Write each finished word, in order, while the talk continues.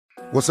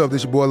What's up,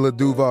 this your boy Lil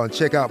Duval, and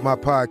check out my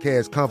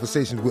podcast,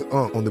 Conversations with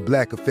Unc, on the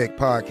Black Effect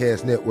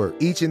Podcast Network.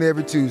 Each and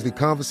every Tuesday,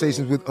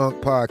 Conversations with Unc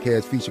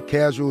podcast feature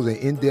casual and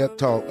in-depth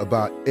talk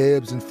about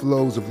ebbs and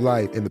flows of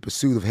life and the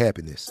pursuit of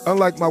happiness.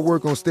 Unlike my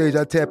work on stage,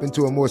 I tap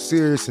into a more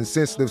serious and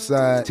sensitive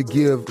side to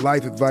give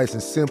life advice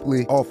and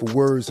simply offer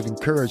words of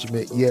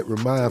encouragement, yet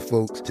remind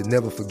folks to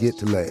never forget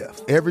to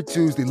laugh. Every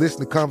Tuesday, listen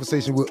to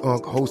Conversation with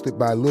Unc, hosted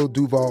by Lil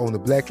Duval on the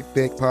Black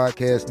Effect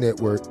Podcast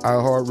Network,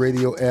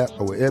 iHeartRadio app,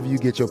 or wherever you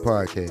get your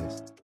podcasts.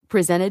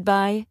 Presented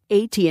by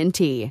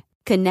AT&T.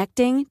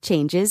 Connecting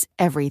changes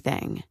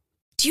everything.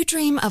 Do you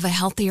dream of a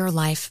healthier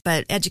life,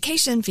 but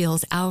education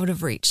feels out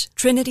of reach?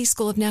 Trinity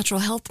School of Natural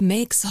Health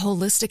makes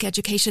holistic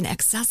education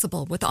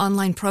accessible with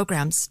online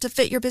programs to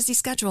fit your busy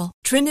schedule.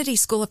 Trinity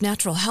School of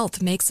Natural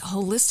Health makes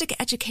holistic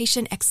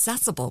education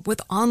accessible with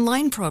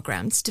online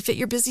programs to fit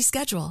your busy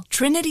schedule.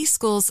 Trinity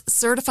School's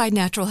Certified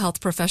Natural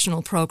Health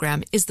Professional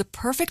Program is the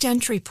perfect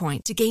entry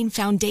point to gain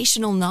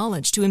foundational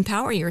knowledge to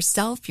empower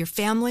yourself, your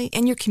family,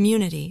 and your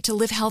community to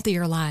live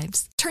healthier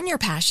lives. Turn your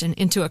passion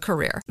into a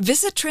career.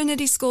 Visit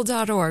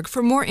trinityschool.org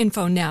for more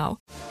info now.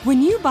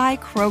 When you buy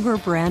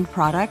Kroger brand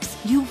products,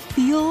 you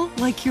feel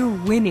like you're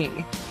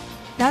winning.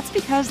 That's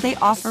because they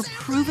offer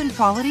proven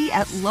quality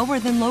at lower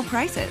than low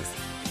prices.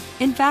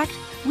 In fact,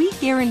 we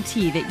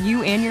guarantee that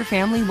you and your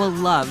family will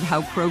love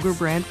how Kroger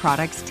brand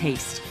products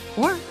taste,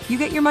 or you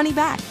get your money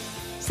back.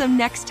 So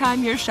next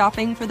time you're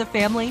shopping for the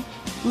family,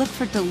 look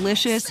for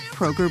delicious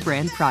Kroger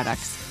brand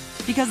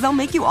products, because they'll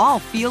make you all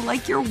feel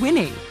like you're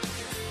winning.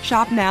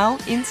 Shop now,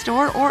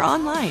 in-store, or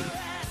online.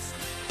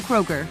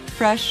 Kroger,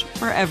 fresh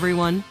for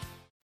everyone.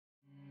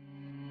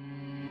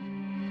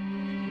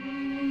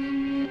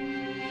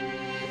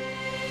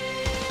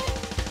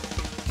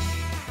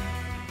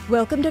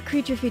 Welcome to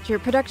Creature Feature,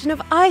 production of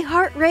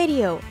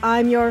iHeartRadio.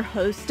 I'm your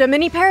host of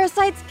Mini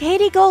Parasites,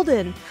 Katie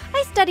Golden.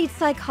 I studied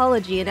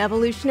psychology and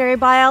evolutionary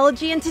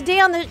biology, and today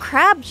on the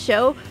Crab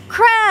Show,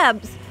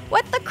 crabs.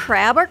 What the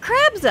crab are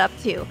crabs up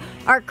to?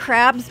 Are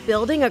crabs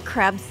building a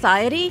crab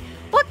society?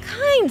 What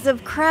kinds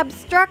of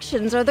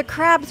crabstructions are the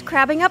crabs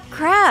crabbing up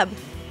crab?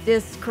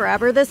 This,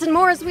 crabber, this, and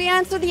more as we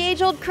answer the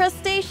age-old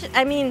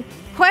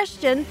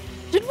question,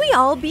 should we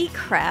all be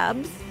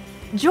crabs?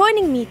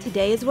 Joining me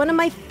today is one of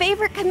my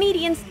favorite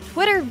comedians,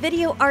 Twitter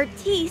video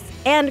artiste,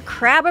 and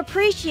crab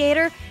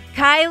appreciator,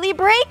 Kylie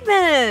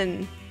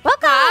Brakeman.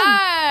 Welcome!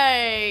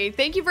 Hi!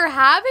 Thank you for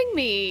having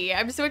me.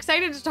 I'm so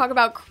excited to talk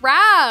about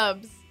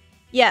crabs.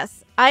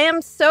 Yes, I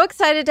am so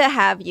excited to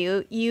have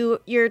you.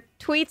 Your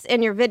tweets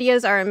and your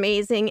videos are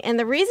amazing. And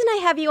the reason I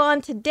have you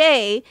on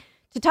today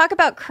to talk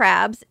about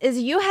crabs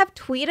is you have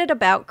tweeted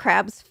about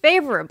crabs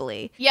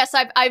favorably. Yes,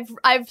 I've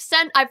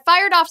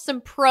fired off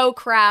some pro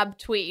crab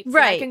tweets.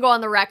 Right. I can go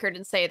on the record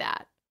and say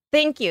that.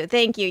 Thank you.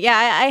 Yeah,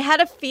 I had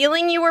a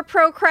feeling you were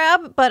pro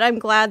crab, but I'm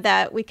glad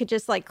that we could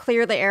just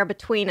clear the air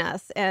between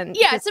us. And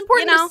yeah, it's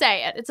important to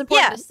say it. It's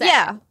important to say it.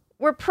 Yeah,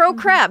 we're pro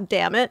crab,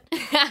 damn it.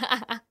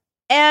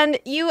 And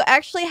you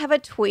actually have a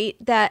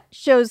tweet that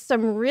shows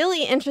some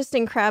really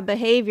interesting crab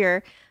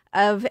behavior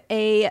of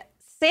a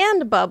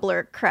sand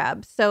bubbler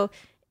crab. So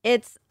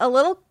it's a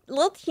little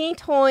teeny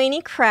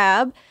tiny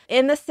crab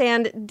in the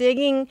sand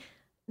digging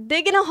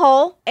a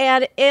hole,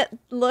 and it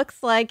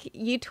looks like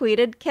you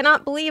tweeted,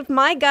 "Cannot believe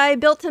my guy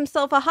built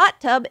himself a hot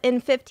tub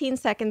in 15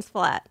 seconds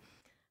flat."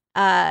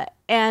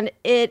 And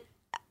this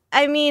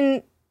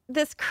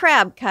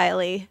crab,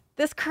 Kylie,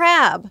 this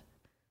crab.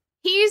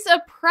 He's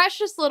a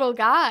precious little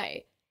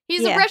guy.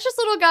 He's a precious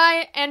little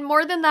guy, and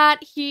more than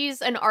that, he's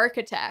an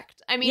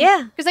architect.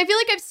 Because I feel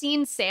like I've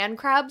seen sand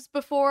crabs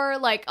before,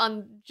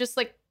 on just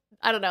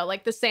I don't know,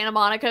 the Santa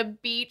Monica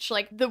beach,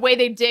 the way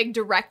they dig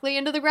directly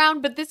into the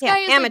ground. But this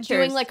guy is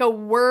doing a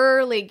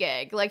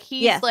whirligig.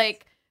 He's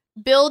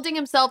building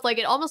himself,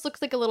 it almost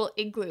looks like a little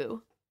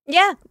igloo.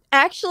 Yeah,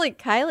 actually,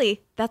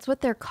 Kylie, that's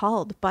what they're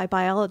called by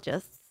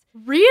biologists.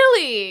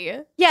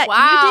 Really? Yeah.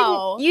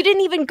 Wow. You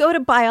didn't even go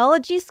to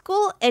biology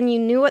school, and you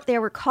knew what they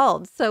were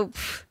called. So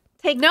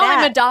take that. No,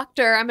 I'm a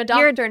doctor. I'm a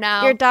doctor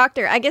now. You're a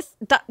doctor. I guess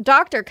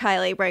Dr.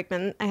 Kylie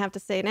Brakeman, I have to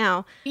say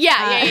now.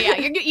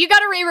 Yeah. You got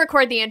to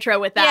re-record the intro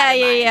with that.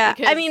 Yeah.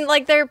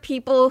 Because... there are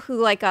people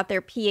who got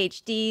their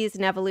PhDs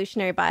in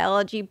evolutionary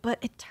biology, but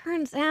it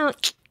turns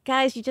out,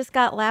 guys, you just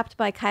got lapped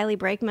by Kylie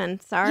Brakeman.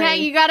 Sorry. Yeah,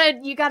 you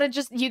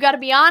gotta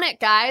be on it,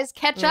 guys.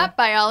 Catch up,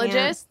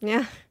 biologists.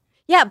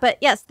 Yeah, but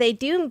yes, they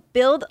do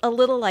build a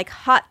little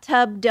hot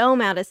tub dome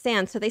out of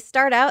sand. So they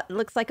start out, it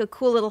looks like a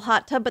cool little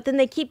hot tub, but then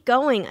they keep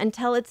going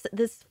until it's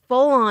this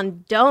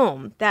full-on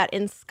dome that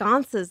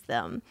ensconces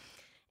them.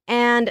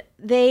 And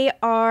they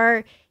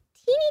are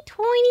teeny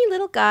tiny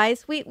little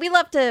guys. We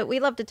love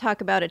to talk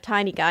about a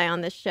tiny guy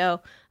on this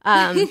show.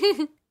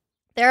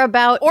 They're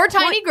about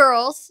tiny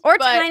girls.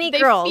 Tiny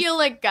girls. They feel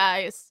like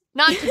guys.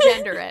 Not to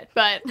gender it,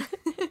 but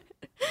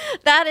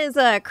that is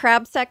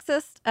crab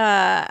sexist.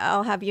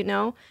 I'll have you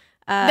know.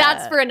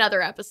 That's for another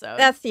episode.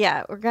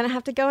 We're going to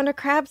have to go into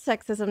crab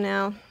sexism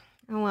now.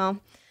 Oh, well.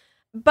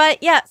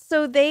 But yeah,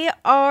 so they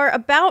are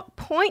about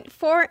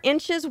 0.4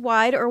 inches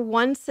wide or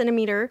 1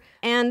 centimeter,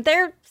 and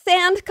they're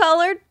sand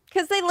colored,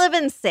 because they live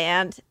in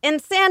sand,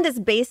 and sand is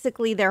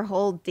basically their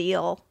whole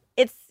deal.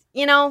 It's,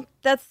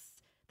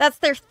 that's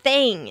their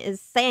thing,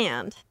 is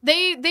sand.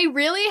 They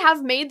really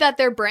have made that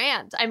their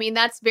brand. I mean,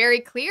 that's very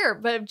clear,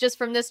 but just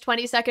from this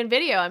 20-second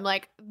video, I'm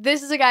like,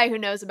 this is a guy who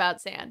knows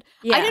about sand.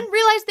 Yeah. I didn't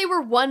realize they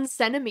were 1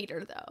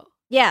 centimeter, though.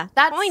 Yeah,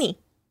 that's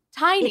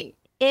tiny.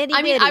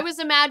 I mean, I was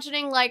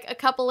imagining like a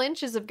couple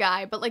inches of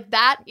guy, but like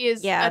that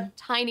is a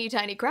tiny,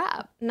 tiny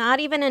crab. Not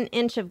even an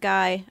inch of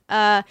guy.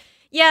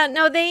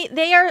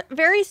 They are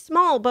very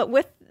small, but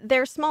with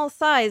their small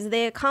size,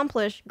 they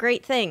accomplish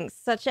great things,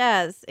 such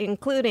as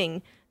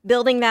including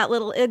building that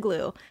little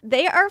igloo.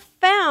 They are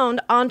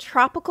found on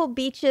tropical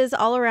beaches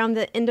all around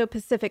the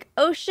Indo-Pacific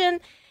Ocean,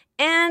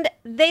 and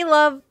they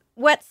love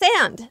wet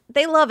sand.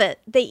 They love it.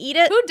 They eat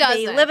it. Who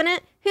doesn't? They live in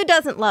it. Who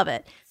doesn't love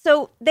it?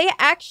 So they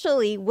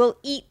actually will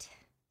eat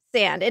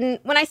sand. And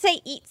when I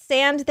say eat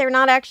sand, they're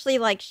not actually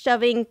like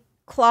shoving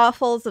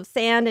clawfuls of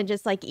sand and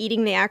just like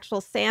eating the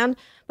actual sand,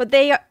 but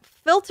they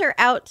filter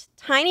out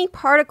tiny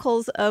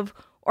particles of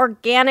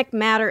organic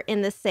matter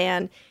in the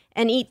sand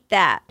and eat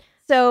that.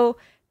 So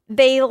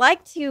they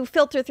like to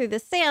filter through the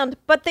sand,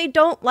 but they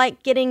don't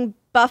like getting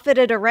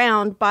buffeted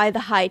around by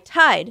the high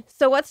tide.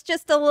 So what's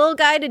just a little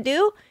guy to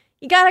do?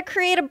 You got to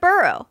create a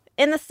burrow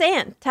in the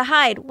sand to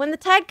hide when the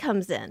tide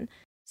comes in.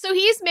 So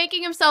he's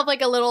making himself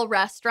like a little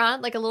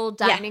restaurant, like a little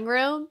dining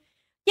room?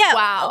 Yeah.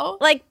 Wow.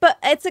 But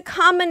it's a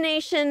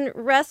combination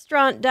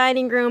restaurant,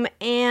 dining room,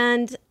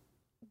 and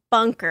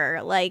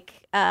bunker,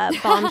 like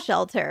bomb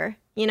shelter,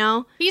 you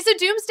know? He's a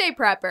doomsday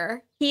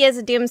prepper. He is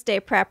a doomsday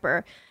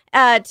prepper.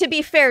 To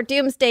be fair,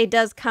 doomsday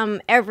does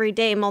come every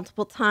day,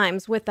 multiple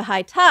times with the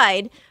high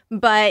tide.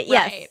 But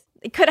yes,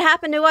 it could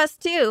happen to us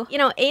too. You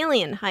know,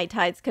 alien high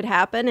tides could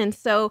happen. And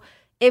so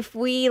if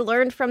we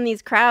learned from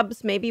these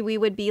crabs, maybe we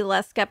would be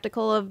less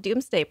skeptical of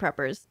doomsday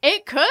preppers.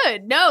 It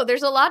could. No,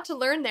 there's a lot to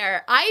learn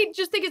there. I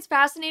just think it's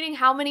fascinating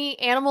how many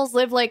animals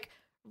live like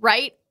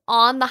right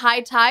on the high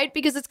tide,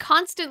 because it's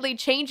constantly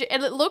changing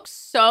and it looks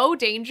so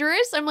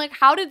dangerous. I'm like,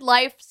 how did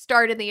life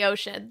start in the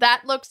ocean?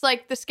 That looks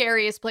like the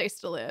scariest place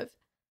to live.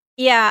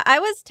 Yeah, I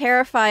was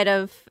terrified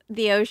of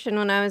the ocean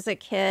when I was a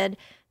kid,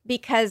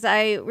 because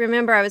I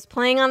remember I was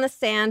playing on the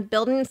sand,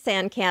 building a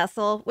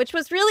sandcastle, which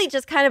was really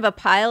just kind of a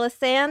pile of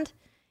sand.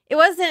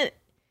 It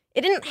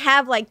didn't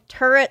have like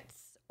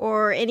turrets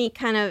or any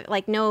kind of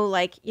like,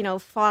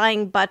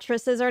 flying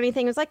buttresses or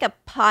anything. It was like a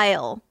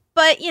pile.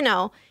 But,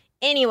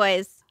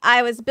 anyways,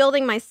 I was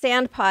building my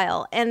sand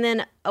pile, and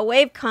then a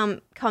wave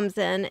comes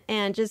in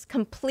and just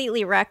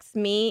completely wrecks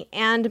me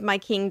and my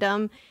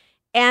kingdom.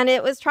 And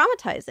it was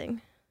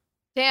traumatizing.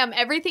 Damn,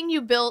 everything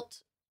you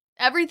built,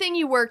 everything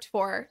you worked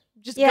for,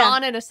 just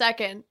gone in a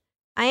second.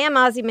 I am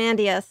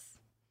Ozymandias.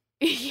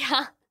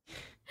 Yeah.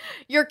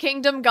 Your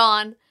kingdom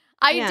gone.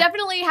 I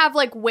definitely have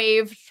like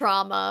wave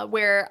trauma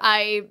where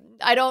I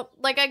don't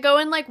like, I go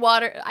in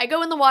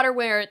the water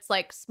where it's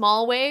like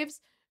small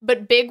waves,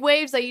 but big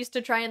waves I used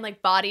to try and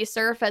like body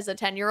surf as a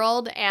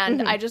 10-year-old,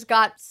 and I just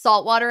got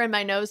salt water in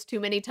my nose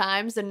too many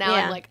times, and now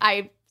I'm like,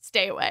 I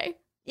stay away.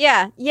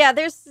 Yeah,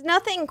 there's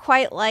nothing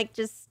quite like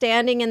just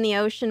standing in the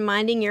ocean,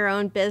 minding your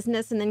own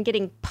business, and then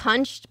getting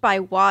punched by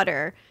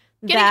water.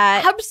 Getting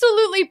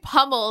absolutely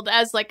pummeled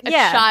as like a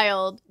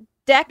child.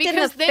 Decked in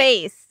the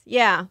face.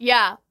 Yeah.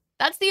 Yeah.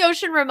 That's the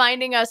ocean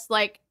reminding us,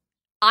 like,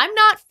 I'm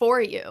not for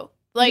you.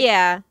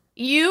 Like,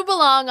 you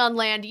belong on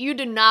land. You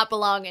do not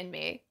belong in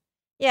me.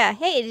 Yeah.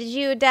 Hey, did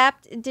you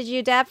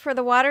adapt for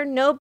the water?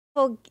 No.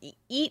 Well,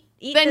 eat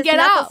then this get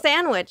knuckle out.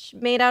 Sandwich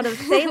made out of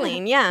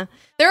saline. Yeah.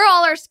 They're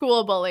all our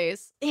school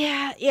bullies.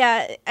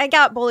 Yeah. I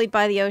got bullied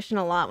by the ocean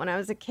a lot when I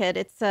was a kid.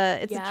 It's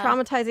a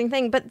traumatizing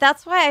thing. But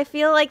that's why I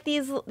feel like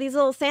these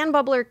little sand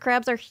bubbler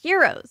crabs are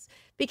heroes,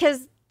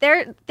 because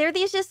they're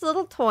these just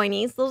little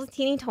toinies, little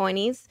teeny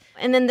toinies.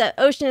 And then the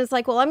ocean is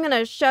like, well, I'm going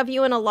to shove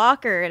you in a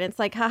locker. And it's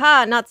like,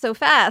 haha, not so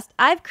fast.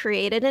 I've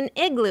created an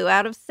igloo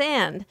out of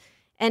sand.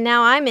 And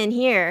now I'm in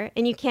here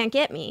and you can't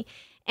get me.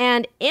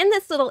 And in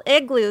this little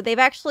igloo, they've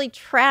actually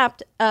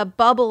trapped a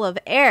bubble of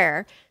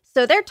air.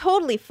 So they're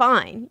totally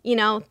fine.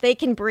 They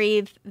can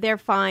breathe. They're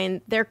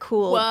fine. They're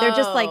cool. Whoa. They're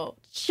just like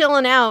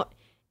chilling out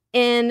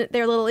in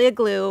their little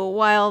igloo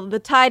while the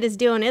tide is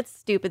doing its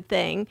stupid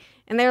thing.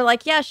 And they're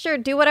like, yeah, sure,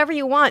 do whatever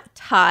you want,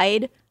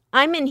 tide.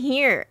 I'm in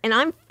here and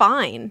I'm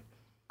fine.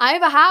 I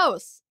have a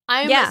house.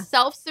 I'm a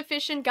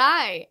self-sufficient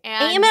guy.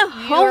 And I am a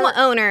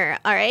homeowner,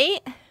 all right?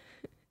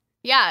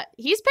 Yeah,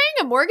 he's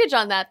paying a mortgage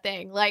on that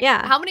thing. Like,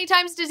 how many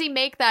times does he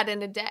make that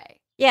in a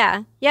day?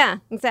 Yeah,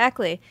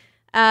 exactly.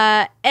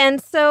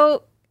 And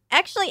so,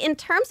 actually, in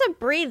terms of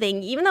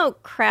breathing, even though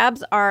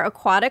crabs are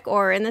aquatic,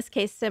 or in this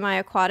case,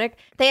 semi-aquatic,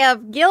 they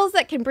have gills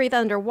that can breathe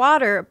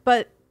underwater,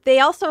 but they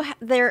also,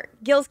 their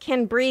gills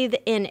can breathe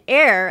in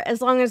air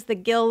as long as the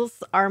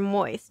gills are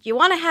moist. You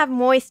want to have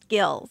moist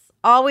gills,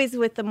 always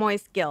with the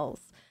moist gills.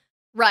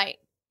 Right.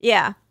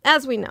 Yeah,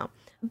 as we know.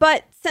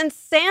 But since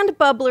sand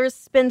bubblers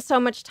spend so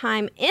much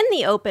time in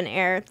the open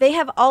air, they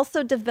have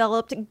also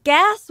developed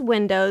gas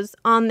windows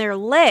on their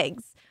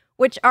legs,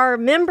 which are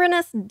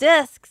membranous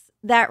discs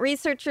that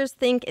researchers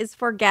think is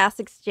for gas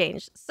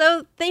exchange.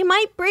 So they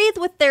might breathe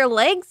with their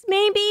legs,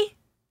 maybe?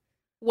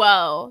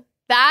 Whoa.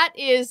 That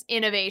is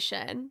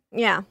innovation.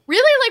 Yeah.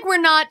 Really, like,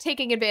 we're not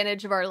taking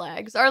advantage of our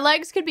legs. Our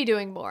legs could be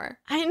doing more.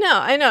 I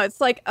know. It's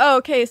like, oh,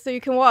 okay, so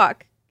you can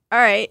walk. All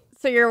right,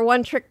 so you're a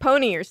one-trick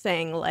pony, you're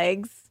saying,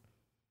 legs.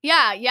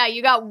 Yeah,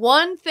 you got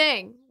one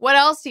thing. What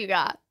else do you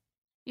got?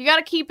 You got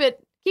to keep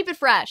it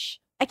fresh.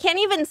 I can't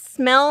even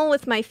smell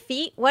with my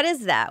feet. What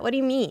is that? What do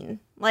you mean?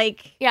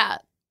 Like, yeah.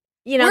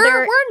 You know,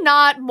 we're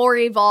not more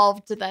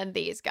evolved than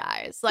these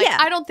guys. Like, yeah.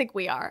 I don't think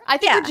we are. I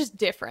think we're just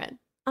different.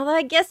 Although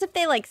I guess if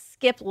they, like,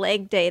 skip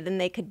leg day, then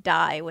they could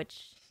die,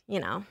 which, you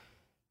know,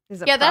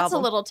 is a problem. That's a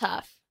little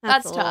tough.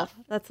 That's tough.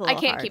 That's a little I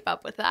can't hard. keep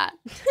up with that.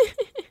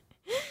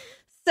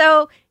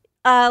 So,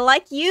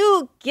 like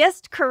you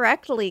guessed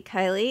correctly,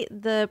 Kylie,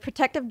 the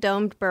protective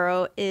domed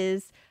burrow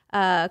is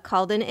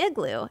called an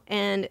igloo.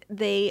 And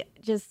they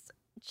just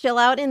chill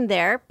out in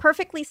there,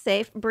 perfectly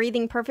safe,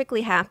 breathing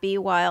perfectly happy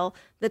while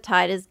the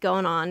tide is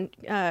going on,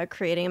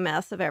 creating a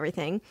mess of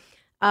everything.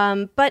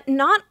 But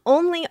not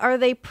only are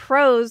they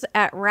pros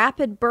at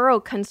rapid burrow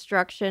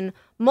construction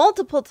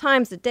multiple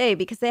times a day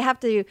because they have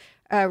to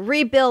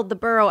rebuild the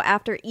burrow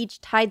after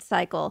each tide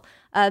cycle,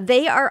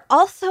 they are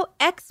also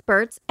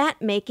experts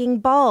at making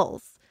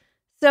balls.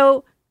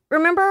 So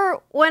remember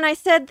when I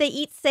said they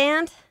eat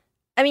sand?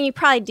 I mean, you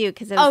probably do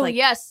because it was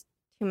yes.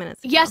 2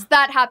 minutes ago. Yes,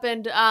 that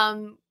happened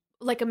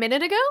like a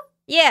minute ago?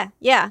 Yeah.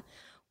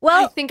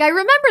 Well, I think I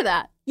remember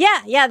that.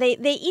 Yeah, they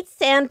eat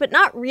sand, but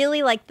not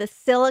really like the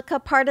silica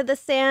part of the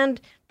sand.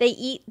 They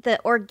eat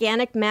the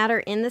organic matter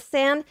in the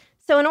sand.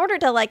 So in order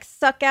to like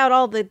suck out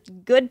all the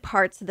good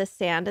parts of the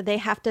sand, they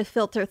have to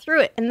filter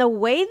through it. And the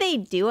way they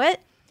do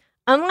it,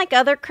 unlike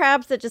other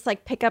crabs that just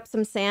like pick up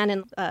some sand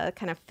and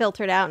kind of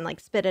filter it out and like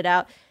spit it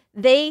out,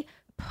 they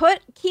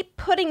keep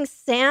putting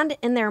sand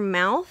in their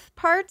mouth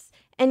parts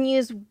and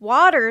use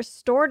water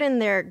stored in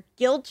their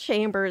gill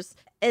chambers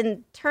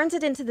and turns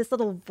it into this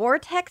little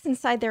vortex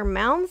inside their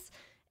mouths.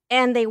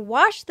 And they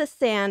wash the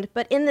sand,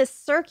 but in this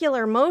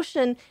circular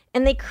motion,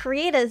 and they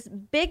create a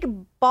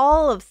big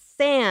ball of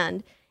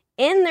sand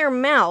in their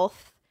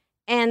mouth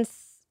and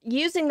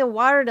using the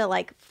water to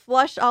like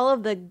flush all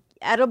of the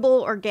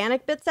edible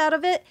organic bits out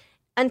of it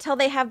until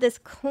they have this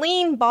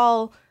clean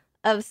ball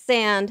of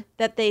sand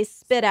that they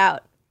spit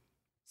out.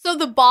 So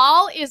the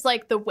ball is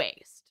like the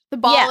waste. The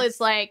ball is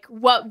like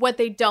what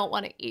they don't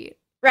want to eat.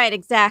 Right,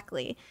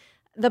 exactly.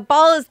 The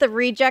ball is the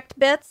reject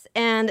bits,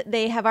 and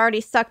they have already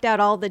sucked out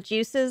all the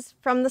juices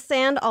from the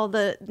sand, all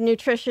the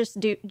nutritious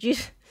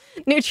juices.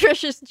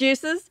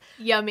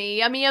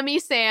 Yummy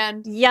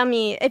sand.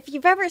 Yummy. If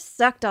you've ever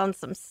sucked on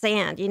some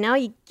sand, you know,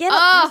 you get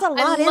there's a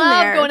lot in there.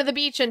 I love going to the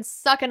beach and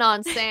sucking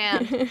on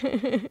sand.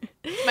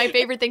 It's my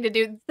favorite thing to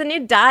do. It's the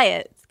new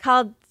diet. It's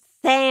called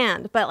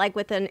sand, but like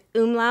with an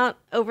umlaut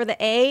over the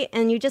A,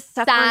 and you just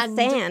suck on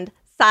sand.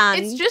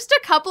 It's just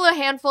a couple of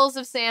handfuls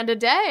of sand a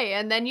day,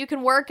 and then you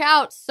can work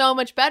out so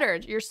much better.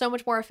 You're so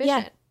much more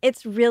efficient. Yeah,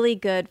 it's really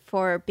good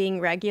for being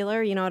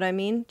regular. You know what I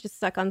mean? Just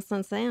suck on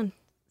some sand.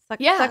 Suck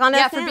on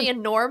that sand. For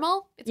being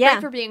normal. It's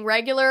great for being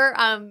regular,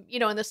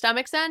 in the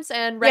stomach sense,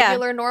 and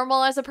regular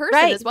normal as a person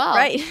as well.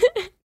 Right.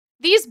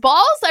 These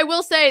balls, I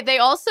will say, they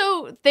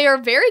are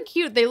very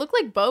cute. They look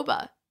like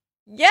boba.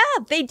 Yeah,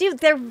 they do.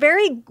 They're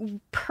very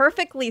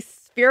perfectly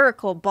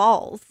spherical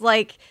balls.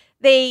 Like,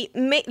 they're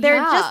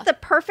just the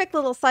perfect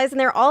little size, and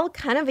they're all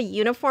kind of a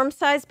uniform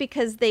size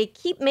because they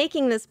keep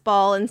making this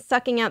ball and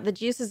sucking out the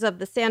juices of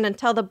the sand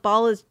until the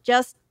ball is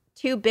just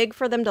too big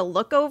for them to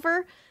look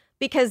over,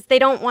 because they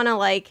don't want to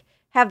like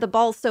have the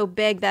ball so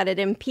big that it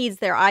impedes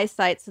their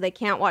eyesight so they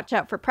can't watch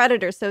out for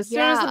predators. So as soon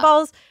as the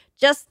ball's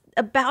just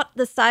about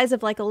the size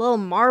of like a little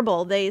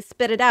marble, they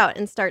spit it out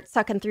and start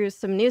sucking through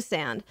some new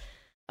sand.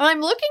 I'm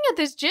looking at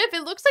this GIF.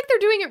 It looks like they're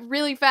doing it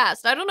really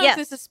fast. I don't know if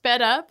this is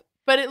sped up,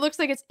 but it looks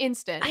like it's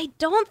instant. I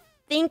don't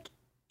think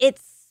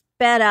it's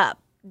sped up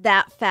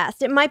that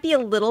fast. It might be a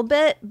little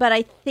bit, but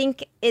I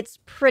think it's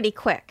pretty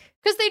quick.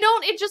 Because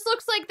it just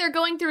looks like they're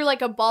going through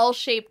like a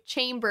ball-shaped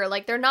chamber.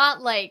 Like they're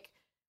not like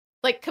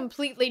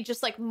completely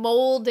just like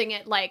molding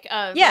it like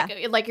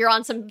you're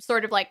on some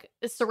sort of like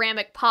a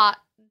ceramic pot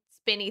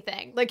spinny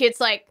thing. Like it's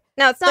like,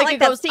 no, it's not like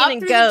that scene in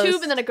Ghost. The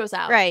tube and then it goes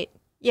out. Right.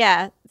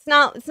 Yeah. It's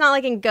not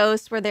like in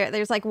Ghost where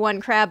there's like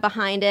one crab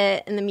behind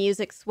it and the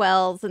music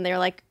swells and they're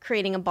like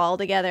creating a ball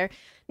together.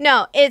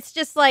 No, it's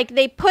just like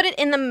they put it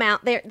in the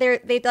mouth.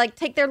 They like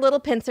take their little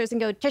pincers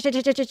and go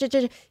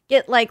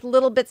get like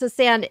little bits of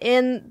sand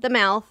in the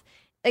mouth.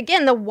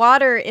 Again, the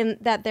water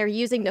that they're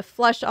using to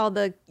flush all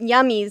the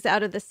yummies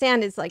out of the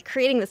sand is like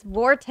creating this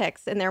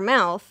vortex in their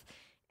mouth,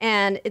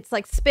 and it's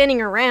like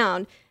spinning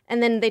around,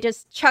 and then they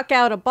just chuck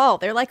out a ball.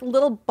 They're like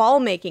little ball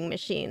making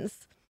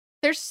machines.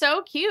 They're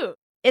so cute.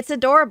 It's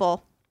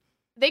adorable.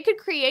 They could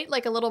create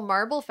like a little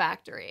marble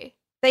factory.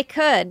 They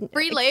could.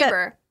 Free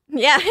labor.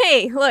 Yeah,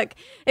 hey, look,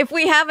 if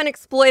we haven't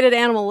exploited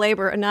animal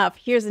labor enough,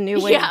 here's a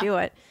new way to do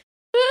it.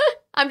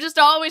 I'm just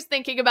always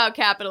thinking about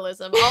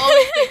capitalism.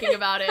 Always thinking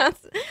about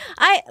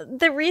it.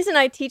 The reason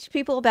I teach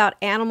people about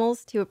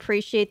animals to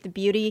appreciate the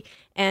beauty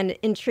and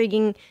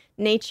intriguing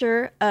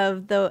nature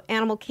of the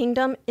animal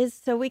kingdom is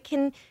so we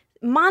can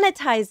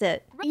monetize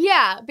it.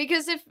 Yeah,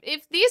 because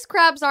if these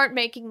crabs aren't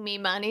making me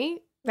money,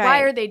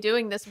 why are they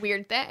doing this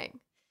weird thing?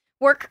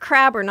 Work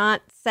crabber,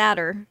 not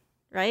sadder,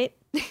 right?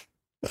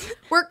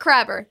 Work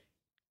crabber.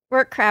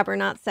 Work crabber,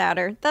 not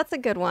sadder. That's a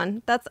good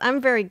one. I'm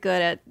very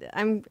good at.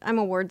 I'm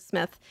a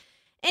wordsmith.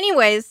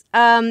 Anyways,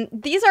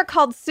 these are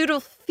called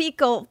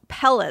pseudofecal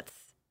pellets.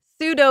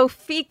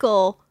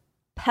 Pseudofecal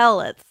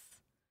pellets.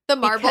 The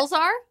marbles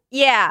are?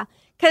 Yeah,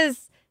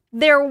 because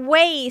they're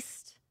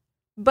waste,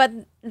 but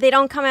they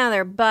don't come out of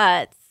their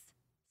butts.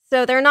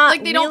 So they're not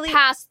like they really... don't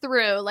pass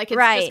through. Like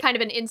it's just kind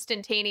of an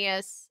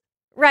instantaneous.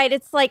 Right.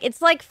 It's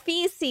like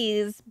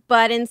feces,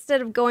 but instead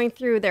of going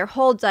through their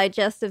whole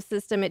digestive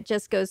system, it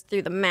just goes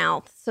through the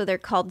mouth. So they're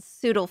called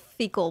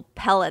pseudofecal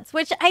pellets,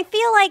 which I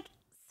feel like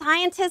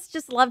scientists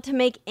just love to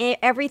make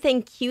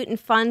everything cute and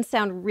fun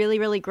sound really,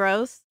 really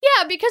gross.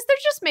 Yeah, because they're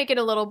just making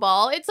a little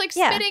ball. It's like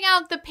spitting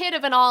out the pit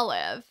of an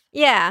olive.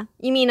 Yeah.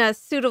 You mean a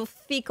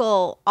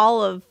pseudofecal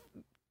olive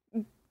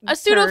A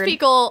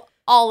pseudofecal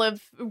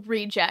olive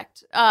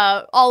reject.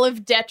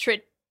 Olive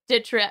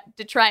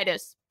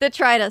detritus.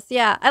 Detritus,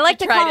 yeah. I like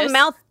to call them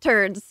mouth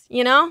turds,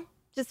 you know?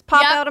 Just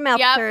pop out a mouth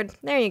turd.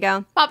 There you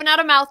go. Popping out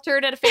a mouth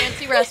turd at a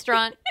fancy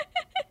restaurant.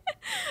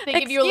 They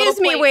give you a little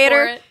plate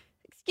waiter. For it.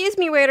 Excuse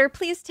me, waiter.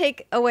 Please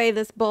take away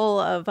this bowl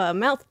of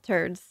mouth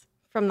turds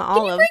from the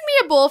olives. Can you bring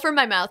me a bowl for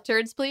my mouth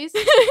turds, please?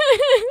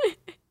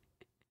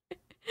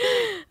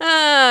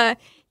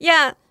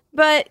 Yeah,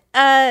 but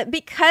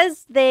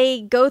because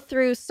they go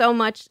through so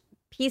much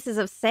pieces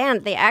of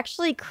sand, they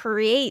actually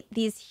create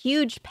these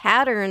huge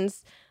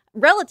patterns,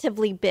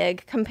 relatively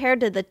big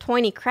compared to the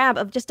tiny crab,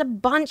 of just a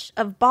bunch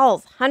of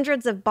balls,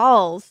 hundreds of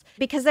balls,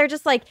 because they're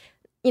just like,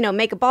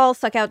 make a ball,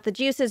 suck out the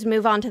juices,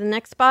 move on to the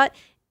next spot.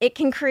 It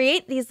can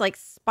create these like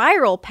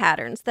spiral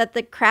patterns that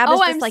the crab is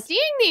just I'm like... seeing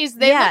these.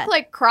 They look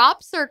like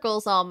crop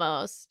circles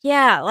almost.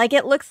 Yeah, like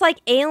it looks like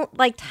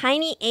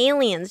tiny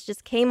aliens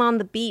just came on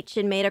the beach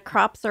and made a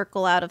crop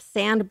circle out of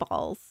sand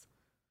balls.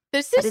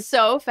 This is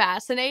so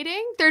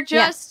fascinating. They're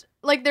just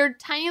like, they're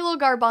tiny little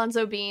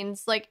garbanzo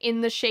beans, like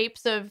in the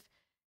shapes of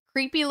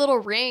creepy little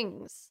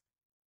rings.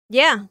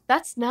 Yeah.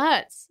 That's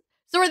nuts.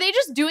 So are they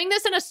just doing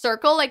this in a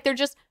circle? Like they're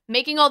just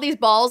making all these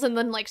balls and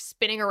then like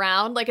spinning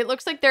around? Like it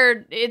looks like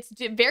it's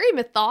very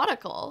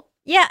methodical.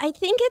 Yeah, I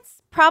think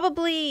it's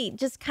probably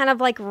just kind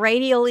of like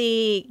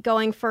radially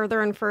going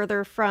further and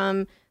further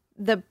from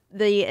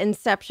the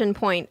inception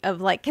point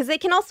of like, because they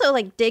can also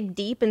like dig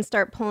deep and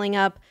start pulling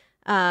up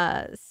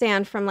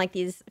sand from like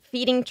these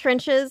feeding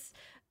trenches.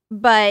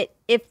 But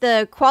if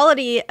the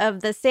quality of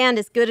the sand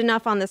is good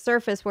enough on the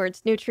surface where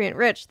it's nutrient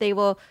rich, they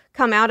will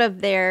come out of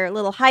their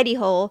little hidey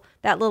hole,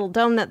 that little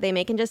dome that they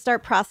make, and just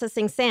start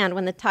processing sand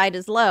when the tide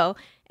is low.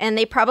 And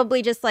they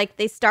probably just like,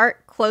 they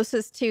start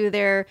closest to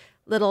their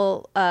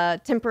little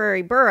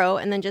temporary burrow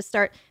and then just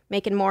start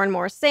making more and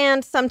more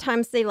sand.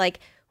 Sometimes they like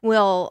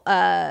will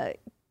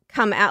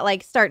come out,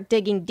 like start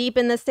digging deep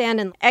in the sand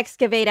and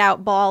excavate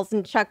out balls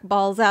and chuck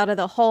balls out of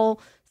the hole.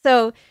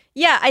 So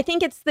yeah, I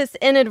think it's this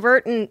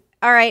inadvertent,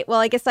 all right, well,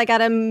 I guess I got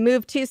to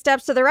move 2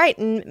 steps to the right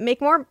and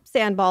make more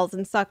sand balls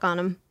and suck on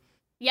them.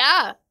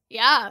 Yeah.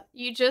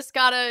 You just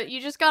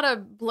gotta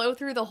blow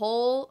through the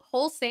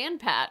whole sand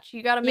patch.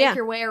 You gotta make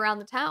your way around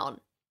the town.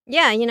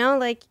 Yeah,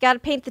 like you gotta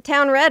paint the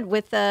town red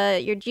with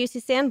your juicy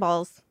sand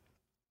balls.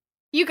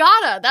 You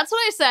gotta. That's what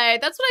I say.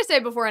 That's what I say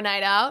before a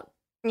night out.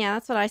 Yeah,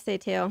 that's what I say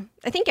too.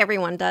 I think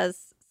everyone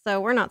does,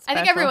 so we're not special.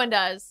 I think everyone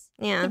does.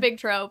 Yeah. It's a big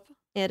trope.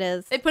 It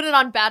is. They put it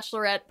on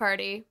bachelorette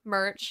party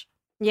merch.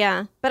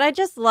 Yeah, but I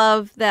just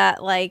love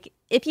that, like,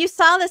 if you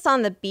saw this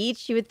on the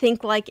beach, you would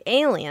think, like,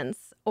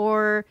 aliens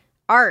or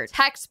art.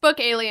 Textbook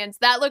aliens.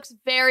 That looks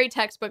very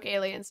textbook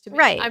aliens to me.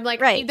 Right, I'm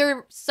like, right.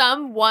 Either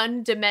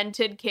one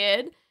demented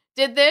kid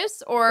did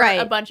this or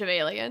a bunch of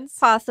aliens.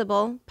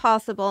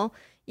 Possible.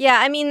 Yeah,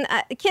 I mean,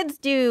 kids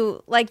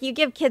do, like, you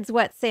give kids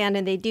wet sand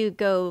and they do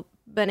go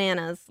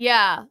bananas.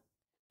 Yeah.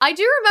 I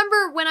do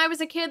remember when I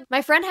was a kid,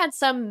 my friend had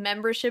some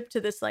membership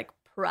to this, like,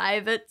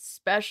 private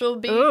special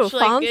beach. Ooh,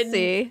 like,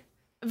 fancy.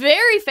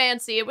 Very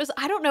fancy. It was,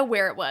 I don't know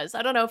where it was.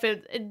 I don't know if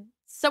it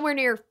somewhere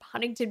near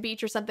Huntington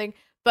Beach or something,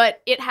 but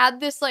it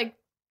had this like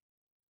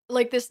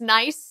this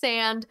nice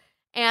sand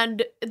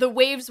and the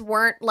waves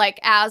weren't like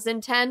as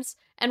intense,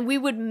 and we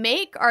would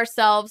make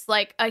ourselves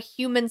like a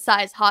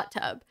human-sized hot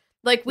tub.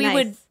 Like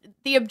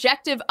the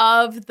objective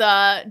of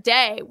the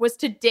day was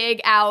to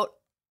dig out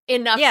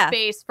enough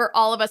space for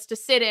all of us to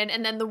sit in,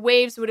 and then the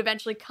waves would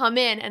eventually come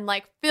in and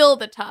like fill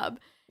the tub.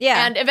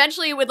 Yeah. And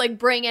eventually it would like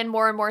bring in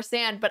more and more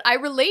sand, but I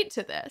relate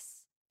to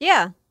this.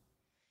 Yeah.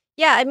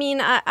 Yeah, I mean,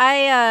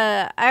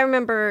 I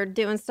remember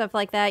doing stuff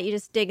like that. You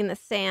just dig in the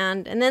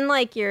sand, and then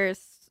like your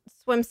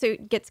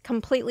swimsuit gets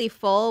completely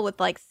full with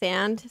like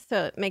sand,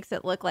 so it makes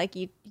it look like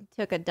you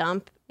took a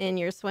dump in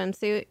your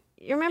swimsuit.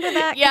 You remember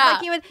that? Yeah.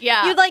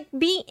 Like you'd like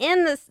be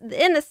in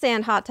the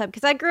sand hot tub,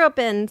 because I grew up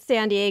in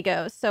San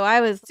Diego, so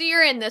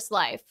you're in this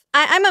life.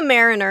 I'm a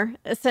mariner,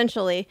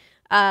 essentially.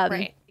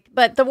 Right.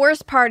 But the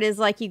worst part is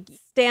like you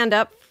stand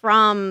up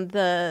from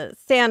the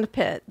sand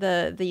pit,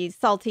 the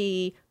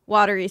salty,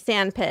 watery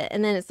sand pit,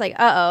 and then it's like,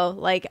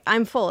 like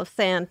I'm full of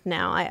sand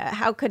now.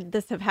 How could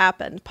this have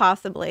happened,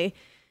 possibly?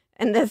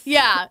 And this,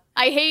 yeah,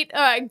 I hate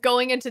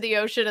going into the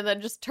ocean and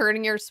then just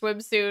turning your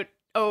swimsuit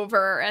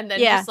over and then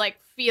just like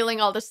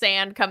feeling all the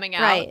sand coming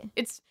out. Right.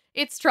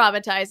 It's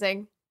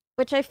traumatizing.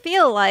 Which I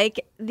feel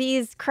like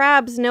these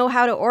crabs know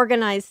how to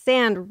organize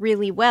sand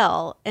really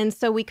well, and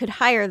so we could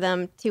hire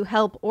them to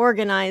help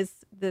organize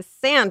this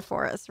sand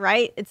for us,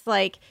 right? It's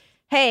like,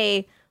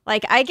 hey,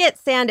 like I get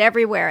sand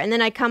everywhere, and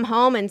then I come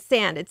home and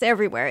sand, it's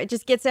everywhere. It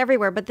just gets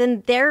everywhere. But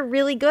then they're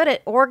really good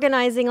at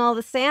organizing all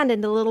the sand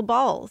into little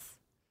balls.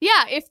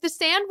 Yeah, if the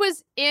sand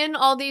was in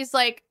all these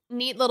like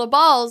neat little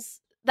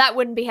balls, that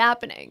wouldn't be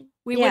happening.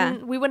 We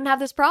wouldn't have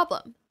this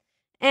problem.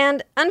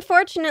 And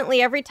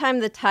unfortunately, every time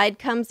the tide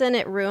comes in,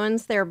 it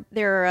ruins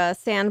their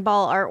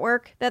sandball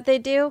artwork that they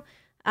do.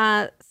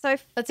 So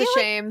that's a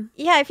shame.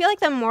 Yeah, I feel like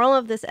the moral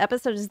of this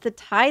episode is the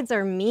tides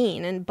are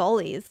mean and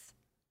bullies.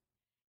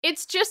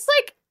 It's just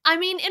like, I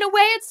mean, in a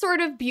way, it's sort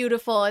of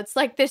beautiful. It's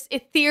like this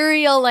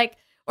ethereal, like,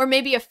 or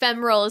maybe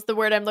ephemeral is the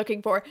word I'm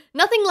looking for.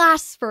 Nothing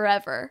lasts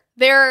forever.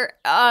 They're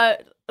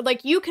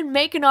like you can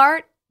make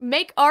art,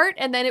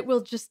 and then it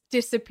will just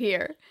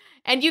disappear.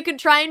 And you can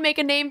try and make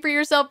a name for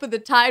yourself, but the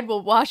tide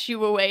will wash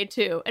you away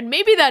too. And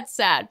maybe that's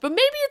sad, but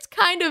maybe it's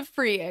kind of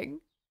freeing.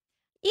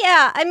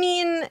 Yeah, I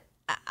mean,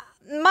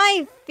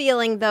 my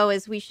feeling, though,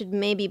 is we should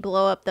maybe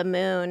blow up the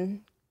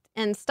moon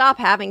and stop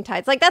having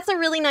tides. Like, that's a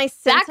really nice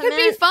sentiment. That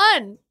could be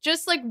fun.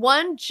 Just like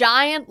one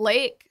giant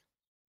lake.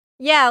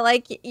 Yeah,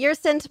 like your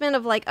sentiment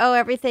of like, oh,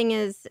 everything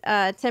is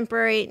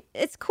temporary.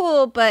 It's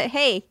cool, but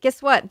hey,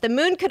 guess what? The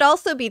moon could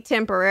also be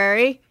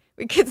temporary.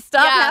 We could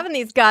stop having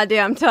these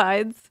goddamn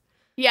tides.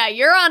 Yeah,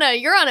 you're on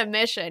a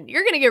mission.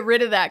 You're gonna get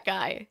rid of that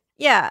guy.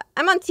 Yeah,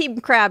 I'm on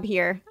Team Crab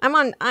here. I'm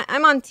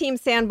on Team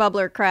Sand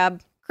Bubbler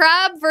Crab.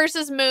 Crab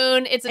versus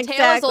moon. It's a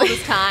tale as old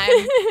as time.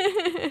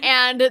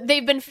 And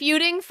they've been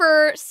feuding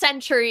for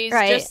centuries,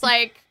 just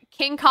like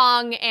King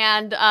Kong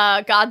and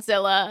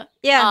Godzilla.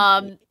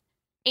 Yeah.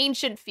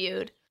 Ancient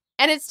feud.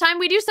 And it's time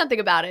we do something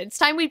about it. It's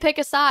time we pick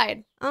a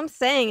side. All I'm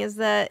saying is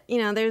that,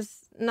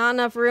 there's not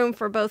enough room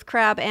for both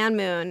crab and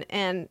moon.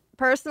 And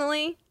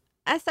personally,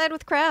 I side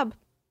with crab.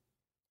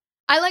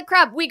 I like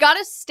crab. We got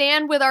to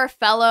stand with our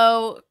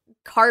fellow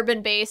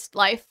carbon-based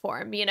life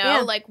form,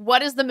 Like,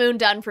 what has the moon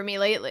done for me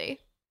lately?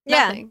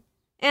 Nothing.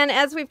 And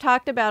as we've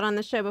talked about on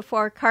the show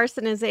before,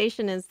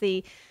 carcinization is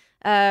the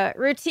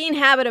routine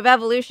habit of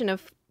evolution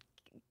of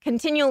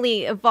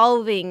continually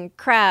evolving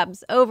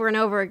crabs over and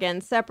over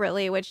again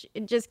separately, which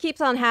it just keeps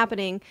on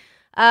happening,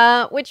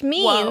 which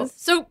means... Whoa.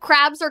 So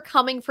crabs are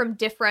coming from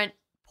different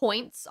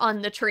points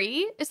on the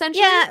tree,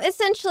 essentially? Yeah,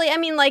 essentially. I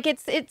mean, like,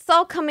 it's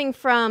all coming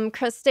from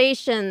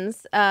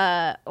crustaceans,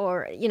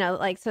 or,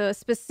 so a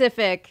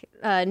specific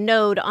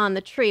node on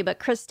the tree, but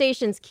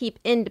crustaceans keep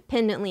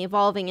independently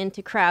evolving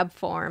into crab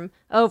form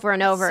over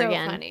and over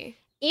again. So funny.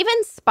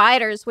 Even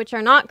spiders, which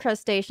are not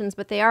crustaceans,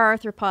 but they are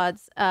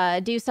arthropods,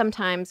 do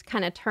sometimes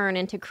kind of turn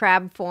into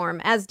crab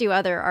form, as do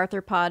other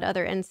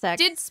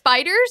insects. Did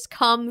spiders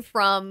come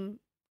from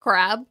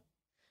crab?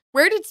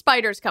 Where did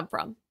spiders come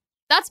from?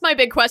 That's my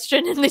big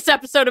question in this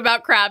episode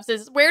about crabs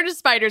is, where do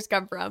spiders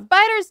come from?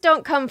 Spiders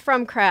don't come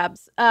from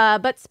crabs,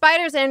 but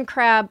spiders and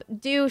crab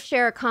do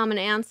share a common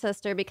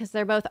ancestor because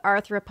they're both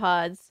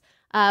arthropods.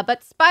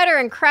 But spider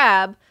and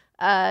crab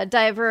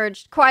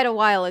diverged quite a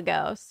while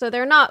ago, so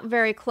they're not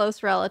very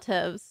close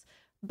relatives.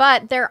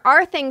 But there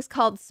are things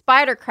called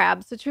spider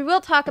crabs, which we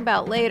will talk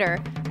about later,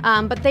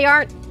 but they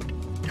aren't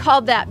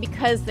called that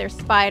because they're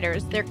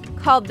spiders. They're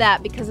called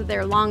that because of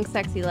their long,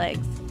 sexy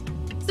legs.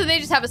 So they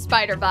just have a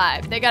spider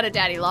vibe. They got a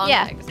daddy long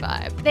legs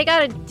vibe. They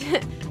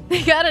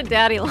got a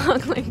daddy long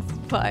legs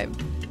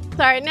vibe.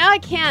 Sorry, now I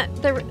can't.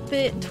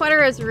 The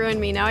Twitter has ruined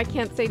me. Now I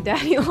can't say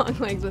daddy long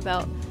legs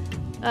without.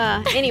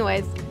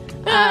 Anyways,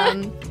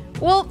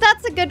 well,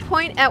 that's a good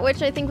point at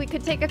which I think we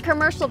could take a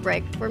commercial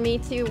break for me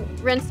to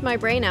rinse my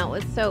brain out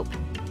with soap.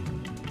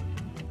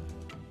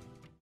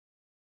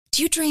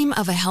 Do you dream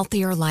of a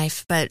healthier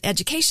life, but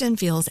education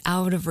feels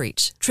out of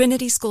reach?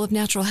 Trinity School of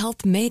Natural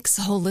Health makes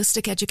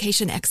holistic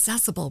education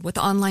accessible with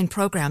online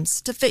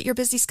programs to fit your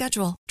busy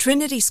schedule.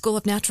 Trinity School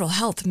of Natural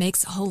Health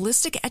makes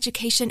holistic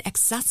education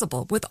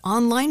accessible with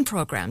online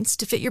programs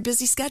to fit your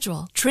busy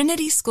schedule.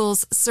 Trinity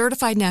School's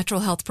Certified Natural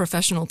Health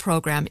Professional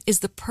Program is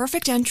the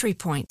perfect entry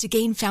point to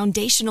gain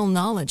foundational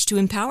knowledge to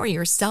empower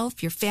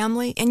yourself, your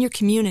family, and your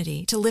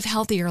community to live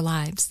healthier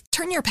lives.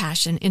 Turn your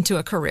passion into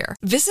a career.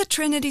 Visit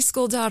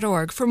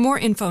trinityschool.org for more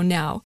info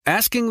now.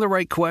 Asking the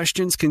right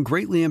questions can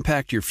greatly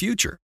impact your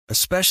future,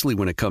 especially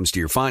when it comes to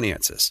your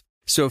finances.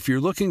 So if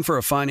you're looking for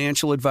a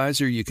financial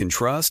advisor you can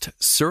trust,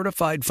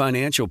 certified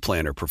financial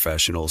planner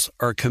professionals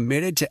are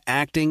committed to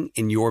acting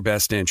in your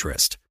best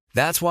interest.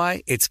 That's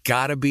why it's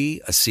got to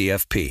be a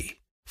CFP.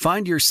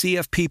 Find your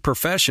CFP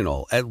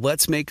professional at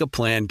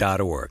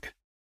letsmakeaplan.org.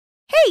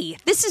 Hey,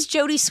 this is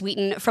Jodie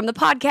Sweetin from the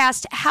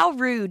podcast How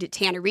Rude,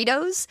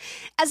 Tanneritos.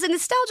 As a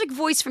nostalgic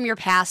voice from your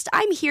past,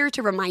 I'm here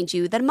to remind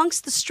you that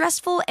amongst the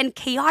stressful and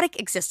chaotic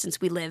existence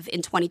we live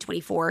in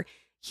 2024,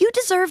 you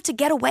deserve to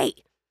get away.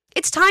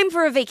 It's time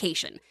for a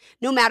vacation,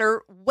 no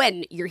matter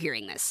when you're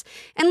hearing this.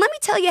 And let me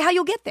tell you how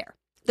you'll get there.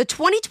 The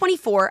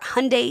 2024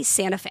 Hyundai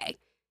Santa Fe.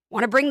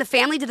 Want to bring the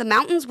family to the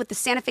mountains with the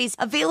Santa Fe's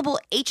available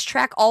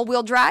H-Track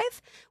all-wheel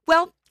drive?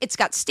 Well, it's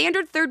got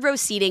standard third-row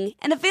seating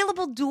and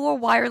available dual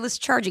wireless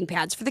charging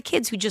pads for the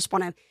kids who just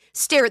want to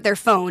stare at their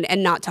phone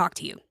and not talk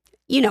to you.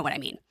 You know what I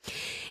mean.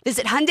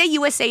 Visit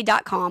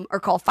HyundaiUSA.com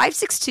or call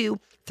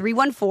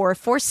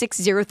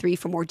 562-314-4603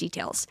 for more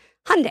details.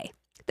 Hyundai,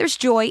 there's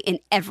joy in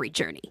every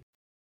journey.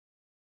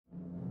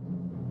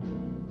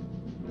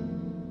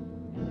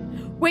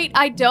 Wait,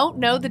 I don't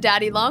know the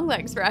Daddy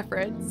Longlegs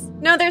reference.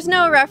 No, there's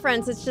no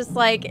reference. It's just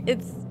like,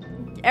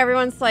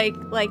 everyone's like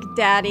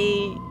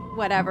daddy,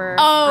 whatever.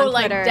 Oh,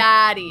 like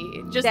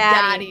daddy. Just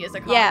daddy is a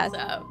concept.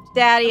 Yeah,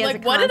 daddy is a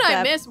concept. What did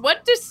I miss?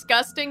 What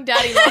disgusting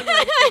Daddy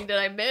Longlegs thing did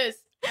I miss?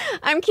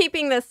 I'm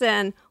keeping this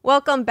in.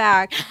 Welcome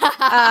back.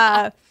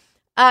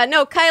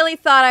 No, Kylie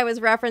thought I was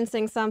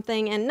referencing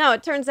something, and no,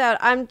 it turns out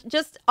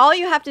all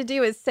you have to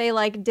do is say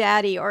like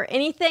daddy or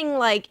anything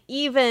like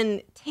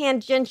even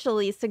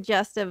tangentially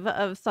suggestive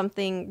of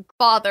something.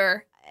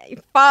 Father.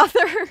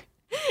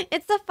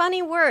 It's a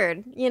funny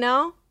word, you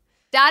know?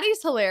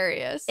 Daddy's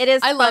hilarious. It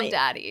is I funny. love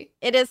daddy.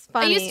 It is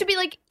funny. I used to be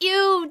like,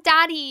 ew,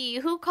 daddy.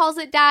 Who calls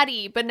it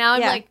daddy? But now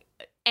I'm like,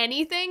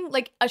 anything,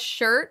 like a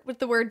shirt with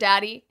the word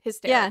daddy,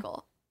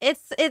 hysterical. Yeah.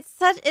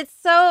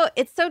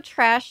 It's so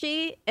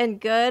trashy and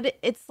good.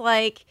 It's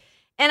like,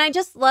 and I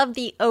just love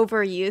the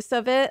overuse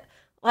of it.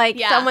 Like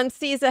someone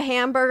sees a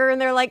hamburger and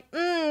they're like,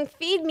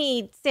 feed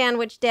me,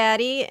 sandwich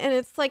daddy. And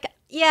it's like,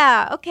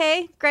 yeah,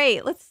 okay,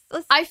 great. Let's.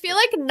 I feel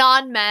like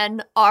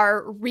non-men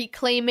are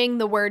reclaiming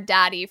the word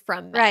daddy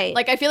from men. Right.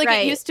 Like I feel like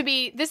it used to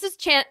be,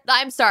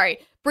 I'm sorry,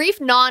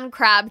 brief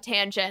non-crab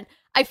tangent.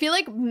 I feel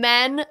like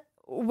men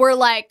were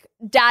like,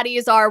 daddy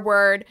is our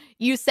word.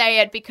 You say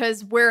it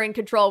because we're in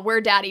control.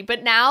 We're daddy.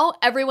 But now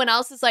everyone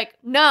else is like,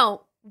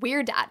 no,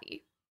 we're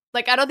daddy.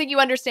 Like, I don't think you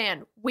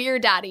understand. We're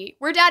daddy.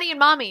 We're daddy and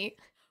mommy.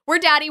 We're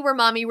daddy, we're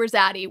mommy, we're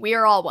zaddy. We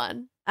are all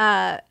one.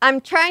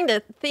 I'm trying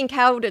to think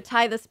how to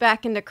tie this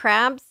back into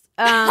crabs.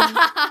 Crabby.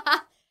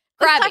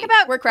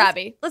 We're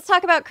crabby. Let's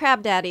talk about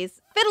crab daddies.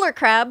 Fiddler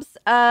crabs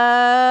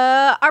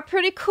are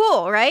pretty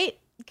cool, right?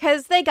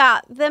 Because they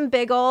got them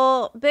big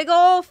ol'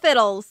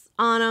 fiddles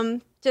on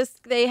them.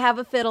 Just, they have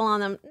a fiddle on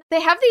them. They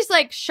have these,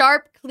 like,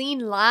 sharp, clean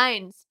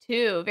lines,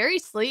 too. Very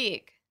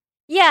sleek.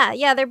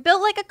 Yeah, they're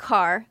built like a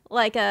car,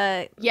 like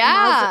a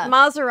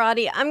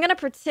Maserati. I'm going to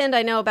pretend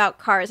I know about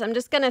cars. I'm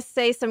just going to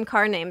say some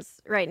car names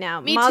right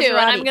now. Me too, and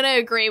I'm going to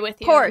agree with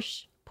you.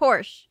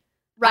 Porsche.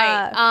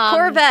 Right.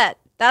 Corvette,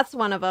 that's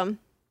one of them.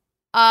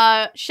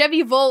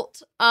 Chevy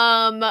Volt.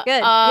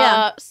 Good,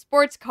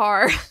 sports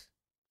car.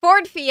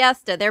 Ford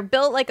Fiesta. They're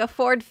built like a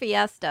Ford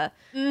Fiesta.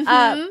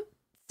 Mm-hmm.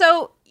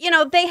 So,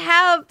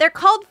 they're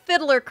called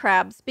fiddler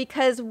crabs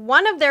because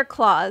one of their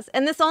claws,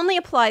 and this only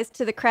applies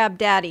to the crab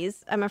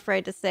daddies, I'm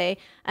afraid to say,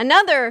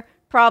 another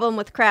problem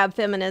with crab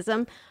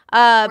feminism,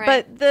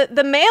 but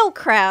the male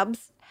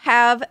crabs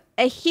have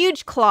a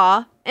huge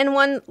claw and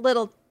one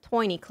little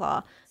tiny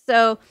claw.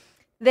 So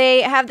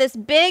they have this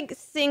big,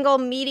 single,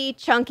 meaty,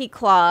 chunky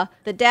claw,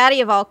 the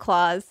daddy of all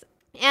claws.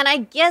 And I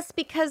guess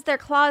because their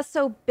claw is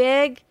so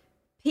big,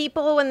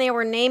 people, when they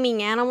were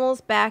naming animals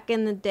back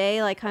in the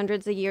day, like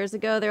hundreds of years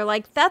ago, they're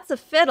like, that's a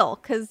fiddle,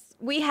 because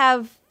we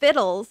have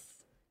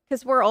fiddles,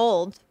 because we're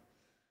old.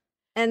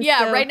 And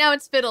right now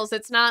it's fiddles.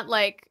 It's not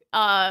like,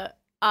 I'm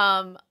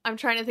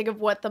trying to think of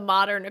what the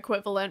modern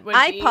equivalent would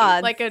be.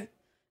 iPods. Like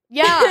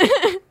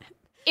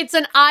it's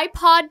an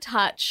iPod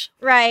Touch.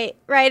 Right.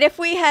 If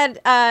we had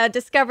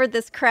discovered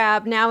this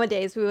crab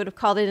nowadays, we would have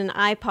called it an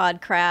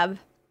iPod crab.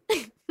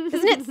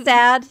 Isn't it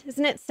sad?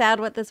 Isn't it sad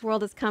what this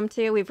world has come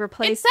to? We've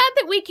replaced... It's sad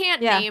that we can't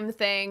name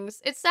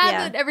things. It's sad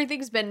that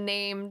everything's been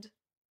named.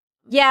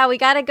 Yeah, we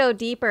got to go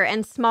deeper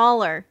and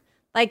smaller.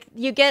 Like,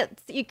 you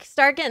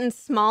start getting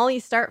small,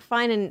 you start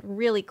finding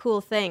really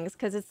cool things.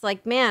 Because it's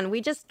like, man, we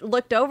just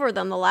looked over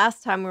them the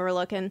last time we were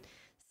looking.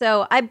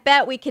 So I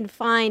bet we can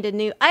find a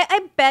new...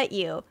 I bet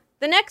you,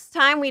 the next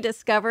time we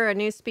discover a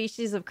new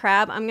species of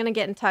crab, I'm going to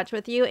get in touch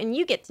with you and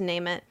you get to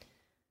name it.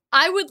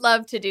 I would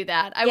love to do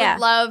that. I would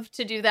love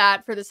to do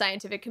that for the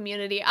scientific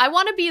community. I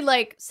want to be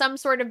like some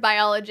sort of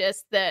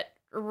biologist that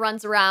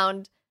runs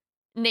around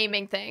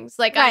naming things.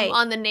 Like I'm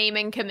on the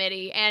naming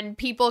committee and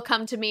people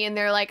come to me and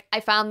they're like,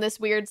 I found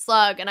this weird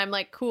slug. And I'm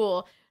like,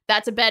 cool,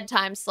 that's a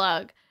bedtime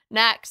slug.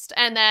 Next.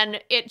 And then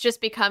it just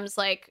becomes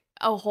like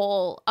a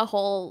whole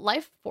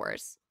life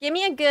force. Give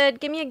me a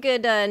good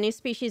new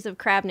species of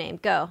crab name.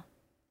 Go.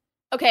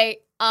 Okay.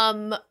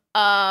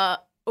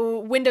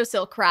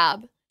 Windowsill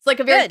crab. It's like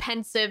a very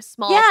pensive,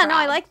 small crab. No,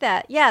 I like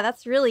that. Yeah,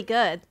 that's really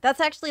good. That's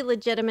actually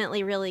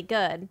legitimately really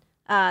good.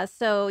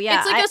 So yeah,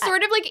 it's like a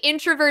sort of like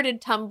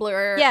introverted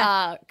tumbler,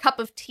 cup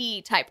of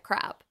tea type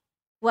crab.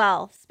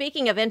 Well,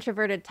 speaking of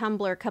introverted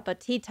tumbler cup of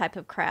tea type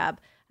of crab,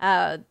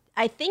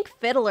 I think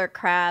fiddler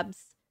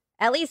crabs,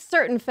 at least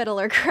certain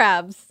fiddler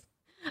crabs,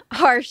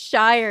 are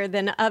shyer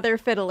than other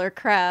fiddler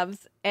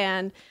crabs,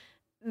 and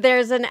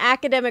there's an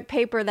academic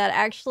paper that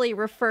actually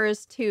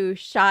refers to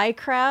shy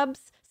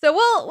crabs. So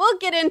we'll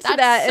get into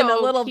that in a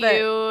little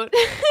bit.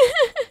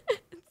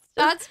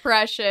 That's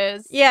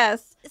precious.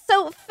 Yes.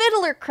 So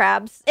fiddler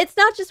crabs, it's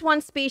not just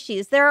one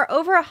species. There are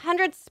over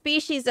 100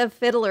 species of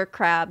fiddler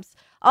crabs,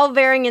 all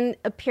varying in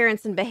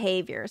appearance and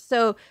behavior.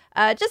 So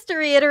just to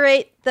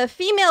reiterate, the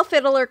female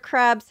fiddler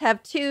crabs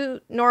have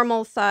 2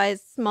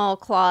 normal-sized small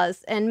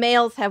claws, and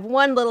males have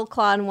 1 little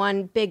claw and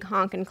 1 big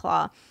honkin'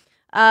 claw.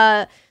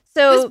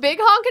 So this big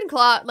honkin'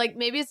 claw, like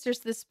maybe it's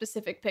just this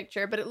specific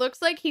picture, but it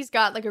looks like he's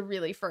got like a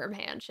really firm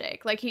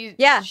handshake. Like he's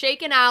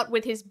shaking out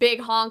with his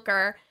big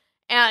honker,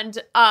 and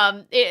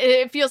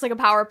it feels like a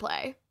power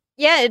play.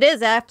 Yeah, it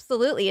is,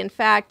 absolutely. In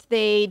fact,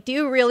 they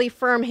do really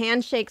firm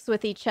handshakes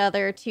with each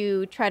other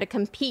to try to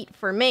compete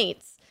for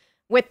mates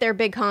with their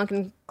big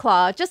honking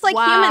claw, just like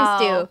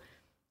humans do.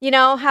 You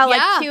know, how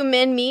like 2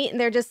 men meet and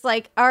they're just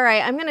like, all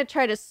right, I'm going to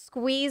try to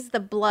squeeze the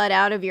blood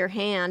out of your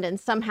hand, and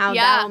somehow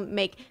that'll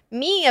make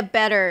me a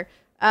better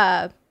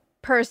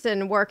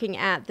person working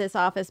at this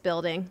office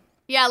building.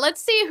 Yeah, let's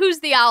see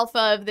who's the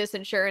alpha of this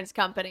insurance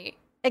company.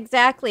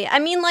 Exactly. I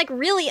mean, like,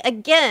 really,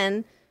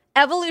 again,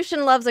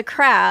 evolution loves a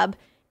crab.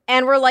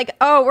 And we're like,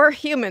 oh, we're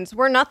humans.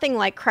 We're nothing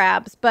like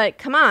crabs. But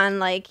come on,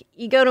 like,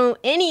 you go to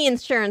any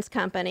insurance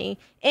company,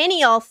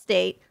 any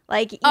Allstate,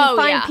 like, you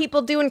find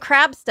people doing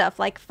crab stuff,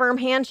 like firm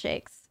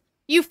handshakes.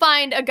 You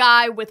find a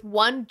guy with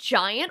 1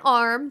 giant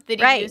arm that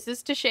he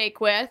uses to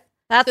shake with.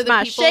 That's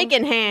my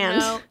shaking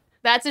hand.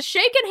 That's a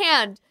shaking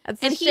hand.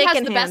 And he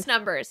has the best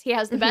numbers. He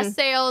has the best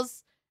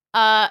sales.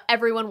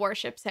 Everyone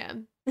worships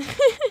him.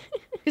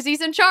 Because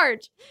he's in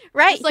charge.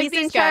 Right, just like he's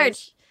these in guys.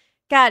 charge.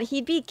 God,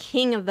 he'd be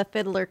king of the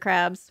fiddler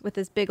crabs with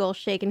his big old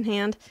shaking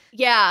hand.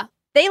 Yeah.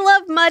 They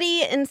love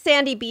muddy and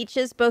sandy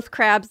beaches, both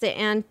crabs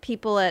and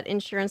people at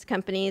insurance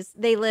companies.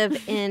 They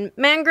live in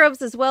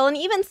mangroves as well, and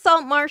even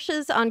salt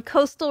marshes on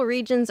coastal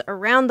regions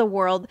around the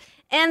world.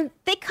 And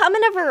they come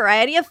in a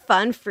variety of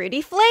fun,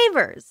 fruity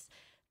flavors.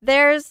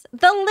 There's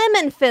the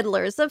lemon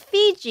fiddlers of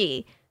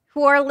Fiji,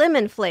 who are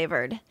lemon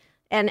flavored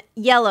and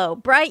yellow,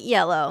 bright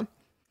yellow.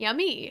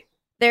 Yummy.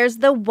 There's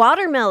the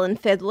watermelon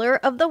fiddler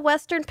of the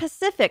Western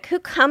Pacific, who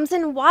comes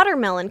in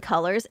watermelon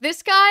colors.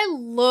 This guy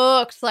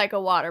looks like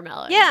a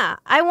watermelon. Yeah,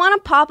 I want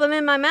to pop him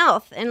in my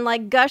mouth and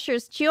like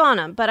gushers chew on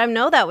him, but I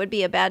know that would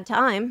be a bad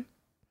time.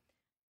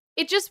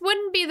 It just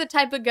wouldn't be the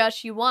type of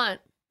gush you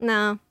want.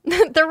 No,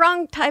 the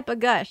wrong type of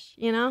gush,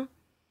 you know?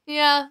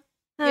 Yeah,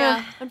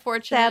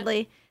 unfortunately.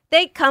 Sadly.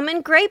 They come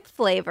in grape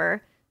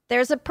flavor.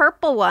 There's a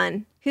purple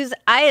one who's,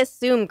 I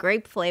assume,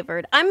 grape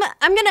flavored. I'm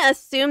going to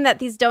assume that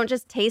these don't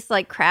just taste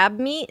like crab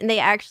meat, and they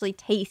actually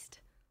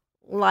taste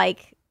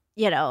like,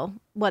 you know,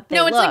 what they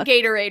look. No, it's like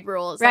Gatorade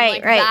rules.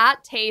 Right, right.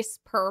 That tastes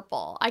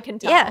purple. I can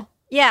tell.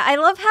 Yeah, I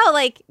love how,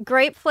 like,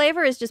 grape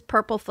flavor is just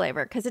purple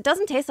flavor, because it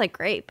doesn't taste like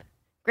grape.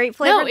 Grape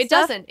flavor. No, it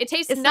doesn't. It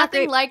tastes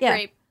nothing like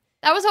grape.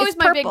 That was always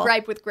my big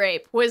gripe with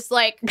grape, was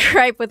like...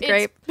 Gripe with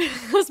grape.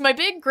 It was my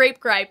big grape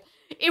gripe.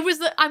 It was,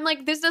 I'm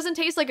like, this doesn't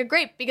taste like a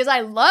grape, because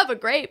I love a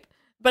grape.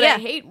 But I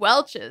hate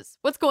Welch's.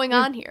 What's going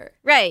on here?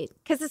 Right.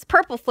 Because it's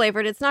purple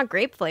flavored. It's not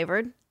grape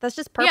flavored. That's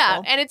just purple.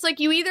 Yeah. And it's like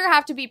you either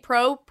have to be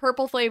pro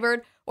purple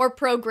flavored or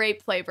pro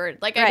grape flavored.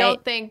 Like, I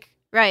don't think.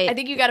 Right. I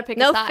think you got to pick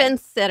a side. No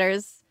fence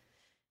sitters.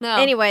 No.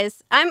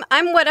 Anyways, I'm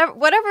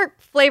whatever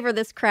flavor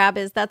this crab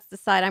is, that's the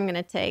side I'm going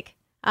to take.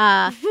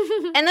 And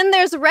then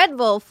there's Red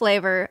Bull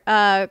flavor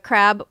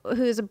crab,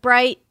 who's a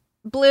bright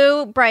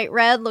blue, bright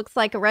red, looks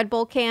like a Red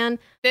Bull can.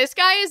 This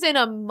guy is in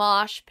a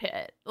mosh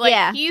pit.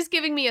 Like, he's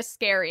giving me a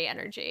scary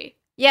energy.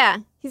 Yeah,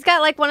 he's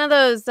got like one of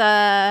those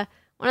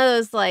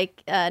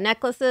like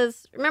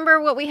necklaces.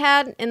 Remember what we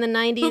had in the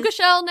 90s? Puka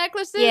shell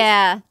necklaces?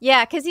 Yeah,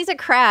 because he's a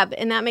crab,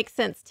 and that makes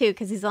sense too,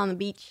 because he's on the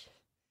beach.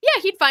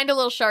 Yeah, he'd find a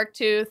little shark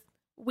tooth,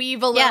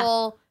 weave a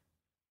little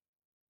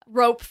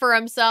rope for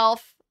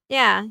himself.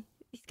 Yeah.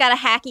 He's got a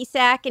hacky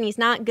sack, and he's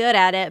not good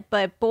at it,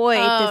 but boy,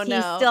 does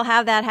he still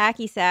have that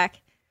hacky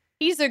sack.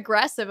 He's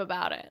aggressive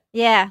about it.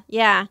 Yeah.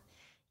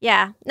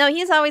 No,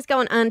 he's always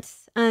going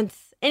unts.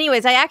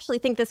 Anyways, I actually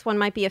think this one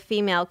might be a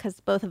female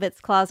because both of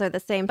its claws are the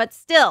same, but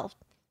still,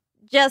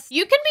 just...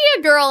 You can be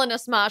a girl in a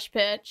smosh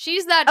pit.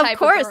 She's that type of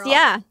girl. Of course,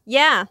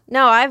 yeah.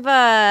 No,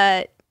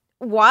 I've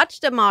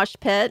watched a mosh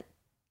pit.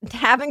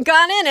 Haven't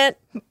gone in it,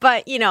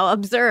 but, you know,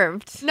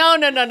 observed. No.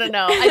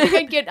 I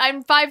think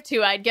I'm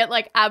 5'2". I'd get,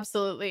 like,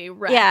 absolutely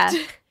wrecked.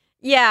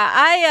 Yeah,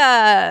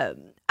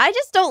 I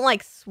just don't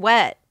like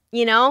sweat.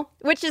 You know,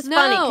 which is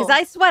funny because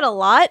I sweat a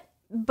lot,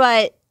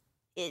 but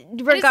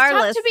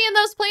regardless. It's tough to be in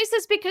those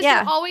places because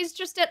you're always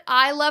just at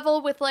eye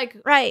level with like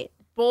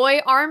boy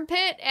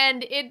armpit,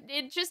 and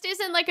it just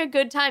isn't like a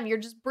good time. You're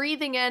just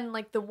breathing in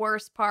like the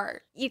worst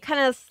part. You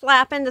kind of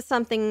slap into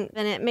something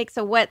and it makes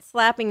a wet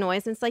slapping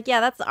noise. And it's like, yeah,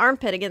 that's the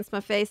armpit against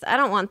my face. I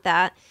don't want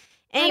that.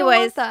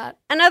 Anyways,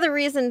 another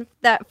reason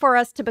that for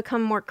us to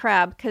become more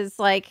crab, because,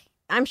 like,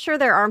 I'm sure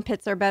their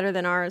armpits are better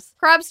than ours.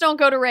 Crabs don't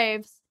go to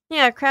raves.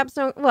 Yeah, crabs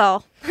don't.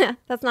 Well,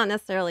 that's not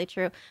necessarily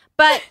true.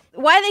 But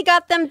why they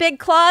got them big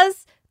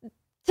claws?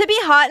 To be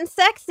hot and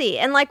sexy.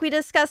 And like we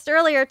discussed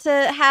earlier,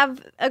 to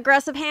have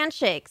aggressive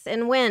handshakes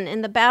and win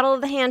in the battle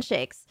of the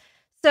handshakes.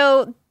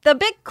 So the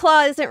big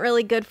claw isn't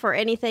really good for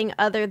anything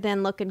other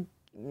than looking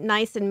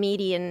nice and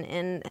meaty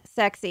and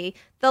sexy.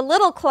 The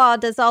little claw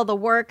does all the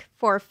work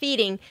for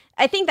feeding.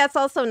 I think that's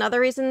also another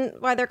reason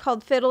why they're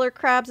called fiddler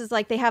crabs, is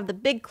like they have the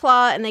big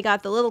claw and they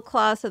got the little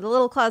claw. So the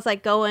little claw's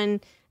like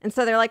going, and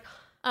so they're like,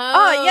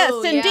 oh yes,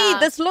 indeed,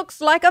 this looks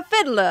like a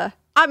fiddler.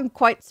 I'm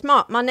quite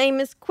smart. My name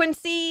is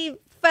Quincy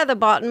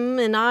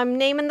Featherbottom, and I'm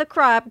naming the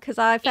crab because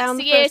I found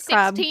the first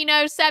crab. It's the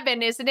year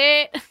 1607, isn't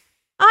it?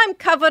 I'm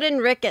covered in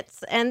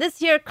rickets, and this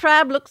here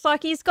crab looks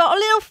like he's got a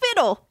little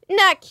fiddle.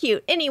 Not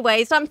cute.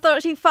 Anyways, I'm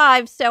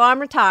 35, so I'm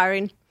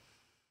retiring.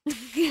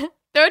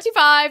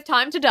 35,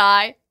 time to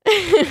die.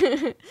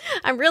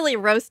 I'm really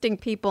roasting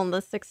people in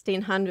the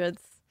 1600s.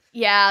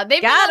 Yeah,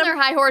 they've been on their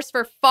high horse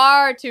for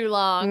far too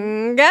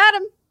long. Got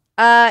him.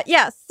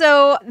 Yeah,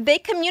 so they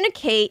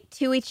communicate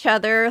to each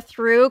other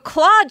through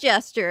claw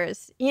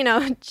gestures, you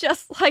know,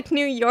 just like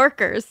New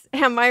Yorkers.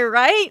 Am I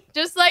right?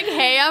 Just like,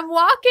 hey, I'm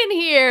walking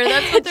here.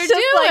 That's what they're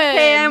doing. Just like,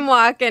 hey, I'm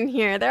walking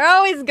here. They're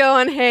always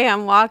going, hey,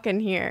 I'm walking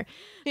here.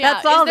 Yeah.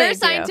 That's all they do. Is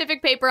there a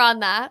scientific paper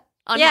on that?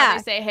 On how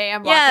they say, hey,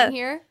 I'm walking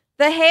here?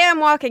 The hey, I'm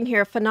walking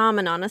here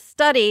phenomenon, an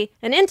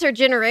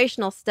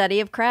intergenerational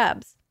study of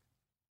crabs.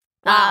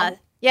 Wow.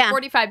 Yeah.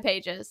 45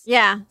 pages.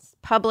 Yeah. It's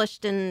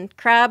published in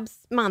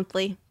Crabs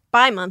Monthly.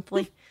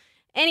 Bi-monthly.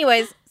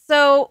 Anyways,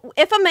 so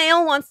if a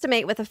male wants to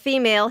mate with a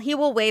female, he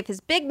will wave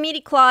his big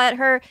meaty claw at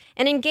her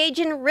and engage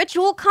in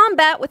ritual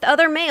combat with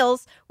other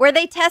males where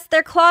they test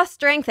their claw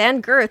strength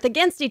and girth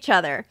against each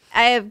other.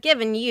 I have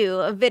given you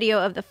a video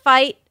of the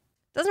fight.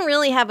 Doesn't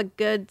really have a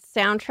good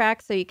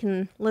soundtrack, so you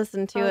can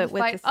listen to it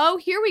with the... Oh,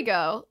 here we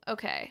go.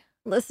 Okay.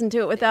 Listen to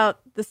it without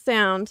the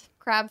sound.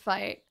 Crab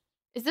fight.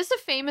 Is this a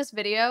famous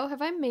video?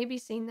 Have I maybe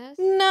seen this?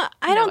 No,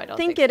 I don't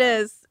think it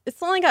is.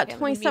 It's only got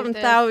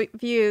 27,000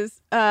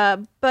 views.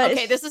 But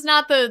okay, this is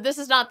not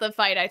the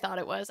fight I thought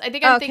it was. I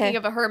think I'm thinking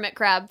of a hermit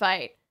crab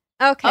fight.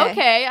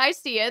 Okay, I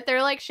see it.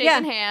 They're like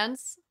shaking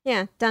hands.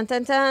 Yeah. Dun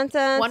dun dun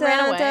dun. One dun,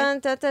 ran away. Dun,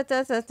 dun, dun,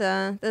 dun, dun,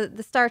 dun.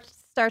 The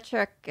Star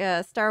Trek,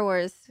 Star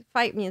Wars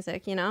fight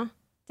music. You know.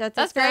 Dun,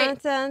 That's dun,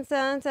 great. Dun,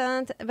 dun,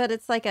 dun, dun, but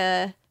it's like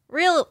a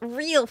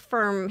real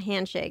firm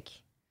handshake.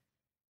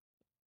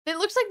 It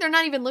looks like they're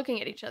not even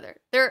looking at each other.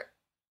 They're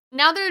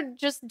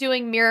just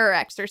doing mirror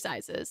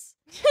exercises.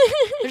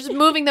 They're just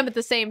moving them at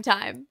the same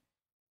time.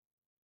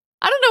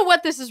 I don't know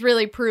what this is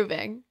really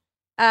proving.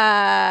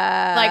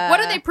 Like, what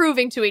are they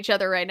proving to each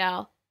other right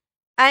now?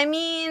 I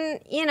mean,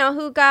 you know,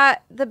 who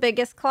got the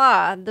biggest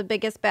claw, the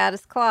biggest,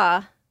 baddest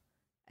claw?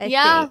 I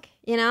think,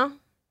 you know?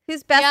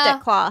 Who's best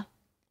at claw?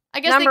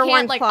 I guess they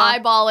can't, like,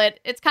 eyeball it.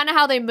 It's kind of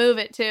how they move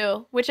it,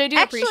 too, which I do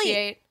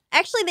appreciate.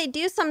 Actually, they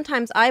do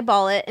sometimes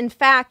eyeball it. In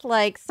fact,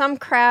 like, some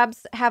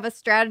crabs have a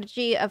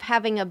strategy of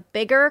having a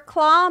bigger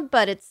claw,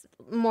 but it's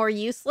more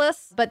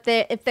useless. But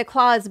if the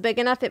claw is big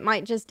enough, it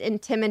might just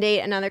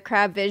intimidate another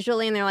crab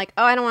visually, and they're like,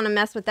 oh, I don't want to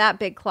mess with that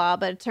big claw.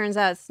 But it turns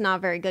out it's not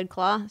a very good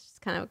claw. It's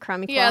just kind of a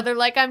crummy claw. Yeah, they're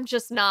like, I'm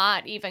just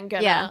not even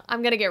gonna,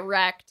 I'm gonna get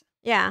wrecked.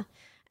 Yeah.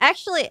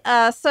 Actually,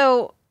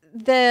 so...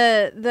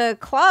 The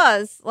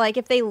claws, like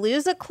if they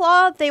lose a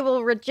claw, they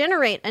will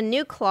regenerate a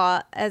new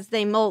claw as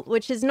they molt,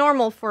 which is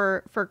normal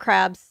for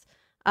crabs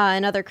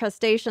and other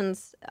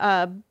crustaceans.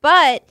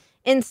 But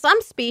in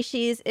some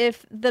species,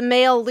 if the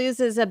male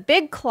loses a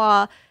big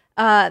claw,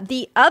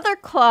 the other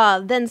claw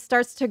then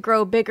starts to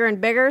grow bigger and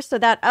bigger. So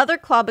that other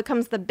claw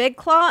becomes the big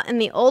claw, and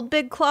the old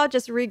big claw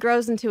just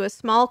regrows into a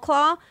small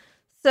claw.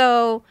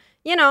 So,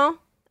 you know,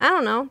 I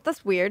don't know.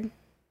 That's weird.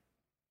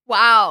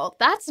 Wow,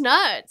 that's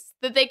nuts.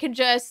 That they could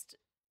just,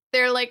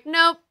 they're like,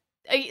 nope.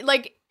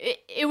 Like,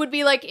 it would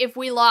be like if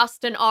we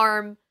lost an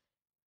arm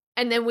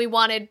and then we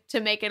wanted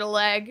to make it a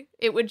leg,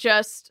 it would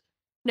just,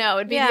 no,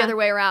 it'd be the other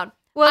way around.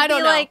 Well, I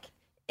don't know.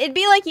 It'd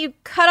be like you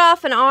cut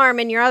off an arm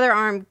and your other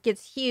arm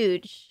gets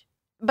huge,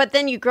 but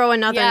then you grow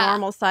another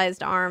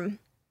normal-sized arm.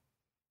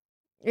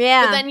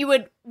 Yeah. But then you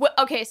would,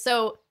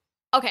 so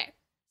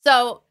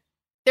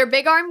their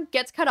big arm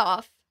gets cut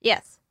off.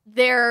 Yes.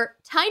 Their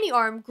tiny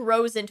arm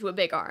grows into a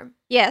big arm.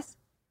 Yes.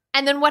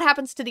 And then what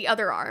happens to the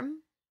other arm?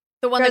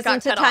 The one that got cut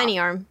off. Grows into tiny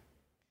arm.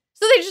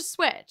 So they just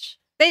switch.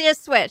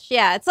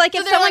 Yeah. It's like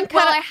if someone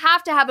cut I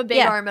have to have a big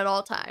arm at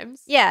all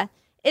times. Yeah.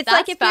 It's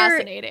That's like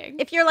fascinating.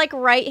 if you're like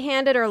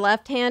right-handed or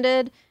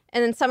left-handed,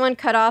 and then someone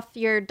cut off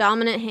your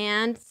dominant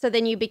hand, so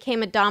then you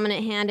became a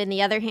dominant hand in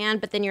the other hand,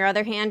 but then your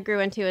other hand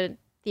grew into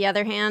the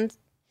other hand.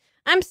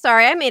 I'm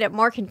sorry, I made it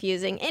more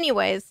confusing.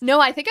 Anyways. No,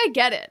 I think I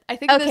get it. I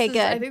think okay,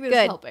 I think this is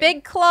helping.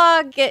 Big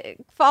claw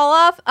fall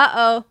off.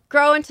 Uh-oh.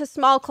 Grow into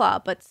small claw.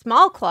 But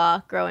small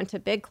claw grow into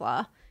big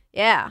claw.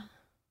 Yeah.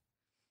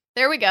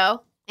 There we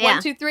go. Yeah.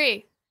 1, 2,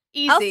 3.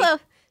 Easy.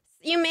 Also,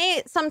 you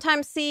may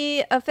sometimes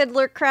see a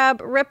fiddler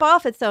crab rip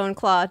off its own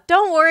claw.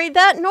 Don't worry,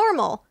 that's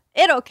normal.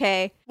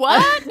 It-okay.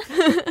 What?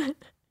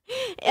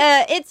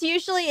 It's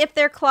usually if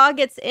their claw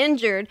gets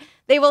injured,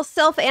 they will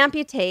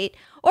self-amputate,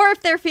 or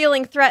if they're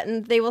feeling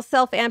threatened, they will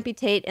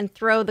self-amputate and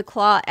throw the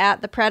claw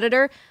at the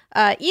predator.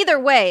 Either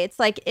way, it's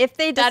like if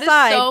they decide...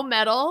 That is so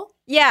metal.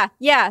 Yeah.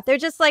 They're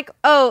just like,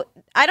 oh,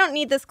 I don't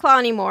need this claw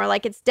anymore.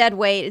 Like, it's dead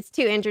weight. It's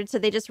too injured. So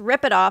they just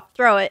rip it off,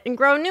 throw it, and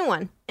grow a new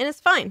one. And it's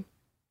fine.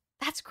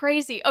 That's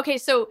crazy. Okay,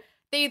 so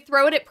they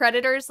throw it at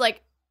predators.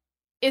 Like,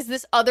 is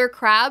this other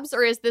crabs,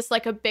 or is this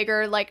like a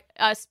bigger, like,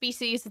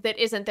 species that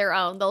isn't their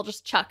own? They'll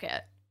just chuck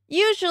it.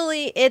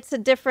 Usually it's a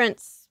different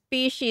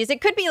species.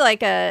 It could be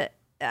like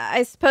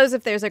I suppose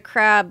if there's a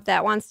crab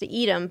that wants to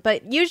eat them,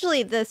 but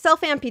usually the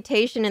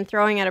self-amputation and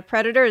throwing at a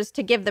predator is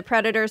to give the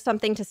predator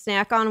something to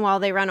snack on while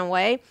they run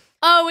away.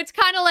 Oh, it's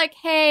kind of like,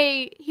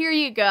 hey, here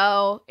you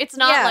go. It's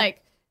not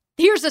like,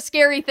 here's a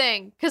scary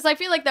thing, because I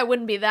feel like that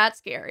wouldn't be that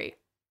scary.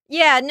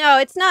 Yeah, no,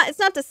 it's not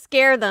to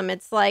scare them.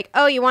 It's like,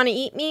 oh, you want to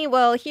eat me?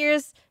 Well,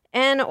 here's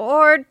an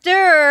hors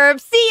d'oeuvre.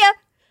 See ya!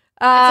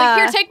 It's like,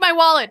 here, take my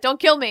wallet. Don't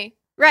kill me.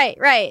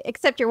 Right.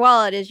 Except your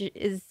wallet is your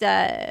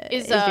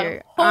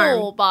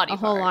whole arm, body, a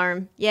whole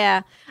arm.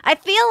 Yeah, I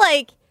feel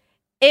like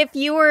if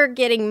you were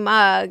getting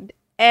mugged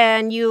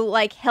and you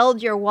like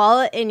held your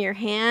wallet in your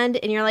hand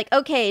and you're like,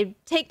 okay,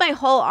 take my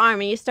whole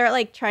arm, and you start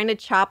like trying to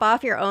chop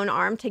off your own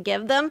arm to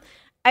give them,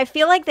 I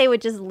feel like they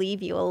would just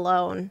leave you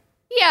alone.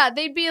 Yeah,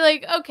 they'd be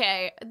like,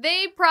 okay,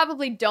 they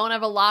probably don't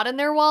have a lot in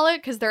their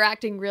wallet because they're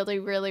acting really,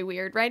 really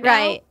weird right now.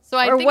 Right. So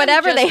I or think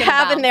whatever they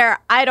have in there,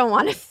 I don't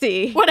want to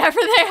see. Whatever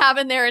they have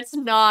in there, it's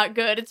not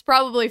good. It's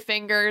probably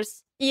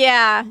fingers.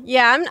 Yeah,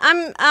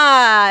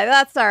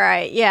 that's all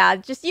right. Yeah,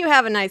 just you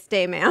have a nice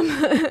day, ma'am.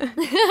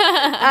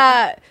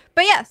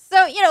 But yeah,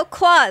 so,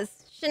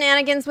 claws,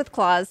 shenanigans with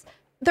claws.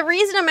 The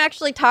reason I'm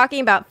actually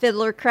talking about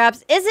fiddler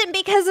crabs isn't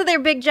because of their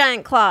big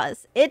giant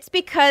claws. It's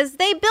because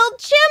they build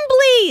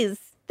chimblies.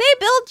 They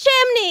build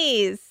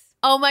chimneys.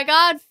 Oh my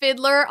God,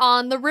 Fiddler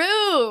on the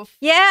Roof.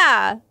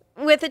 Yeah,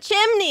 with a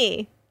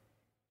chimney.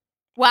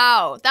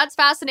 Wow, that's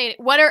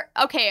fascinating.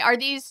 Are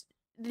these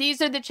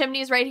are the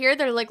chimneys right here?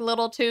 They're like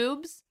little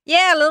tubes?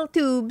 Yeah, little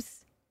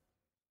tubes.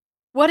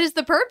 What is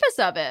the purpose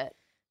of it?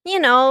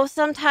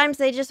 Sometimes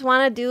they just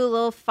want to do a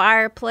little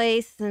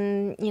fireplace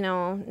and,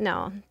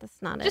 no,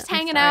 that's not it. Just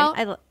hanging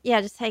out?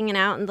 Just hanging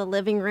out in the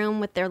living room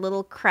with their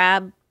little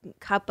crab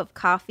cup of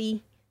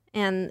coffee.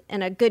 And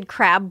a good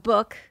crab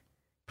book.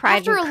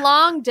 After a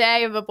long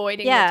day of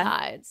avoiding the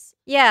tides.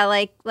 Yeah,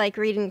 like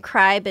reading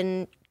Crab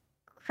and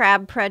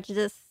Crab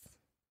Prejudice.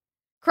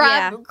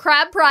 Crab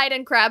Pride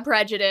and Crab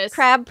Prejudice.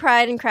 Crab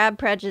Pride and Crab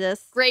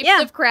Prejudice. Grapes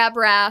of Crab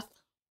Wrath.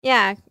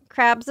 Yeah,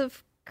 Crabs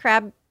of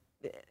Crab.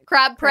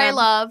 Crab Pray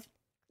Love.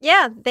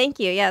 Yeah, thank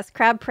you. Yes,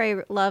 Crab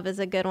Pray Love is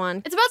a good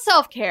one. It's about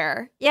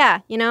self-care. Yeah,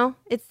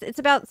 it's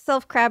about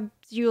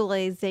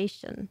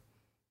self-crabulization.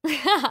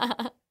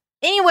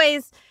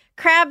 Anyways,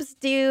 crabs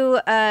do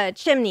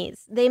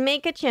chimneys. They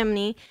make a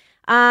chimney,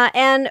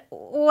 and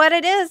what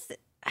it is,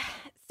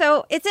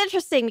 so it's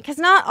interesting because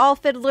not all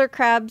fiddler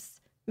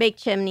crabs make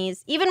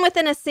chimneys. Even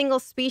within a single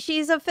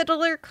species of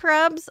fiddler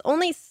crabs,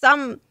 only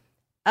some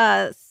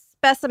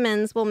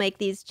specimens will make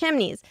these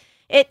chimneys.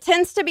 It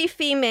tends to be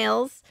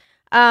females,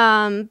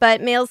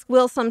 but males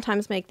will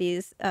sometimes make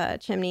these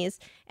chimneys.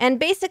 And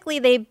basically,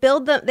 they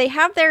build them. They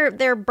have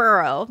their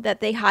burrow that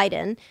they hide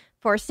in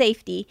for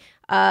safety.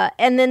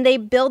 And then they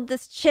build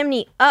this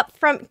chimney up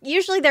from,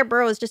 usually their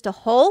burrow is just a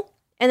hole,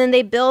 and then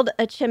they build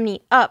a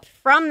chimney up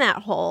from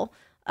that hole.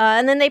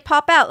 And then they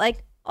pop out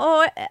like,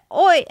 oi,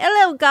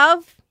 hello,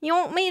 Gov. You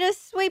want me to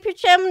sweep your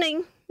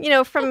chimney?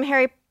 From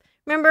Harry,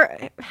 remember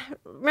right,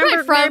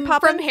 Mary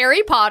Poppins? From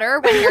Harry Potter,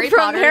 when Harry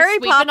Potter is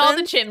sweeping all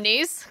the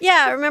chimneys.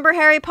 Yeah, remember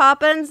Harry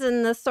Poppins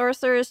and the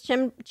Sorcerer's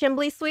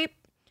Chimbley Sweep?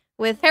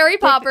 With Harry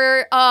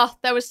Potter,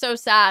 that was so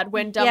sad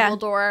when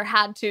Dumbledore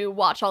had to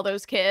watch all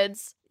those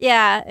kids.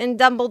 Yeah, and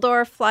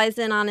Dumbledore flies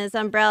in on his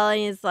umbrella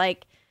and he's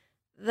like,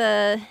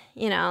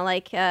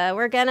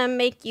 we're gonna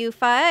make you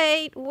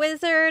fight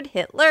Wizard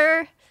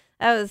Hitler.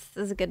 That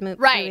was a good movie.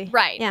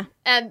 Right. Yeah.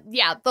 And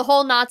the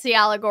whole Nazi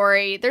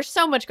allegory, there's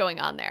so much going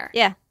on there.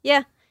 Yeah.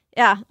 Good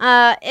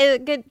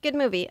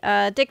movie.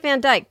 Dick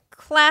Van Dyke,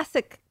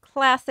 classic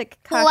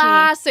Cockney.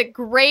 Classic,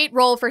 great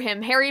role for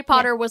him. Harry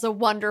Potter was a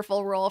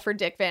wonderful role for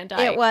Dick Van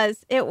Dyke.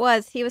 It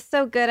was. He was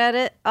so good at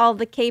it. All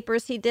the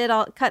capers he did,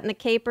 all cutting the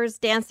capers,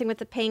 dancing with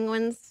the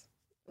penguins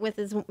with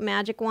his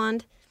magic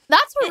wand.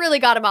 That's what really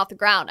got him off the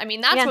ground. I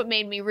mean, that's what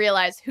made me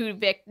realize who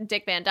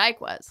Dick Van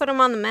Dyke was. Put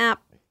him on the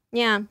map.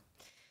 Yeah.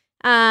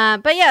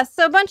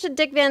 So a bunch of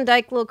Dick Van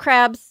Dyke little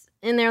crabs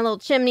in their little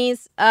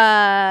chimneys,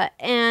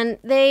 and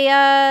they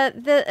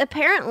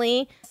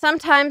apparently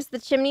sometimes the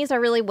chimneys are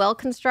really well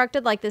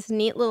constructed, like this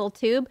neat little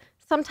tube.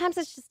 Sometimes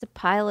it's just a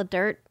pile of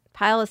dirt,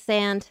 pile of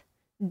sand.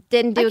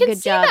 Didn't do a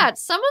good job. I can see that.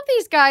 Some of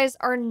these guys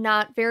are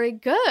not very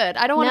good.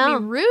 I don't want to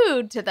be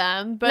rude to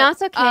them, but no,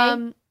 it's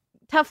okay.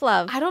 Tough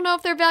love. I don't know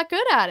if they're that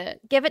good at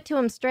it. Give it to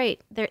them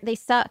straight. They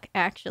suck,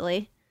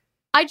 actually.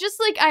 I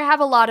have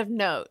a lot of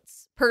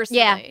notes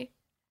personally.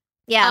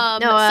 Yeah.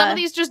 Some of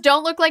these just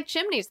don't look like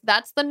chimneys.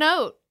 That's the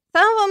note.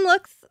 Some of them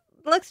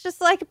looks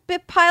just like a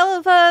big pile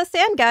of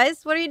sand,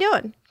 guys. What are you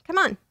doing? Come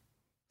on.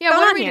 Yeah,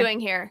 what are we doing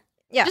here?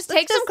 Yeah, just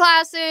take some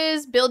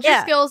classes, build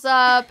your skills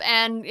up,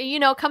 and,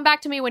 come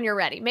back to me when you're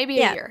ready. Maybe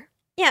a year.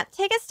 Yeah,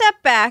 take a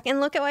step back and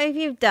look at what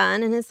you've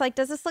done. And it's like,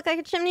 does this look like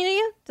a chimney to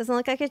you? Doesn't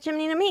look like a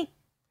chimney to me.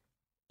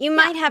 You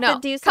might have to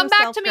do some Come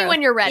back to me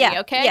when you're ready,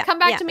 okay? Come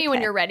back to me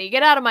when you're ready.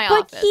 Get out of my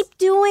office. But keep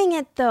doing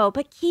it, though.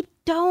 But keep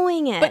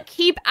doing it. But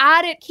keep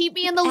at it. Keep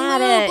me in the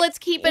loop. Let's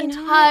keep in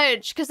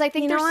touch, because I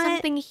think there's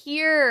something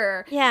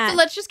here. Yeah. So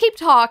let's just keep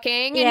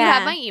talking, and you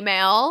have my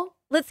email.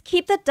 Let's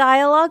keep the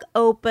dialogue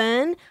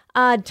open.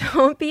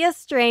 Don't be a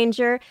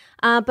stranger.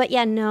 But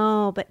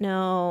no, this isn't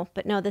a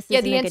good chimney.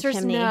 Yeah, the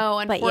answer's no,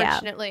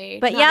 unfortunately.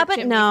 But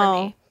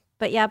no.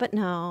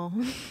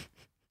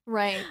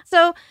 Right.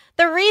 So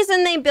the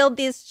reason they build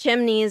these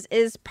chimneys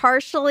is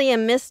partially a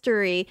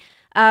mystery.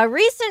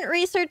 Recent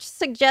research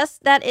suggests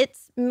that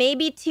it's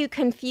maybe to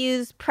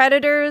confuse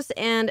predators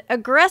and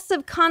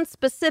aggressive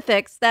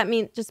conspecifics. That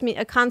means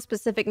a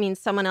conspecific means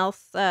someone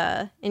else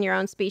in your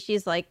own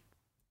species, like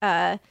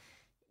you're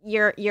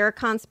a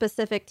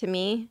conspecific to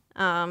me.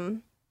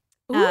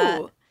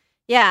 Ooh.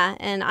 Yeah,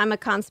 and I'm a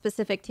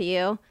conspecific to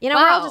you. We're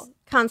all just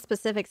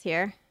conspecifics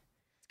here.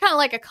 Kind of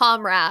like a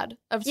comrade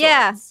of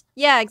sorts.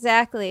 Yeah,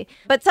 exactly.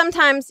 But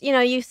sometimes,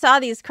 you saw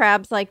these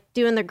crabs like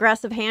doing the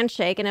aggressive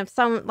handshake, and if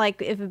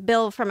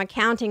Bill from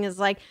accounting is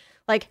like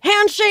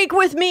handshake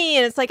with me,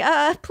 and it's like,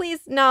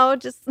 please no,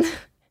 just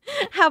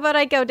how about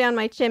I go down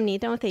my chimney?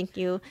 Don't thank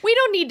you. We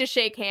don't need to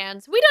shake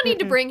hands. We don't need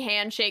to bring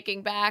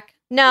handshaking back.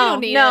 No,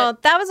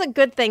 that was a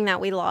good thing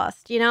that we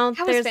lost. That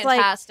was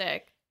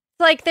fantastic.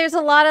 There's a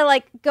lot of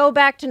go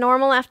back to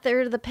normal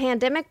after the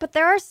pandemic, but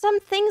there are some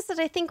things that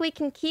I think we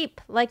can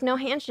keep, like no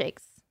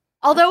handshakes.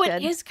 Although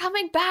it is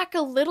coming back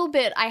a little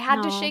bit. I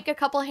had to shake a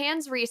couple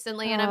hands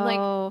recently, and I'm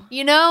like,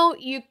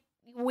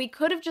 we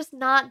could have just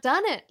not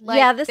done it.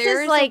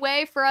 There's a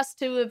way for us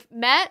to have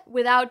met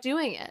without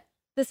doing it.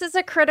 This is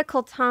a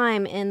critical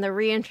time in the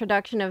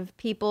reintroduction of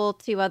people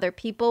to other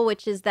people,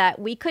 which is that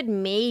we could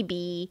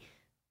maybe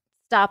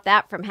stop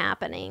that from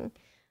happening.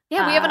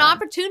 Yeah, we have an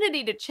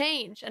opportunity to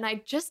change, and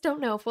I just don't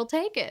know if we'll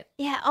take it.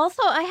 Yeah,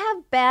 also, I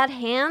have bad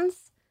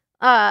hands.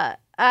 I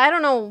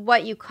don't know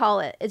what you call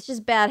it. It's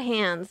just bad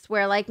hands,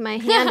 where, my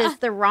hand is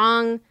the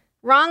wrong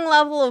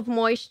level of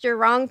moisture,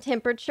 wrong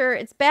temperature.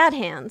 It's bad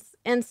hands.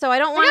 And so I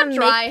don't want to make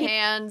dry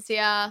hands,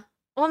 yeah.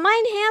 Well,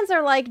 mine hands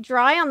are,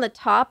 dry on the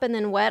top and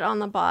then wet on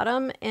the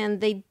bottom,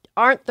 and they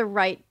aren't the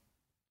right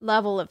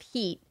level of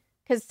heat.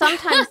 Because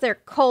sometimes they're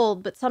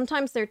cold, but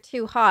sometimes they're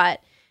too hot.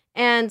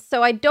 And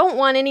so I don't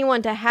want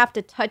anyone to have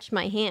to touch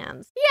my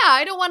hands. Yeah,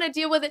 I don't want to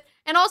deal with it.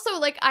 And also,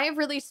 I have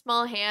really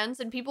small hands,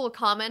 and people will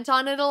comment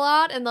on it a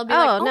lot, and they'll be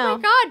oh my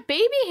God,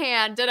 baby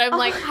hand. And I'm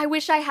like, I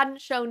wish I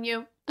hadn't shown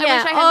you. I wish I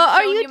hadn't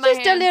shown you my hands. Are you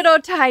just a little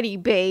tiny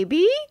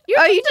baby?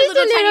 Are you just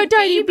a little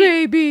tiny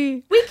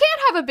baby? We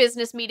can't have a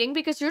business meeting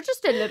because you're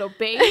just a little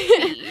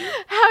baby.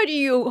 How do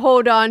you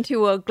hold on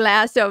to a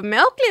glass of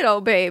milk, little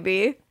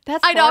baby?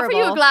 I'd offer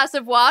you a glass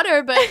of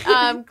water, but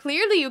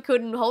clearly you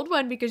couldn't hold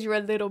one because you're a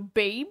little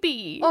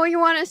baby. Oh, you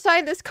want to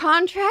sign this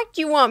contract?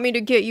 You want me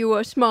to get you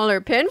a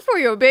smaller pen for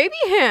your baby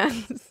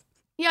hands?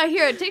 Yeah,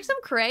 here, take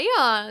some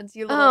crayons,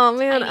 you little Oh,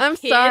 man, tiny I'm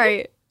kid.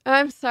 sorry.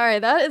 I'm sorry.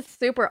 That is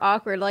super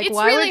awkward. It's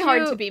why really would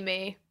hard to be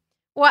me.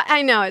 Well,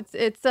 I know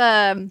it's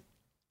a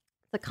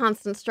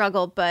constant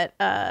struggle, but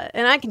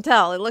and I can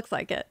tell it looks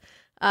like it.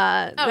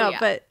 But no,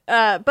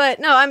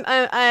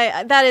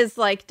 I that is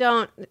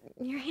don't.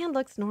 Your hand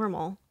looks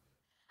normal.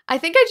 I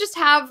think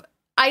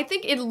I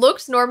think it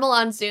looks normal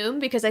on Zoom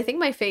because I think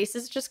my face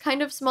is just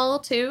kind of small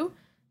too.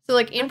 So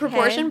in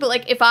proportion,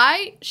 but if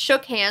I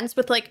shook hands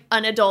with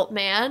an adult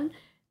man,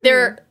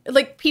 they're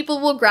people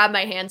will grab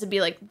my hands and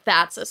be like,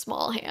 that's a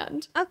small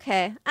hand.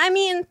 Okay. I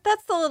mean,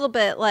 that's a little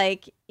bit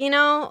maybe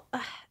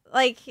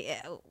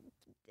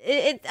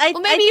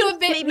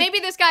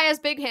this guy has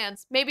big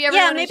hands. Maybe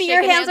everyone maybe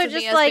your hands are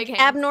just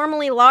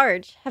abnormally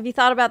large. Have you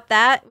thought about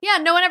that? Yeah,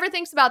 no one ever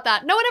thinks about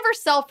that. No one ever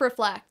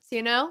self-reflects,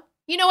 You know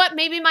what?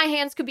 Maybe my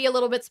hands could be a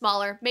little bit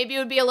smaller. Maybe it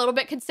would be a little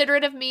bit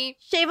considerate of me.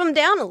 Shave them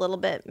down a little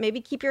bit.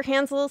 Maybe keep your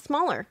hands a little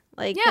smaller.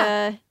 Don't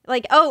thanks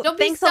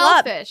be selfish. A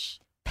lot.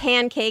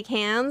 Pancake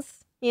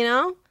hands,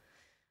 Yeah.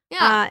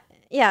 No,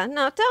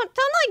 don't,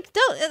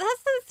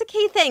 that's the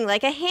key thing.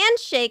 A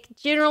handshake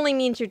generally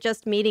means you're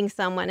just meeting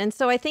someone. And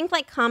so I think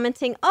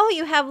commenting, oh,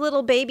 you have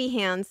little baby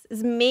hands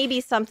is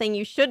maybe something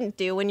you shouldn't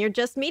do when you're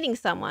just meeting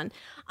someone.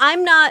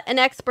 I'm not an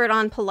expert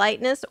on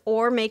politeness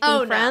or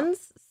making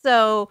friends,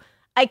 so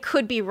I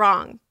could be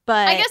wrong,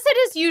 but I guess it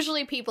is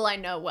usually people I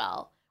know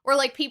well, or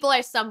people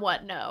I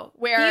somewhat know,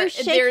 where there's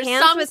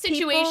some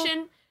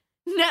situation.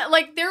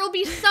 There will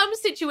be some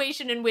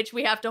situation in which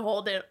we have to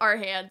hold our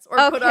hands or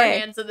put our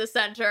hands in the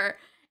center,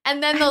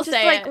 and then they'll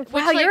say it.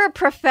 Wow, you're a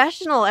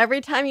professional.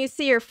 Every time you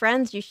see your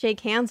friends, you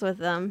shake hands with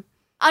them.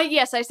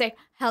 Yes, I say,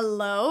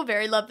 hello,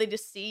 very lovely to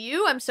see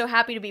you. I'm so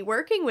happy to be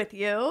working with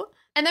you.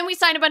 And then we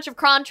sign a bunch of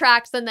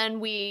contracts, and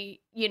then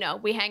we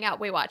hang out,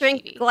 we watch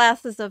Drink TV.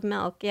 Glasses of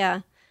milk,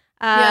 yeah.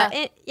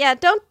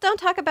 Don't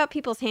talk about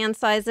people's hand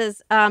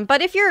sizes.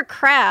 But if you're a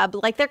crab,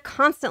 like they're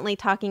constantly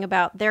talking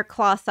about their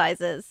claw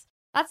sizes.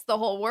 That's the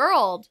whole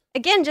world.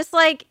 Again, just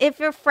like if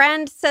your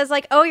friend says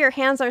like, oh, your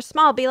hands are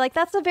small, be like,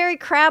 that's a very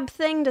crab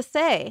thing to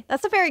say.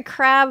 That's a very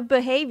crab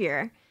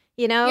behavior,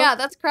 you know? Yeah,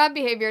 that's crab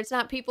behavior. It's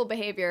not people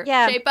behavior.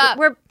 Yeah, shape up.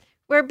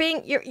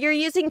 You're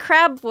using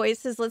crab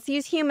voices. Let's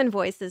use human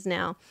voices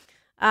now.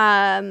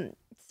 It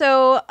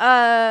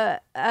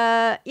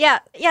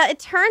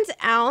turns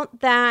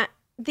out that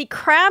the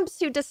crabs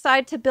who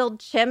decide to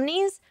build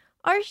chimneys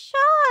are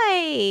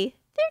shy.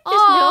 They're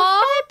just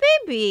no shy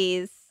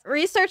babies.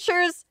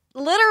 Researchers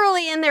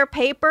literally in their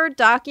paper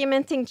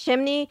documenting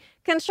chimney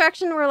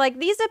construction were like,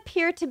 these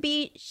appear to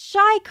be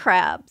shy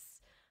crabs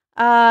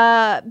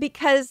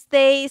because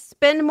they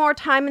spend more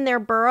time in their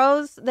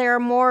burrows. They're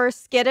more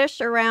skittish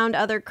around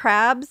other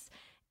crabs,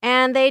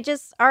 and they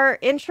just are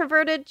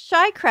introverted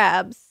shy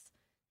crabs.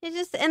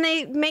 And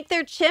they make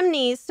their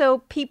chimneys so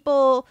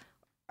people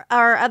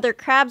or other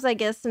crabs, I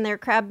guess, in their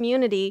crab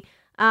community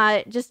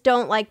just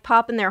don't like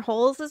pop in their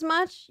holes as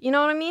much. You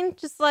know what I mean?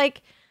 Just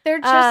like they're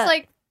just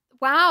like,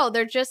 wow,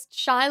 they're just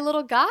shy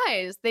little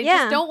guys. They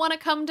just don't want to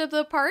come to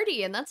the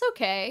party, and that's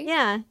okay.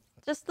 Yeah,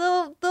 just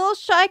little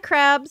shy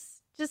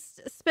crabs,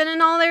 just spending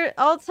all the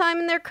time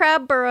in their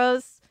crab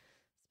burrows,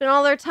 spend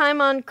all their time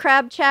on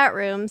crab chat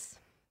rooms.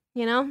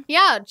 You know?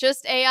 Yeah,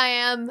 just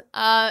AIM,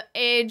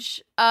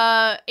 age,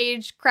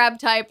 crab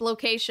type,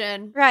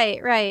 location.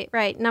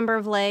 Right. Number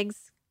of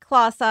legs,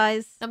 claw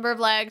size. Number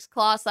of legs,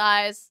 claw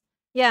size.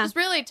 Yeah. Just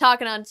really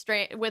talking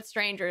with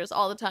strangers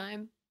all the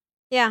time.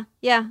 Yeah.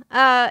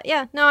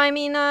 No, I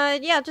mean,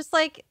 just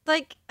like,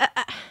 I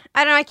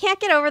don't know, I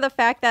can't get over the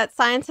fact that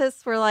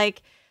scientists were,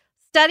 like,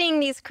 studying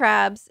these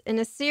crabs in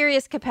a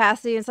serious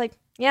capacity. It's like,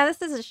 yeah,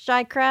 this is a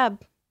shy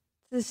crab.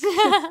 This is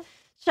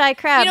shy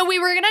crab. You know, we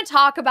were going to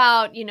talk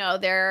about, you know,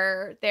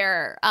 their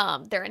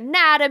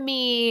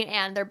anatomy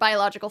and their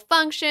biological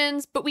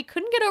functions, but we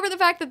couldn't get over the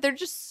fact that they're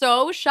just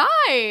so shy.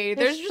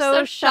 They're just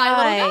so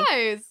shy little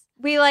guys.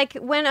 We, like,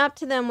 went up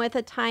to them with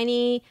a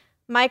tiny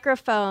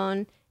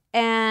microphone,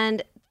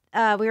 and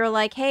we were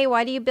like, hey,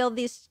 why do you build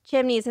these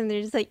chimneys? And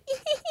they're just like,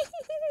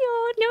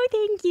 no,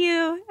 thank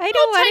you. I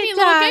don't want to tiny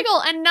little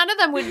giggle, and none of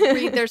them would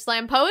read their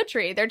slam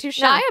poetry. They're too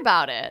shy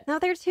about it. No,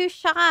 they're too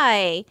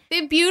shy. They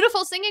have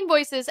beautiful singing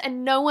voices,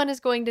 and no one is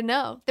going to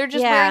know. They're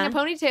just wearing a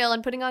ponytail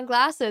and putting on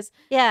glasses.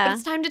 Yeah. But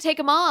it's time to take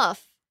them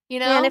off. You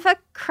know? And if a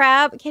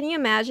crab, can you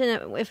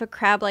imagine if a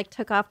crab, like,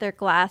 took off their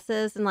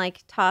glasses and,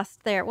 like,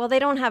 tossed well, they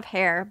don't have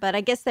hair, but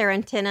I guess their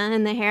antenna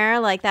in the hair,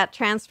 like, that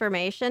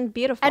transformation,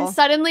 beautiful. And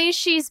suddenly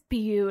she's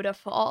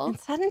beautiful. And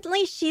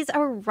suddenly she's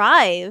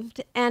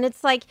arrived. And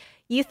it's like,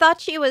 you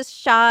thought she was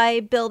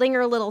shy, building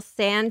her little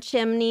sand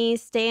chimney,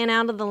 staying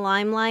out of the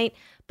limelight,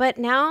 but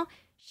now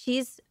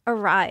she's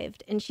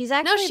arrived. And she's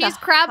actually she's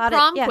crab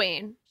prom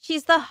queen.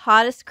 She's the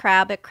hottest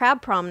crab at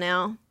crab prom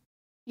now.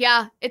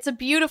 Yeah, it's a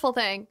beautiful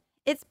thing.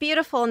 It's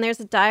beautiful, and there's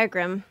a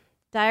diagram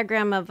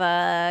of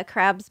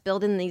crabs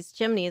building these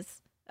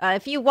chimneys.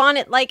 If you want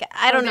it, like,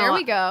 I don't know. There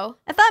we go.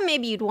 I thought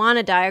maybe you'd want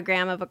a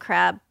diagram of a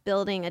crab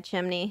building a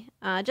chimney,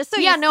 just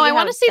so you see I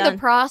want to see done. the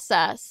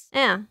process.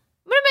 Yeah. I'm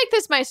gonna make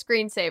this my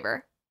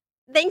screensaver.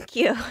 Thank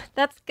you.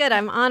 That's good.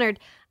 I'm honored.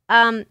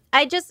 I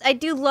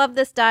do love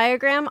this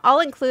diagram. I'll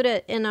include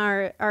it in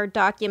our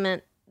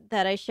document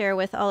that I share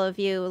with all of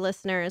you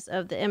listeners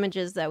of the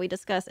images that we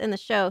discuss in the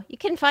show. You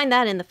can find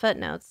that in the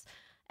footnotes,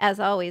 as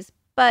always.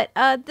 But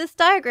this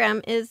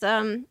diagram is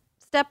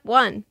step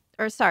A.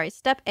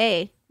 Step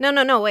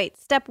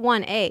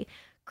 1A.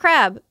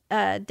 Crab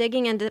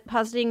digging and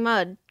depositing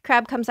mud.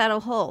 Crab comes out of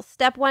a hole.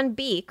 Step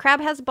 1B. Crab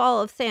has a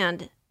ball of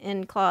sand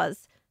in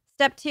claws.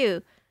 Step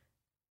 2,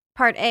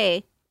 part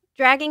A.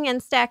 Dragging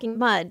and stacking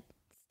mud.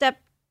 Step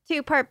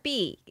 2, part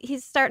B.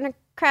 He's starting a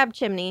crab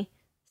chimney.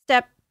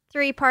 Step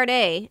 3, part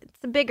A.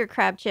 It's a bigger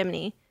crab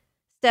chimney.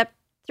 Step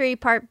 3,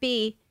 part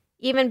B.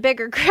 Even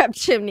bigger crab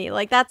chimney.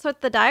 Like, that's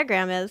what the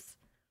diagram is.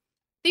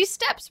 These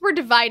steps were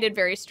divided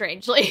very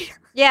strangely.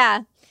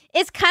 Yeah.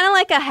 It's kind of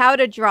like a how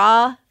to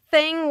draw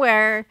thing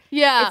where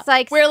it's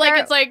like... Start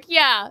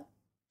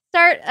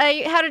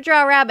how to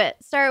draw a rabbit.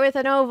 Start with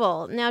an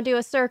oval. Now do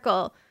a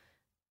circle.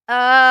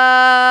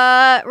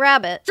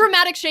 Rabbit.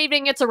 Dramatic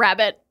shading, it's a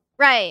rabbit.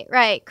 Right.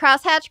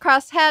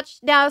 Crosshatch,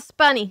 now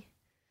spunny.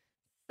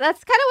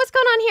 That's kind of what's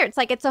going on here. It's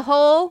like it's a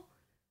hole.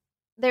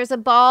 There's a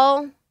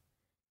ball.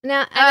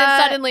 Now, and then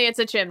suddenly it's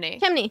a chimney.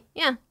 Chimney,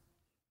 yeah.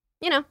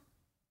 You know.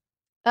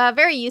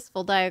 Very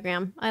useful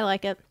diagram. I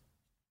like it.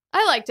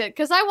 I liked it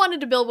because I wanted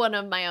to build one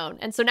of my own.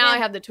 And so now I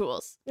have the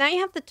tools. Now you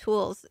have the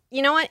tools.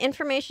 You know what?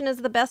 Information is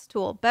the best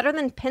tool. Better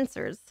than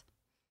pincers.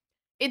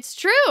 It's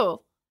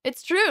true.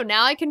 It's true.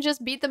 Now I can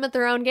just beat them at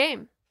their own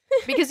game.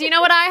 Because you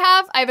know what I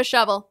have? I have a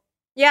shovel.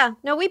 Yeah.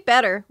 No, we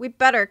better.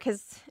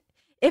 Because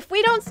if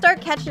we don't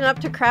start catching up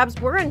to crabs,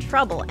 we're in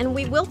trouble. And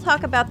we will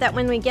talk about that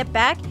when we get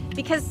back.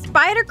 Because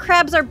spider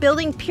crabs are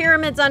building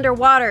pyramids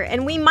underwater.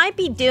 And we might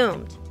be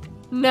doomed.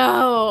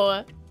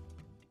 No.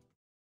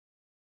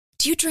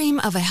 Do you dream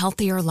of a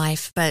healthier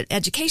life, but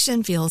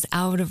education feels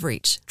out of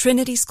reach?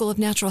 Trinity School of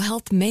Natural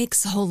Health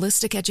makes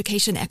holistic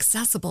education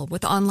accessible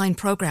with online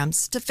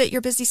programs to fit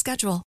your busy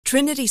schedule.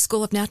 Trinity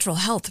School of Natural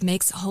Health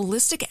makes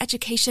holistic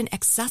education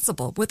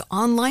accessible with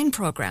online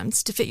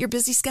programs to fit your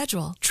busy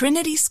schedule.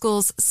 Trinity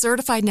School's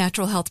Certified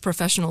Natural Health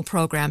Professional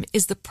Program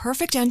is the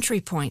perfect entry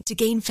point to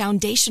gain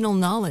foundational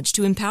knowledge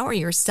to empower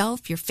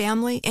yourself, your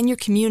family, and your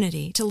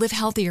community to live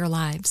healthier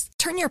lives.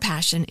 Turn your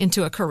passion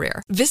into a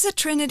career. Visit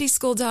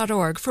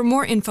trinityschool.org for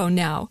more info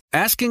now.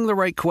 Asking the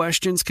right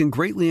questions can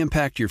greatly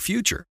impact your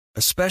future,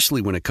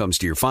 especially when it comes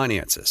to your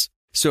finances.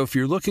 So if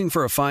you're looking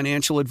for a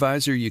financial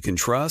advisor you can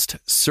trust,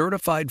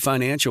 certified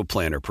financial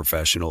planner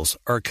professionals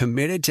are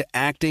committed to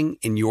acting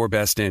in your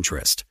best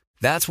interest.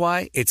 That's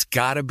why it's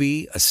got to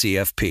be a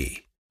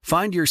CFP.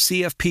 Find your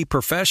CFP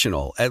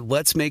professional at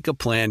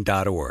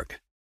letsmakeaplan.org.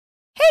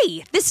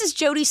 Hey, this is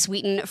Jodie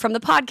Sweetin from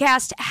the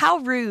podcast How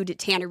Rude,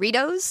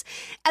 Tanneritos.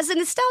 As a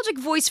nostalgic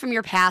voice from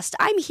your past,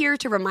 I'm here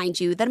to remind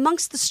you that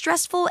amongst the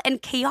stressful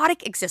and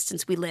chaotic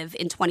existence we live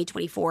in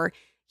 2024,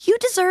 you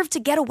deserve to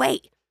get away.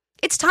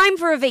 It's time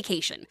for a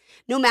vacation,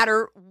 no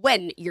matter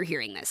when you're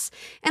hearing this.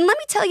 And let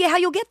me tell you how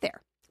you'll get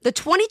there. The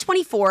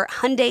 2024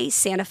 Hyundai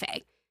Santa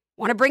Fe.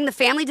 Want to bring the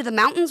family to the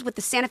mountains with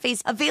the Santa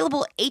Fe's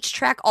available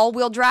H-Track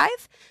all-wheel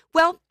drive?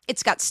 Well,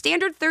 it's got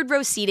standard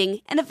third-row seating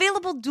and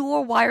available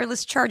dual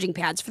wireless charging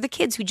pads for the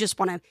kids who just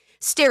want to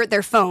stare at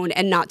their phone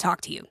and not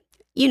talk to you.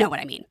 You know what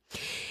I mean.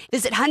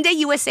 Visit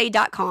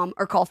HyundaiUSA.com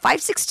or call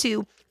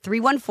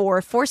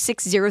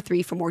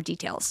 562-314-4603 for more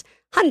details.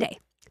 Hyundai,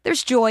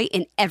 there's joy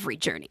in every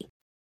journey.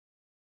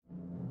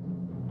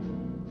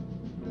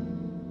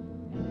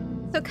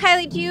 So,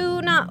 Kylie, do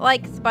you not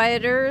like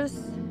spiders?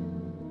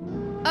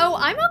 Oh,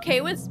 I'm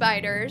okay with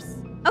spiders.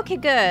 Okay,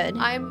 good.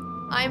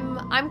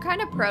 I'm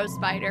kind of pro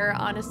spider,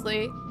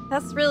 honestly.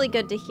 That's really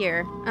good to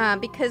hear.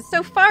 Because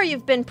so far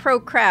you've been pro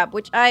crab,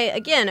 which I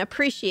again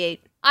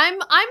appreciate. I'm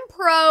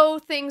pro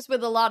things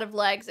with a lot of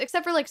legs,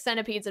 except for like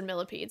centipedes and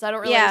millipedes. I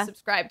don't really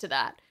subscribe to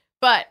that.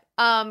 But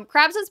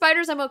crabs and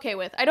spiders I'm okay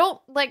with. I don't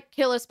like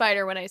kill a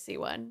spider when I see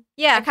one.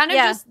 Yeah. I kind of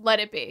just let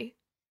it be.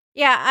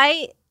 Yeah,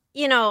 I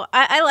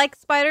like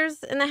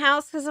spiders in the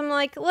house because I'm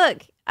like,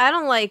 look, I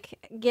don't like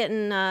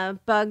getting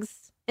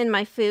bugs in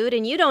my food,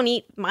 and you don't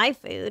eat my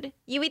food.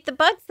 You eat the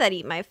bugs that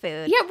eat my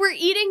food. Yeah, we're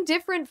eating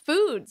different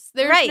foods.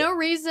 There's no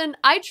reason.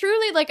 I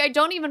truly, I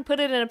don't even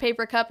put it in a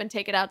paper cup and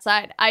take it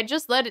outside. I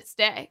just let it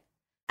stay.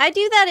 I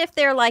do that if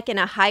they're like in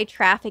a high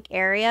traffic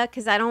area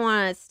because I don't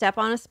want to step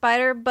on a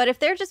spider. But if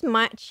they're just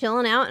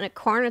chilling out in a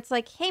corner, it's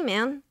like, hey,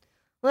 man,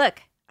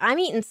 look, I'm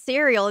eating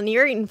cereal and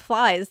you're eating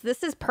flies.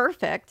 This is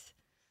perfect.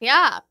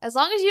 Yeah, as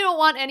long as you don't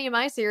want any of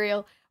my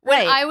cereal.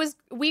 When I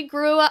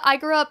grew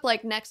up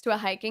like next to a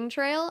hiking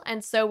trail,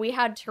 and so we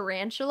had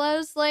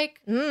tarantulas.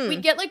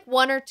 We'd get like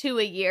one or two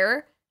a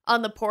year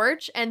on the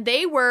porch, and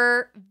they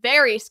were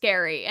very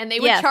scary, and they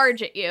would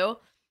charge at you.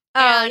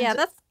 Oh, yeah,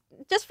 that's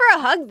just for a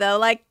hug, though.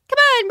 Like, come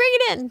on, bring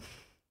it in.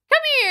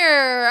 Come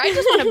here. I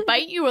just want to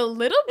bite you a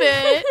little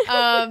bit.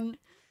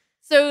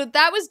 So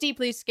that was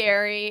deeply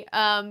scary.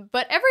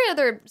 But every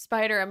other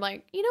spider, I'm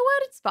like, you know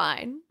what? It's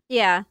fine.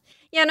 Yeah.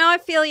 Yeah, no, I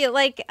feel you.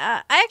 Like,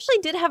 I actually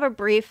did have a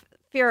brief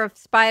fear of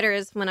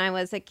spiders when I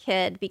was a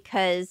kid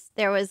because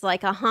there was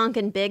like a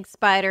honking big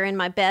spider in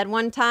my bed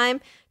one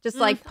time, just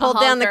like pulled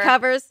down the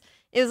covers.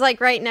 It was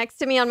like right next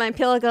to me on my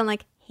pillow going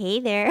like, hey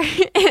there.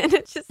 And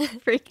it just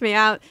freaked me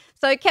out.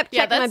 So I kept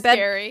checking my bed.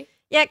 Scary.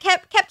 Yeah,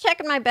 kept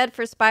checking my bed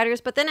for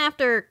spiders. But then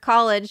after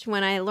college,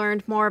 when I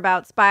learned more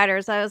about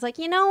spiders, I was like,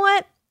 you know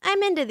what?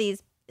 I'm into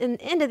these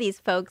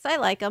folks. I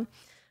like them.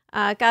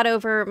 Got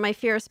over my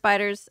fear of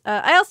spiders.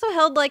 I also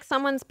held like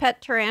someone's pet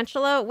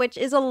tarantula, which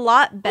is a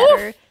lot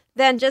better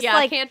than just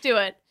I can't do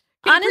it.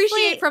 Can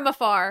appreciate from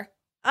afar.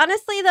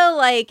 Honestly, though,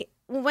 like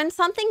when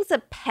something's a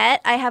pet,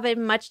 I have a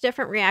much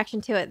different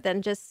reaction to it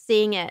than just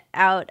seeing it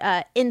out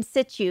in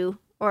situ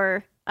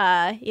or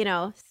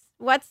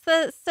what's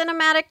the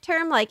cinematic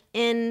term? Like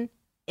in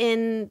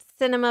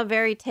cinema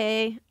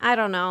verite? I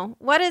don't know.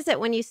 What is it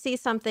when you see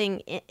something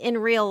in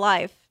real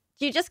life?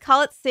 Do you just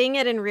call it seeing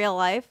it in real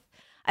life?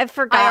 I've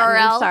forgotten.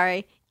 IRL? I'm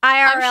sorry.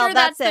 IRL, I'm sure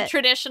that's the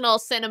traditional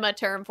cinema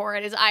term for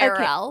it is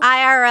IRL. Okay.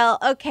 IRL.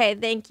 Okay,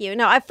 thank you.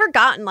 No, I've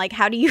forgotten, like,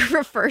 how do you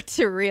refer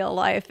to real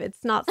life?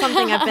 It's not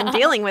something I've been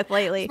dealing with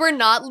lately. We're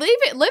not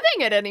living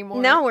it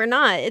anymore. No, we're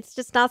not. It's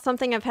just not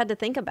something I've had to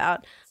think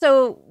about.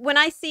 So when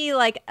I see,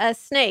 like, a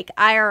snake,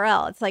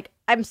 IRL, it's like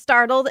I'm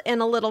startled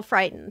and a little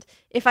frightened.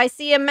 If I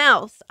see a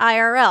mouse,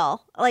 IRL,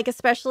 like,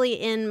 especially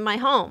in my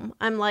home,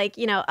 I'm like,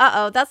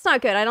 uh-oh, that's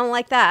not good. I don't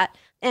like that.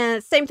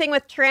 And same thing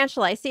with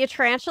tarantula. I see a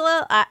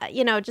tarantula,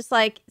 just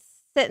like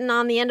sitting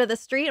on the end of the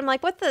street. I'm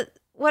like,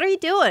 what are you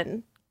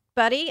doing,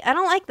 buddy? I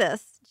don't like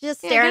this. Just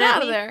staring at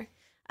me. Get out of there.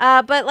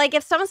 But like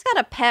if someone's got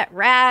a pet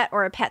rat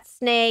or a pet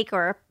snake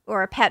or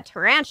a pet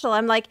tarantula,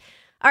 I'm like,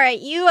 all right,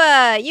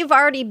 you've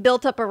already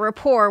built up a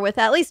rapport with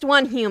at least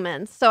one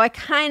human. So I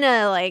kind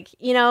of like,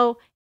 Yeah.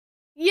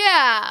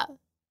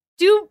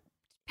 Do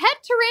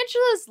pet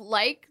tarantulas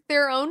like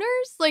their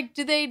owners? Like,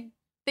 do they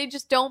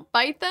just don't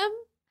bite them?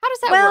 How does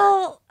that work?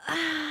 Well,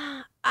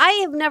 I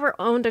have never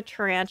owned a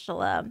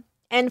tarantula,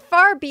 and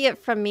far be it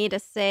from me to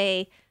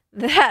say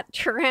that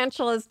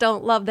tarantulas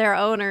don't love their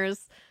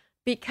owners,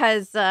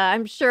 because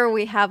I'm sure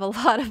we have a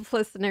lot of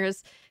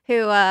listeners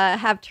who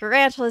have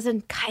tarantulas.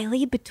 And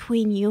Kylie,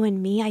 between you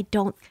and me, I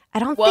don't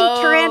think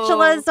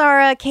tarantulas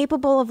are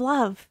capable of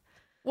love.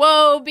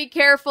 Whoa, be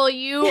careful.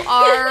 You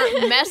are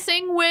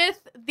messing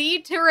with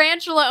the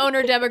tarantula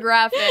owner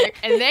demographic,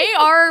 and they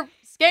are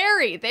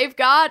scary. They've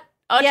got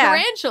a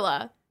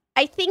tarantula.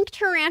 I think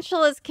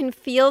tarantulas can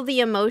feel the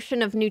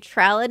emotion of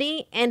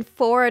neutrality, and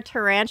for a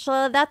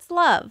tarantula, that's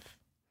love.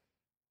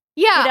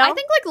 Yeah, you know? I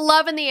think like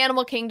love in the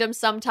animal kingdom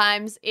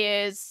sometimes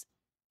is,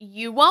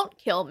 you won't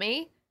kill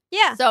me.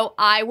 Yeah. So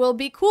I will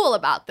be cool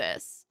about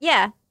this.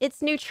 Yeah,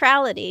 it's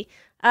neutrality.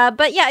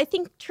 But yeah, I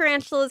think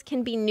tarantulas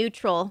can be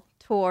neutral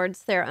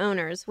towards their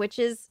owners, which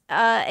is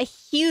a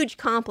huge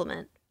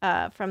compliment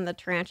from the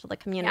tarantula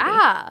community.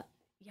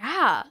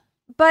 Yeah.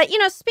 But,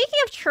 speaking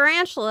of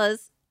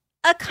tarantulas,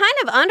 a kind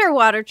of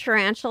underwater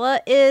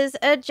tarantula is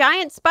a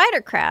giant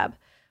spider crab,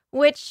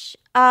 which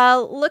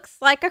looks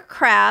like a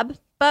crab,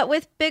 but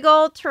with big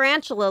old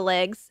tarantula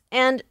legs.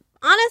 And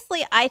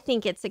honestly, I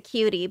think it's a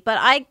cutie, but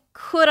I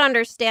could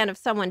understand if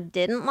someone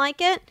didn't like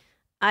it.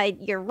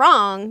 You're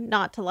wrong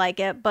not to like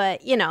it,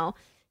 but,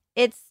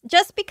 it's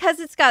just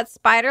because it's got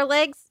spider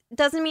legs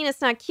doesn't mean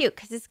it's not cute,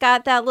 because it's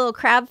got that little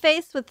crab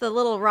face with the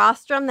little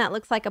rostrum that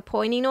looks like a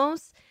pointy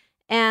nose.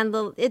 And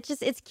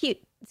it's cute.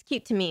 It's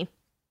cute to me.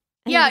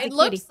 Yeah, it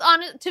looks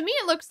to me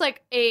it looks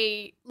like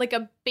a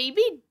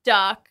baby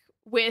duck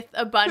with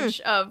a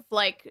bunch of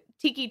like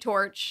tiki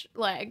torch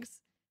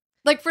legs.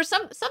 Like for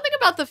something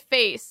about the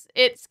face,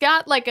 it's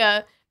got like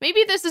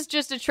maybe this is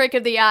just a trick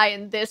of the eye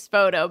in this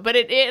photo, but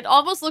it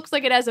almost looks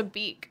like it has a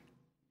beak.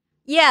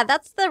 Yeah,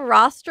 that's the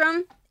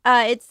rostrum.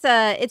 It's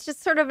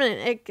just sort of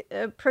a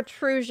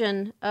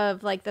protrusion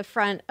of like the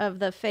front of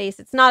the face.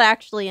 It's not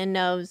actually a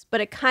nose,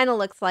 but it kind of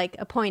looks like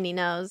a pointy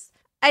nose.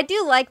 I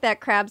do like that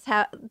crabs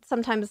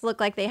sometimes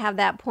look like they have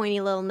that pointy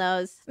little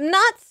nose.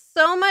 Not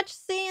so much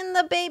seeing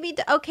the baby.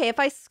 Okay, if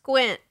I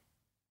squint.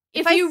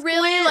 If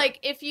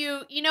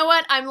you know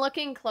what? I'm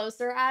looking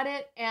closer at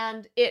it,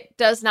 and it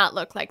does not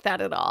look like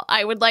that at all.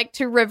 I would like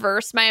to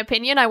reverse my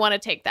opinion. I want to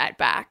take that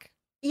back.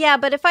 Yeah,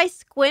 but if I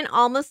squint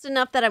almost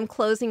enough that I'm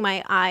closing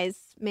my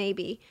eyes,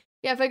 maybe.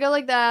 Yeah, if I go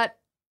like that.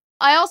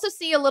 I also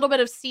see a little bit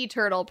of sea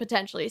turtle,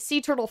 potentially.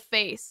 Sea turtle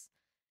face.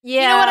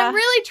 Yeah. You know what? I'm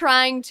really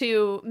trying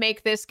to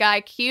make this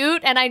guy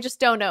cute, and I just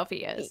don't know if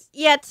he is.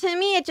 Yeah, to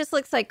me, it just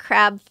looks like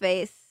crab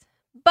face.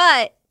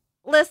 But,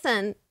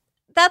 listen,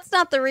 that's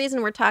not the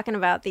reason we're talking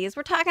about these.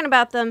 We're talking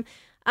about them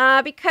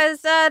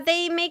because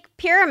they make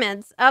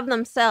pyramids of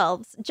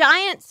themselves.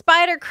 Giant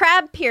spider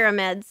crab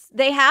pyramids.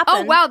 They happen.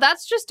 Oh, wow,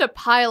 that's just a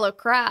pile of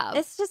crabs.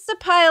 It's just a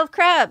pile of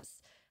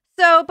crabs.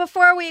 So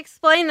before we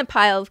explain the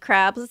pile of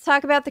crabs, let's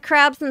talk about the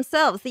crabs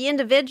themselves, the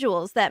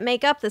individuals that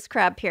make up this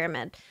crab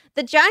pyramid.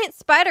 The giant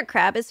spider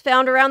crab is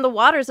found around the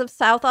waters of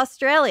South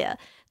Australia.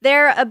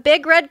 They're a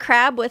big red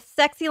crab with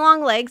sexy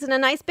long legs and a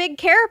nice big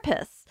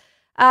carapace.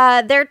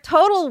 Their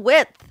total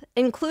width,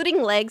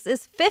 including legs,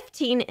 is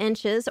 15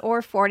 inches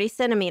or 40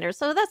 centimeters,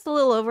 so that's a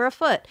little over a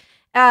foot.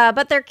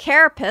 But their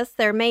carapace,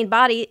 their main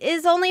body,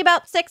 is only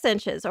about 6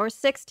 inches or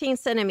 16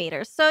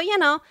 centimeters. So,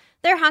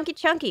 they're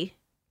hunky-chunky.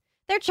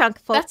 They're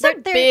chunkful. That's a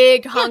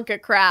big hunk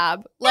of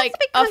crab. Like,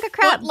 a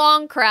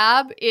foot-long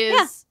crab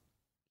is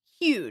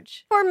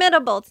huge.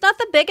 Formidable. It's not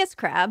the biggest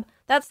crab.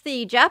 That's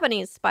the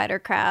Japanese spider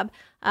crab,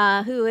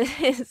 who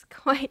is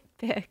quite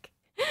big.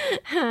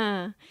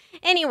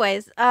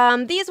 Anyways,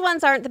 these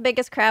ones aren't the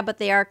biggest crab, but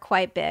they are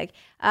quite big.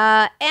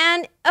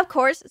 And, of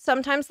course,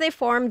 sometimes they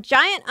form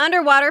giant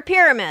underwater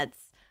pyramids.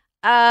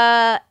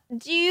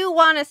 Do you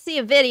want to see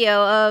a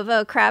video of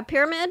a crab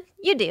pyramid?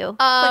 You do. Click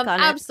on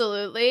it.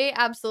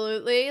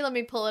 Absolutely. Let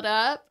me pull it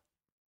up.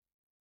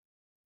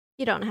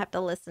 You don't have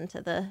to listen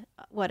to the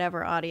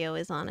whatever audio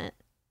is on it.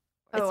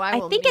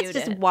 I think it's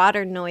just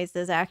water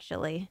noises,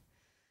 actually.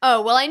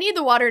 Oh, well, I need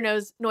the water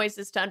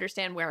noises to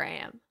understand where I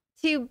am.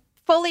 To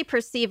fully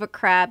perceive a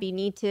crab, you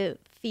need to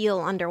feel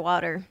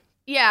underwater.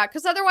 Yeah,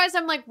 because otherwise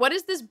I'm like, what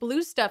is this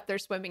blue stuff they're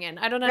swimming in?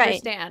 I don't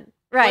understand.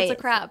 Right. What's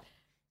a crab?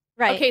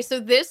 Right. Okay,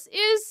 so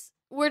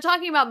we're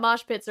talking about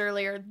mosh pits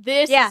earlier.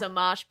 This is a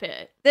mosh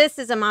pit. This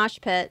is a mosh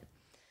pit.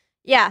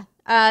 Yeah.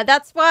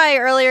 That's why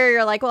earlier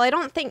you're like, well, I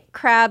don't think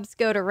crabs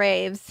go to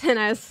raves. And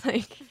I was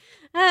like,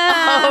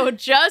 oh,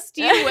 just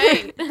you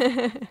wait.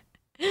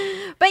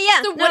 But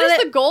yeah. So what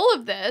is the goal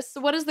of this?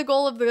 What is the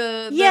goal of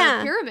the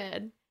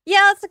pyramid?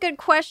 Yeah, that's a good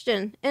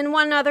question, and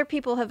one other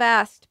people have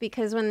asked,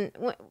 because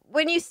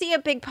when you see a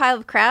big pile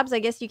of crabs, I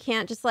guess you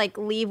can't just like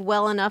leave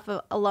well enough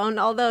alone.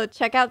 Although,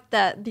 check out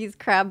these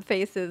crab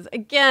faces.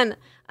 Again,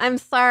 I'm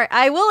sorry,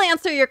 I will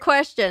answer your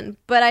question,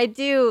 but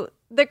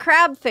the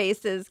crab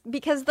faces,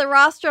 because the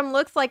rostrum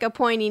looks like a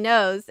pointy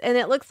nose, and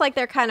it looks like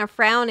they're kind of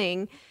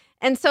frowning,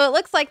 and so it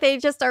looks like they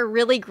just are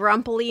really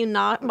grumpily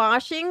not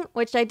moshing,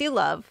 which I do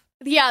love.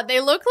 Yeah, they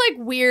look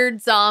like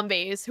weird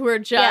zombies who are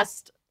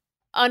just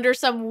under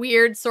some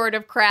weird sort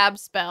of crab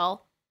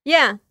spell.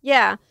 Yeah.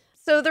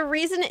 So the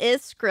reason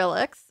is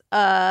Skrillex.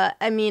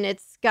 I mean,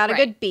 it's got a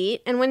good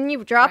beat, and when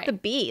you drop the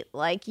beat,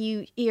 like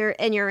you're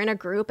in a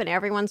group and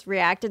everyone's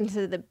reacting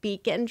to the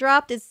beat getting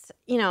dropped, it's,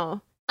 you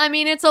know. I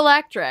mean, it's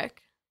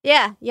electric.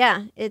 Yeah,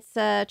 it's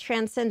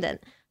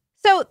transcendent.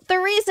 So the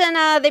reason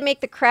they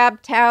make the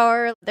Crab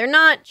Tower, they're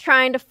not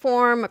trying to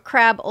form a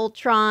Crab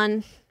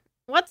Ultron.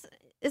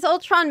 Is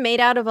Ultron made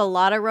out of a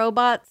lot of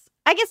robots?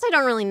 I guess I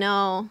don't really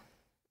know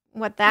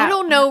what that. I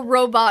don't know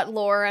robot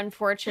lore,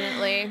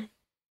 unfortunately.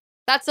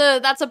 That's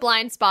a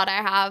blind spot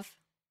I have.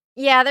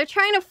 Yeah, they're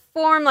trying to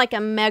form like a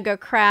mega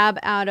crab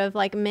out of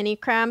like mini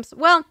crabs.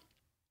 Well,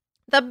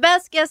 the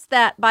best guess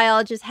that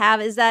biologists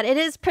have is that it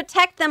is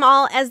protect them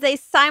all as they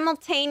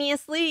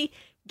simultaneously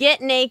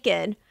get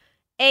naked.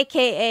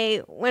 AKA,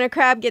 when a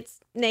crab gets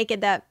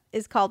naked, that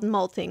is called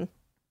molting.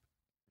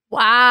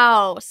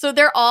 Wow. So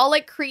they're all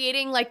like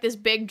creating like this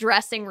big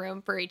dressing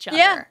room for each other.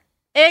 Yeah,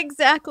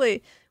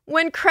 exactly.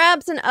 When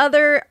crabs and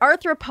other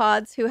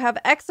arthropods who have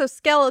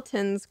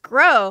exoskeletons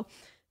grow,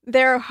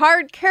 their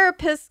hard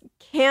carapace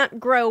can't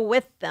grow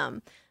with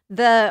them.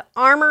 The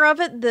armor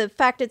of it, the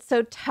fact it's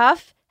so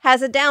tough,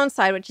 has a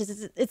downside, which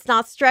is it's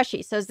not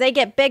stretchy. So as they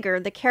get bigger,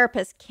 the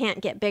carapace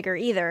can't get bigger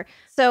either.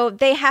 So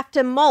they have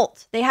to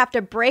molt. They have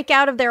to break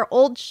out of their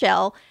old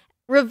shell,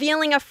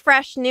 revealing a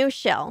fresh new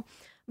shell.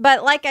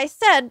 But like I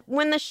said,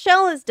 when the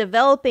shell is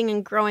developing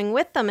and growing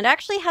with them, it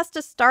actually has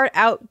to start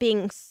out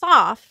being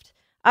soft.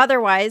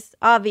 Otherwise,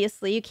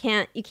 obviously, you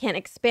can't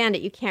expand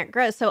it. You can't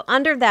grow. So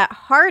under that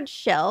hard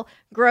shell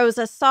grows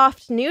a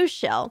soft new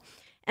shell.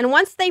 And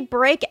once they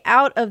break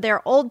out of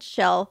their old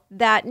shell,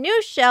 that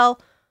new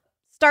shell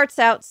starts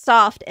out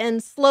soft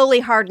and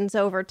slowly hardens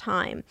over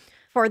time.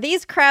 For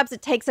these crabs,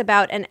 it takes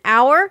about an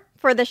hour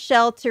for the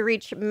shell to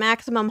reach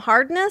maximum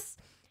hardness.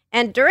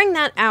 And during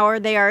that hour,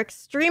 they are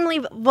extremely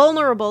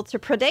vulnerable to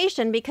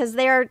predation because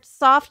they are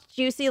soft,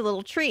 juicy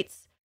little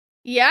treats.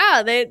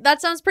 Yeah,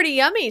 that sounds pretty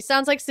yummy.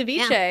 Sounds like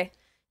ceviche.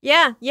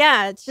 Yeah.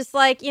 It's just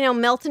like,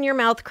 melt in your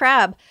mouth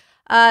crab.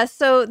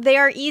 So they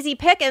are easy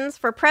pickings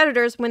for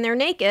predators when they're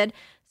naked.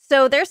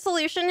 So their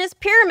solution is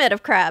pyramid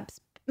of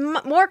crabs.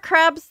 More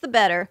crabs, the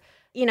better.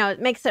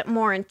 It makes it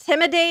more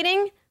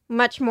intimidating,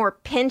 much more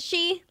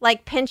pinchy,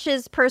 like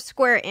pinches per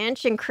square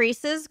inch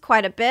increases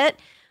quite a bit.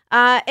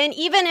 And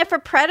even if a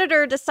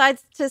predator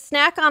decides to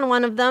snack on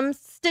one of them,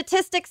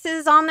 statistics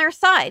is on their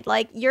side.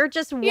 Like, you're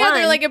just one. Yeah,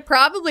 they're like, it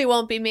probably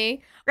won't be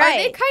me. Right. Are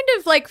they kind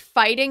of like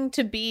fighting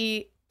to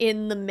be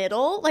in the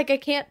middle? Like, I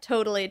can't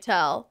totally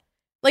tell.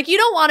 Like, you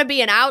don't want to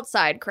be an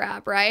outside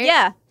crab, right?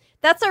 Yeah,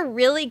 that's a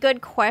really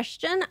good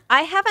question.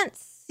 I haven't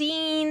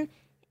seen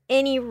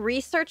any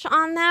research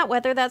on that,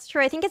 whether that's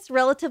true. I think it's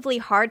relatively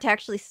hard to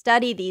actually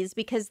study these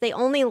because they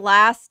only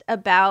last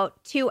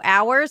about 2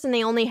 hours and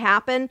they only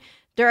happen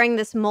during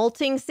this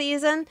molting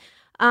season.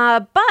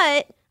 But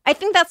I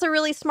think that's a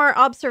really smart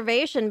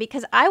observation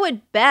because I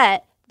would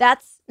bet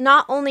that's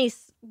not only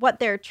what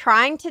they're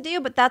trying to do,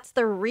 but that's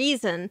the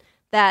reason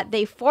that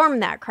they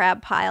form that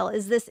crab pile,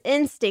 is this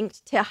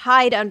instinct to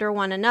hide under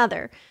one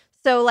another.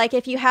 So like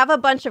if you have a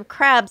bunch of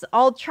crabs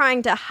all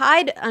trying to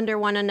hide under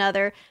one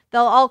another,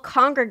 they'll all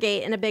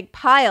congregate in a big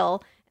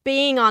pile,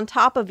 being on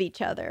top of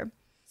each other.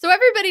 So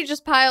everybody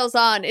just piles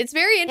on. It's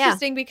very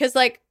interesting because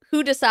like,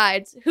 who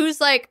decides?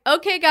 Who's like,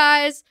 okay,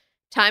 guys,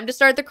 time to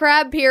start the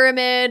crab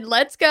pyramid.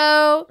 Let's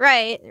go.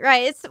 Right.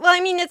 It's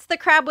the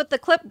crab with the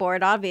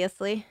clipboard,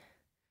 obviously.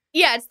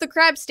 Yeah, it's the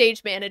crab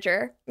stage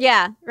manager.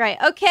 Yeah, right.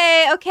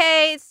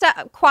 Okay.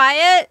 Stop.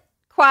 Quiet.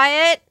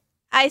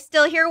 I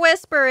still hear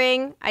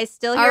whispering.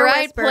 All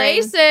right,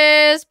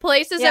 places,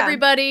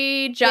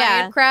 everybody.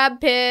 Giant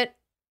crab pit.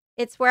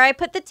 It's where I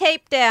put the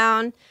tape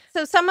down.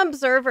 So some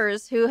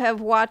observers who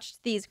have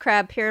watched these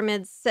crab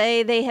pyramids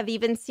say they have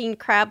even seen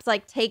crabs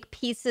like take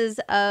pieces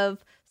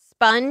of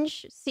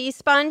sea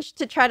sponge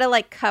to try to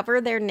like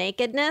cover their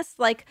nakedness.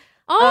 Like,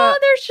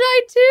 they're shy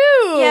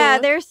too. Yeah,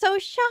 they're so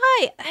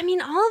shy. I mean,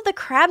 all of the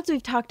crabs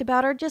we've talked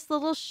about are just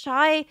little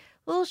shy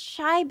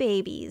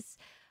babies.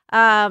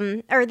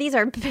 Or these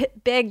are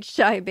big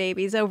shy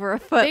babies over a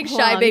foot Big long.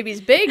 Shy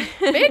babies. Big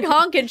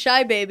honkin'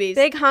 shy babies.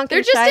 Big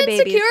honkin' shy babies.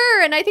 They're just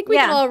insecure, and I think we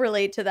can all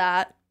relate to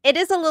that. It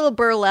is a little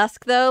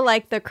burlesque, though,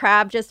 like the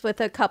crab just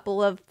with a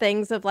couple of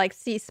things of like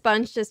sea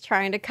sponge just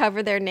trying to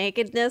cover their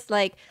nakedness.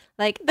 Like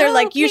they're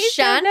like, you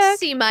shan't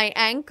see my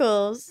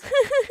ankles.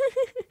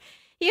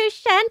 You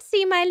shan't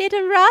see my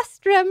little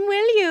rostrum,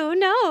 will you?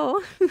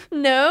 No.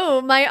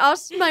 No,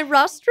 my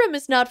rostrum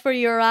is not for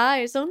your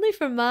eyes, only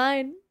for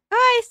mine.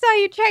 I saw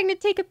you trying to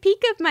take a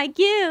peek of my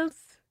gills.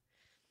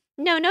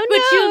 No.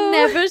 But you'll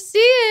never see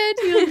it.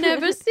 You'll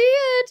never see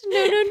it.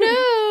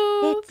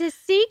 No. It's a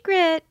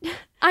secret.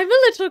 I'm a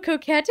little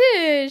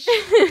coquettish.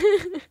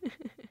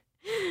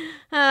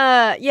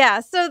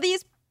 So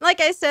these,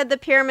 like I said, the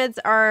pyramids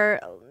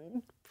are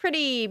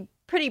pretty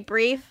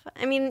brief.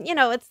 I mean,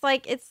 it's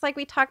like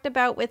we talked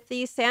about with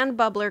the sand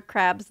bubbler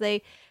crabs.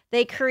 They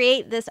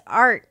create this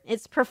art.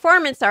 It's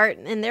performance art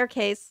in their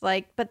case,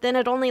 but then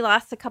it only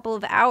lasts a couple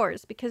of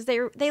hours because they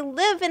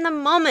live in the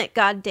moment,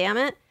 god damn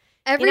it.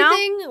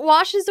 Everything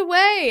washes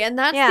away, and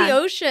that's the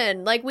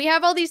ocean. Like, we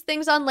have all these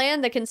things on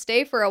land that can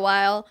stay for a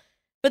while,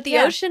 but the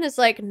ocean is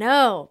like,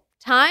 no,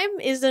 time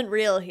isn't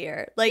real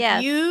here. Like,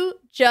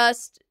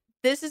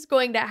 this is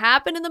going to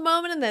happen in the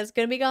moment, and then it's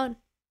going to be gone.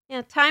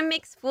 Yeah, time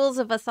makes fools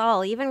of us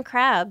all, even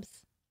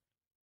crabs.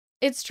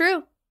 It's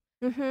true.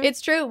 Mm-hmm.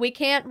 It's true. We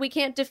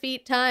can't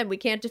defeat time. We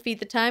can't defeat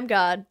the time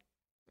god.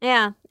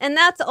 Yeah, and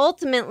that's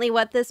ultimately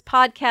what this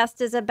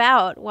podcast is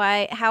about.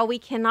 How we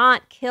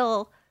cannot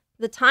kill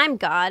the time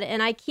god,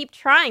 and I keep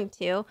trying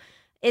to.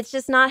 It's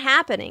just not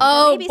happening.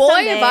 Oh, boy,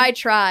 someday, have I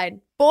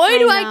tried. Boy,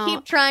 do I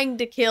keep trying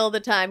to kill the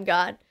time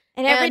god.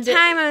 And every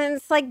time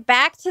it's like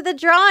back to the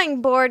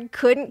drawing board.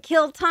 Couldn't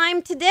kill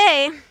time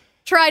today.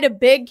 Tried a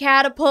big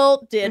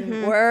catapult,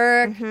 didn't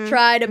work. Mm-hmm.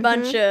 Tried a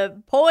bunch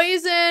of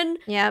poison.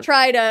 Yep.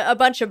 Tried a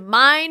bunch of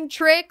mind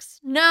tricks.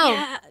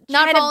 No,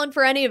 not falling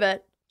for any of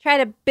it.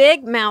 Tried a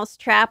big mouse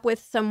trap with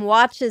some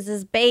watches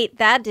as bait.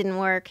 That didn't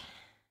work.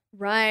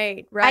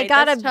 Right. I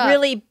got a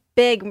really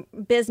big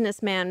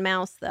businessman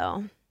mouse,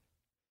 though.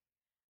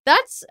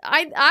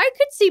 I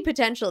could see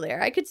potential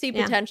there. I could see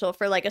potential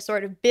for like a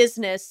sort of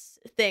business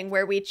thing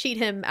where we cheat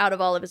him out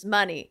of all of his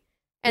money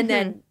and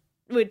then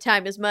would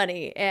time his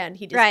money and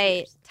he disappears.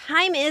 Right.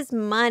 Time is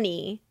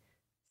money.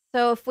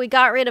 So if we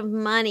got rid of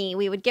money,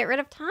 we would get rid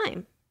of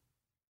time.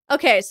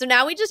 Okay, so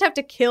now we just have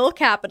to kill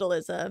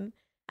capitalism.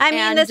 I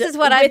mean, this is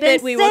what I've been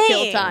saying. We will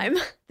kill time.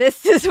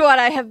 This is what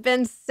I have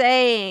been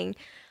saying.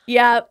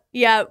 Yeah,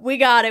 we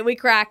got it. We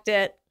cracked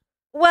it.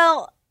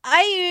 Well,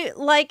 I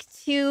like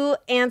to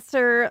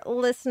answer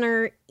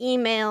listener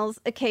emails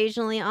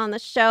occasionally on the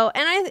show,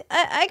 and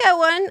I got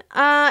one,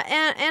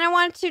 and I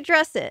wanted to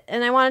address it,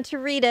 and I wanted to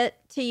read it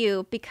to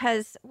you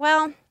because,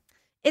 well,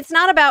 it's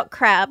not about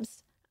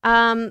crabs,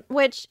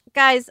 which,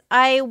 guys,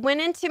 I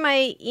went into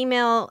my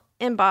email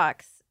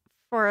inbox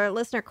for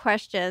listener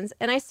questions,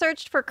 and I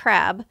searched for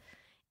crab,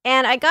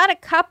 and I got a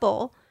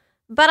couple.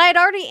 But I'd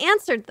already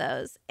answered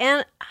those,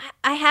 and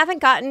I haven't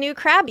gotten new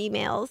crab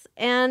emails,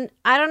 and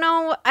I don't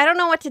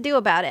know what to do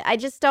about it. I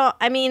just don't.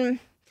 I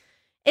mean,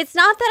 it's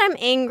not that I'm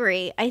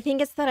angry. I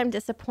think it's that I'm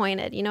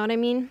disappointed. You know what I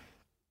mean?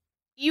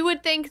 You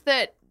would think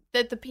that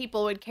the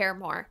people would care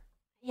more.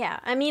 Yeah,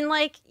 I mean,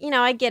 like,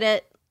 I get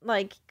it.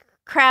 Like,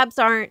 crabs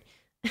aren't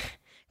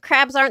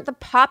the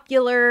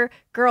popular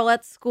girl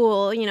at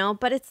school,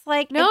 but it's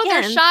like, no,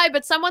 again, they're shy.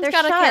 But someone's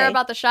got to care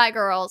about the shy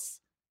girls.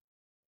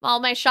 All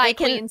my shy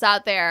queens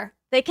out there.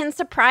 They can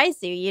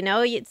surprise you,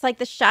 It's like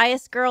the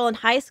shyest girl in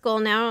high school.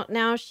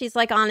 Now she's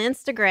like on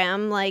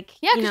Instagram, like,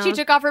 yeah, because she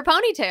took off her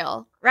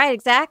ponytail. Right,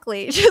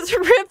 exactly. Just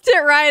ripped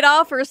it right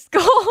off her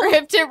skull.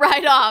 Ripped it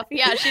right off.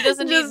 Yeah, she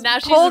doesn't need. Now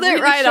she's a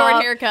really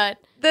short haircut.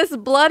 This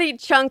bloody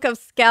chunk of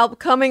scalp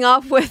coming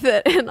off with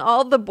it, and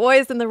all the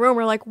boys in the room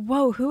are like,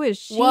 "Whoa, who is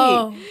she?"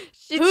 Whoa,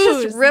 she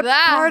just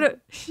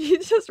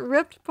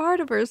ripped part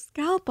of her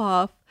scalp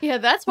off. Yeah,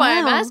 that's why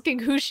I'm asking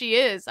who she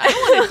is. I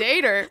don't want to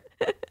date her.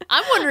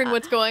 I'm wondering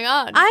what's going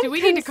on. Do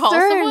we need to call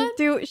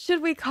someone?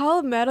 Should we call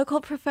a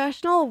medical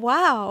professional?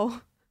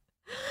 Wow.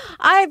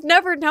 I've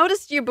never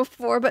noticed you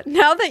before, but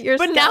now that you're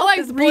now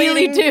I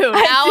really do.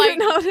 I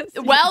notice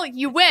you. Well,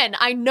 you win.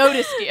 I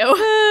noticed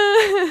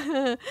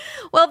you.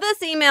 Well,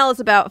 this email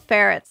is about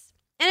ferrets.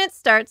 And it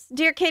starts,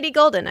 Dear Katie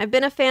Golden, I've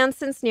been a fan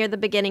since near the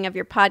beginning of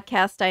your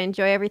podcast. I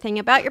enjoy everything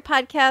about your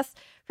podcast,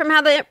 from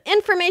how the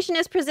information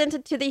is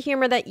presented to the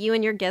humor that you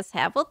and your guests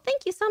have. Well,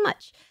 thank you so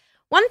much.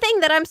 One thing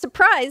that I'm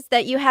surprised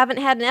that you haven't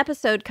had an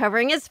episode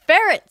covering is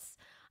ferrets.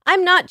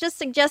 I'm not just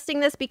suggesting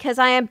this because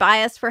I am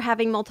biased for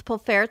having multiple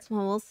ferrets.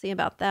 Well, we'll see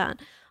about that.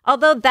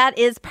 Although that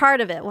is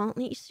part of it. Well, at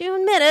least you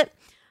admit it.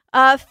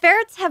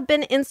 Ferrets have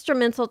been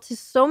instrumental to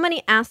so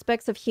many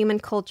aspects of human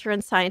culture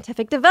and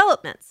scientific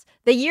developments.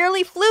 The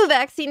yearly flu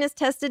vaccine is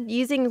tested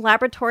using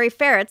laboratory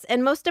ferrets,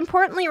 and most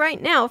importantly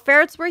right now,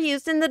 ferrets were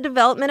used in the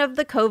development of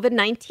the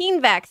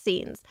COVID-19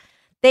 vaccines.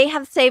 They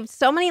have saved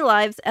so many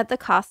lives at the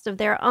cost of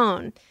their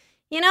own.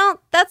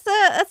 That's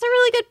a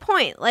really good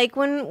point. Like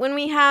when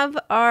we have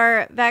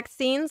our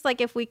vaccines, like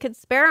if we could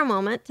spare a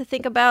moment to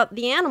think about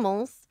the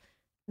animals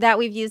that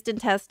we've used in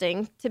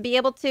testing to be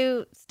able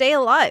to stay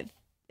alive.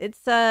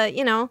 It's Yeah.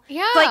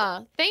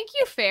 Like, thank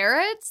you,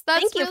 ferrets.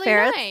 That's really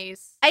ferrets.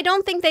 Nice. I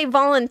don't think they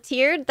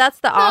volunteered. That's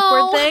the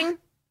awkward thing.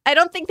 I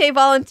don't think they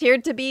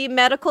volunteered to be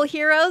medical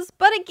heroes.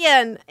 But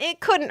again, it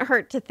couldn't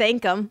hurt to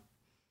thank them.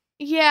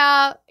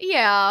 Yeah.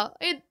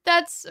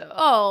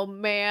 Oh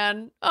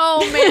man.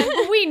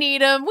 We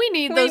need them. We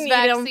need those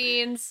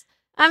vaccines.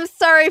 I'm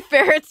sorry,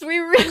 ferrets. We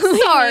really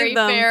sorry,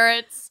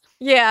 ferrets.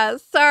 Yeah,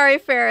 sorry,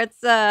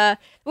 ferrets.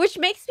 Which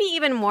makes me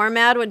even more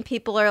mad when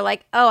people are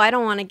like, "Oh, I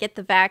don't want to get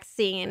the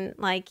vaccine.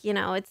 Like,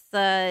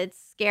 it's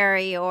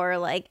scary, or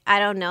like, I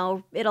don't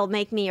know, it'll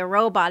make me a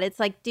robot." It's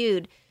like,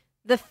 dude,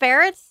 the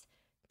ferrets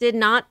did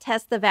not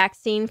test the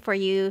vaccine for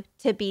you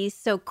to be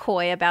so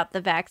coy about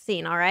the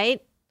vaccine. All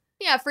right.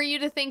 Yeah, for you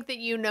to think that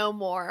you know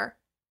more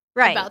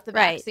about the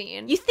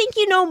vaccine. You think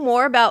you know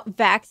more about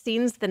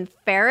vaccines than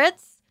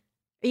ferrets?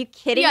 Are you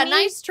kidding me? Yeah,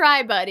 nice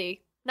try,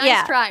 buddy.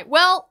 Nice try.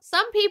 Well,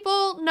 some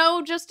people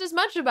know just as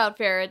much about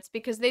ferrets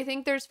because they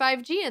think there's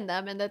 5G in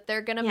them and that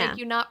they're going to make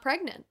you not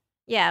pregnant.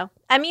 Yeah.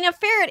 I mean, a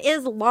ferret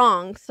is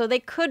long, so they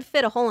could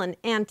fit a whole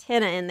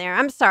antenna in there.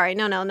 I'm sorry.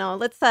 No.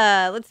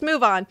 Let's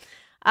move on.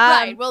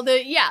 Right. Well,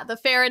 the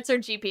ferrets are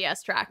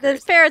GPS trackers.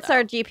 The ferrets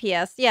are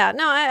GPS. Yeah.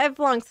 No, I've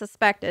long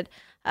suspected.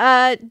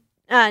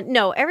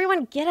 No,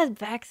 everyone get a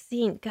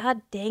vaccine.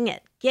 God dang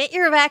it. Get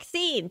your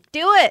vaccine.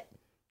 Do it.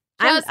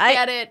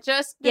 Get it.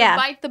 Just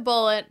bite the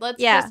bullet.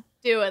 Let's just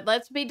do it.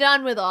 Let's be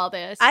done with all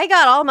this. I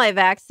got all my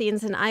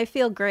vaccines and I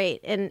feel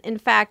great. And in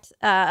fact,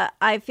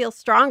 I feel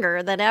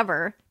stronger than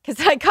ever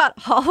because I got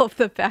all of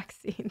the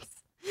vaccines.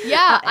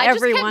 Yeah, I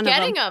just kept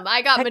getting them.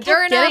 I got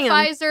Moderna,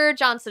 Pfizer,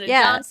 Johnson &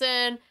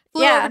 Johnson.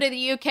 Flew over to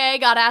the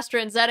UK, got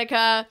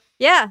AstraZeneca.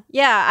 Yeah.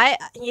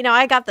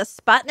 I got the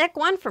Sputnik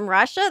one from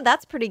Russia.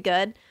 That's pretty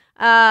good.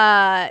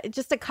 I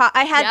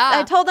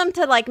told them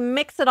to like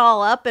mix it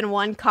all up in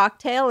one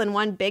cocktail in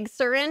one big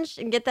syringe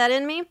and get that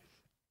in me.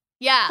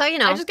 Yeah. So,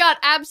 I just got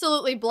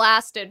absolutely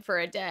blasted for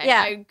a day.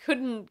 Yeah. I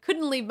couldn't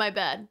leave my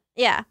bed.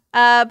 Yeah.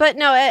 But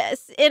no,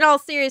 in all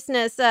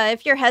seriousness,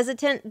 if you're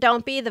hesitant,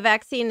 don't be. The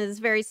vaccine is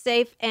very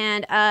safe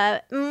and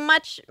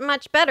much,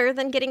 much better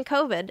than getting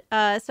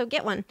COVID. So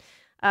get one.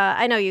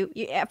 I know you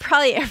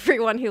probably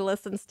everyone who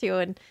listens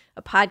to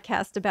a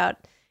podcast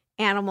about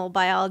animal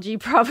biology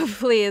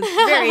probably is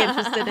very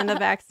interested in the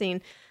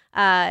vaccine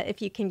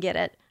if you can get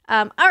it.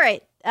 All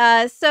right.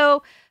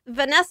 So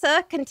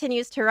Vanessa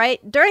continues to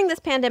write, during this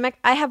pandemic,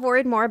 I have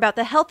worried more about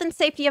the health and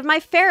safety of my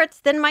ferrets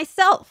than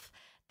myself.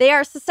 They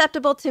are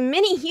susceptible to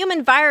many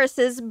human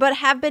viruses, but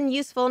have been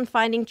useful in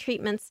finding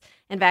treatments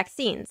and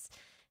vaccines.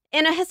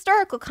 In a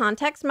historical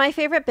context, my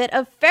favorite bit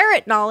of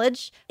ferret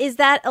knowledge is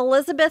that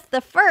Elizabeth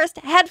I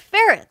had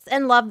ferrets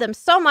and loved them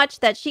so much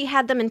that she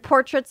had them in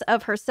portraits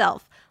of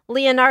herself.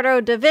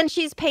 Leonardo da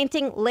Vinci's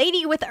painting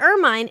Lady with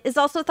Ermine is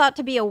also thought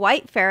to be a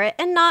white ferret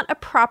and not a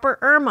proper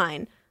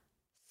ermine.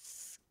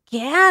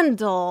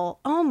 Scandal.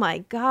 Oh my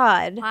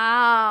God.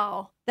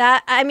 Wow.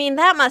 That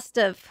must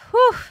have,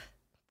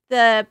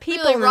 the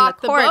people really in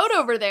rocked the courts. The boat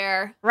over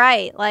there.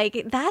 Right.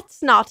 Like,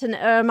 that's not an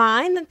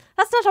ermine.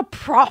 That's not a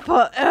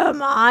proper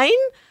ermine.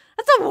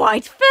 That's a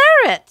white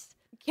ferret.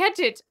 Get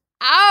it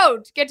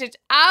out. Get it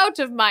out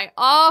of my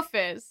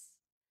office.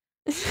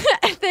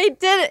 They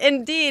did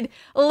indeed.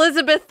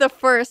 Elizabeth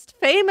I,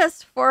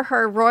 famous for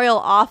her royal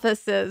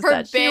offices.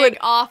 Her big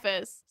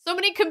office. So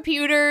many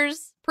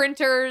computers,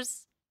 printers.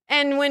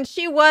 And when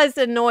she was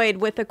annoyed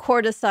with a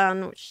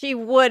courtesan, she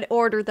would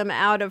order them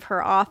out of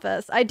her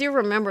office. I do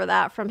remember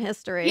that from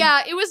history.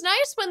 Yeah, it was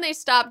nice when they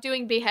stopped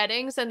doing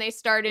beheadings and they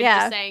started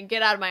just saying,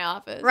 get out of my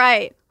office.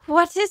 Right.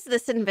 What is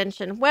this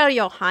invention? Well,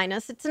 Your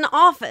Highness, it's an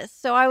office.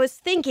 So I was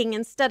thinking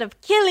instead of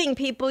killing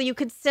people, you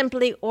could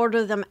simply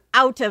order them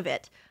out of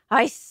it.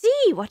 I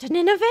see. What an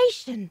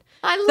innovation.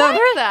 I like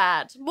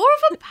that. More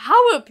of a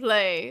power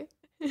play.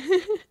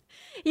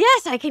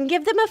 Yes, I can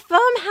give them a firm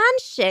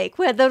handshake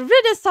where the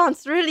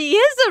Renaissance really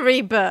is a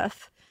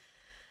rebirth.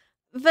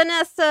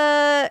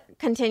 Vanessa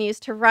continues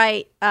to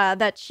write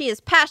that she is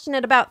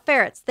passionate about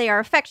ferrets. They are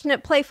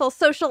affectionate, playful,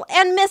 social,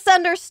 and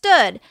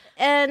misunderstood.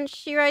 And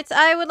she writes,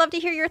 I would love to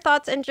hear your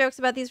thoughts and jokes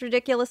about these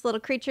ridiculous little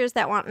creatures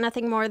that want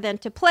nothing more than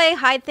to play,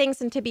 hide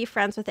things, and to be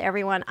friends with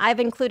everyone. I've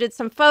included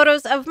some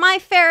photos of my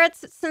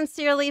ferrets.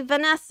 Sincerely,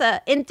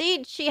 Vanessa.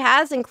 Indeed, she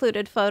has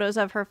included photos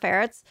of her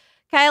ferrets.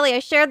 Kylie, I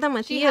shared them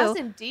with you. She has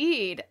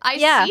indeed.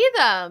 I see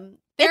them.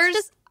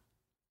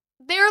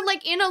 They're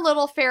like in a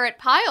little ferret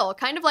pile,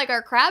 kind of like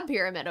our crab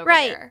pyramid over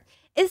there.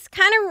 It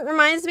kind of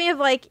reminds me of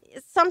like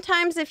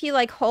sometimes if you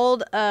like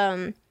hold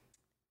a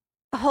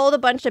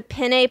bunch of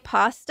penne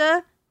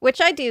pasta,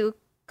 which I do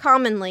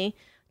commonly,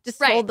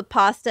 just hold the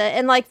pasta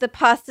and like the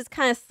pasta's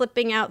kind of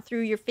slipping out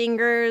through your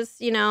fingers,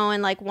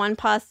 and like one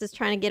pasta's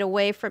trying to get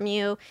away from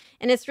you,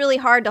 and it's really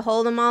hard to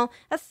hold them all.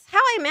 That's how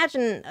I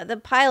imagine the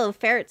pile of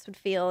ferrets would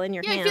feel in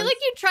your hands. Yeah, I feel like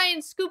you try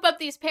and scoop up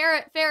these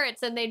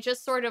ferrets and they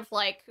just sort of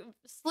like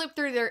slip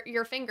through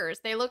your fingers.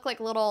 They look like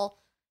little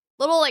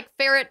like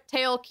ferret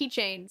tail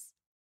keychains.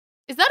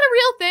 Is that a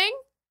real thing?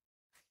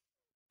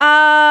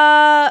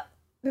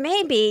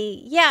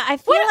 Maybe. Yeah, I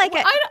feel like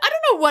I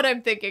don't know what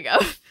I'm thinking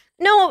of.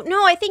 No,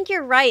 I think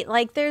you're right.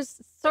 Like,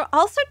 there's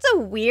all sorts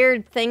of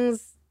weird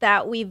things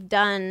that we've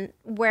done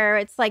where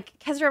it's like,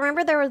 because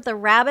remember there was the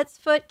rabbit's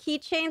foot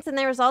keychains and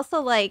there was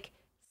also like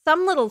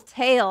some little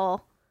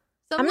tail.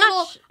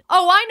 Oh,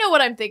 I know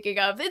what I'm thinking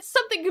of. It's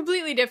something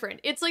completely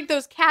different. It's like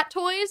those cat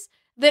toys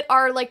that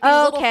are like these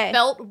little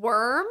felt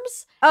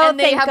worms. Oh, and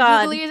they have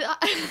God.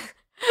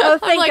 Oh,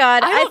 thank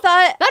God. I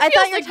thought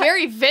feels like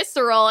very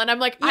visceral, and I'm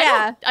like,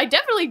 I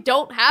definitely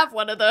don't have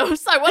one of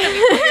those. I want to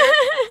be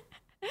clear.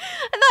 I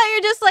thought you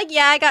were just like,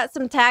 I got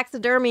some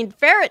taxidermied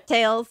ferret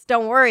tails.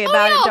 Don't worry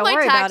about it. Don't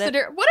worry about it.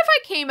 What if I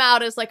came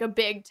out as like a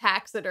big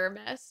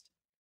taxidermist?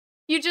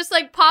 You just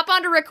like pop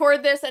on to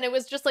record this, and it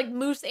was just like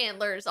moose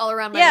antlers all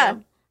around my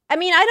room. I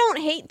mean, I don't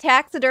hate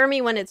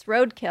taxidermy when it's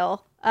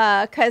roadkill,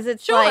 because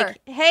it's like,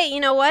 hey, you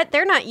know what?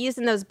 They're not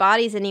using those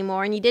bodies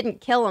anymore, and you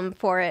didn't kill them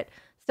for it.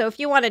 So if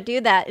you want to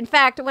do that, in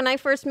fact, when I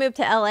first moved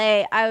to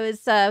LA, I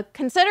was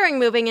considering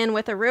moving in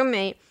with a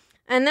roommate.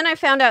 And then I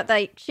found out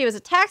that she was a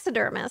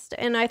taxidermist,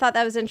 and I thought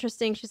that was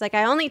interesting. She's like,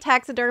 I only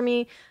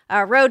taxidermy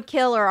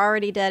roadkill or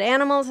already dead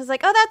animals. I was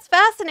like, oh, that's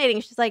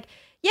fascinating. She's like,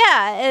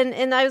 yeah.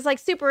 And I was like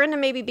super into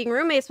maybe being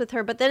roommates with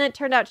her. But then it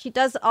turned out she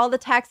does all the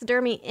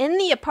taxidermy in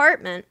the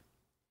apartment.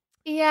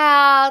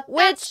 Yeah,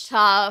 that's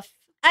tough.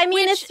 I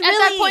mean, it's really, at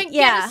that point,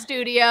 get a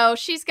studio.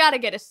 She's got to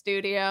get a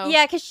studio.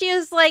 Yeah, because she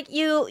was like,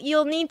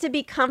 you'll need to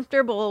be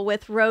comfortable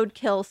with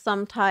roadkill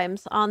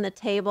sometimes on the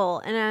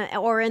table and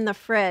or in the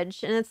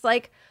fridge. And it's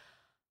like,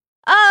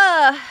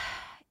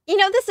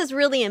 this is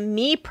really a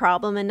me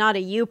problem and not a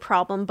you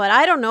problem, but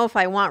I don't know if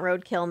I want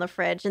roadkill in the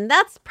fridge. And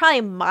that's probably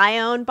my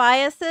own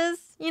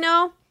biases,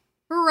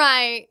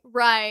 Right.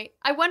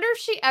 I wonder if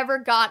she ever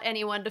got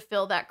anyone to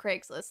fill that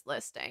Craigslist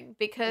listing,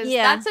 because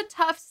that's a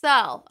tough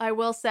sell, I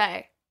will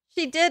say.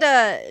 She did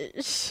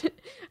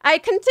I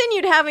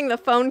continued having the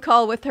phone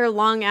call with her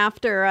long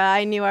after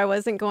I knew I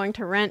wasn't going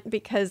to rent,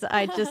 because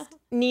I just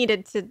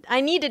needed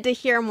to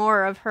hear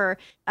more of her.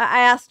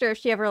 I asked her if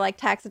she ever liked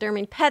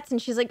taxidermy pets, and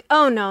she's like,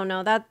 oh,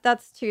 no,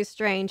 that's too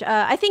strange.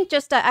 I think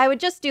I would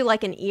just do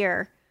like an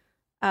ear.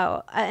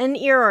 Oh, an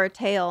ear or a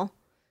tail.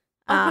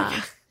 Oh my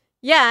God.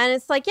 Yeah, and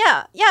it's like,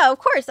 yeah, of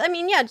course. I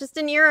mean, yeah, just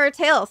an ear or a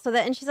tail.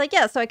 And she's like,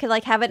 yeah, so I could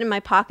like have it in my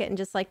pocket and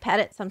just like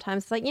pet it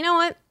sometimes. It's like, you know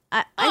what?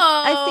 I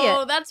see it.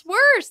 Oh, that's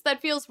worse. That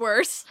feels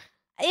worse.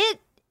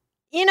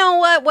 You know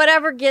what?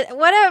 Whatever makes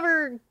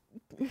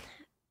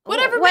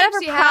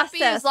you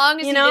happy, as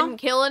long as you didn't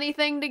kill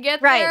anything to get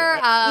there.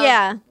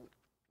 Live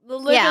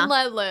and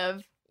let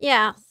live.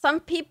 Yeah. Some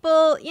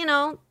people,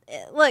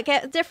 look,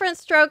 different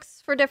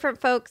strokes for different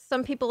folks.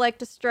 Some people like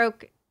to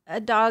stroke a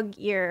dog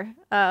ear.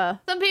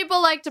 Some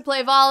people like to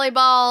play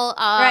volleyball.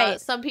 Right.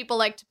 Some people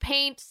like to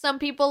paint. Some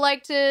people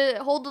like to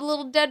hold a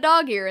little dead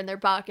dog ear in their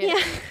pocket.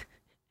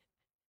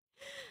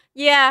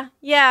 Yeah.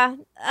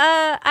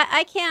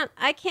 I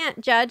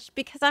can't judge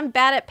because I'm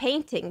bad at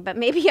painting, but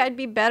maybe I'd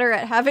be better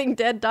at having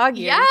dead dog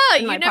ears. Yeah,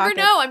 you never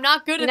know. I'm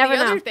not good at the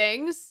other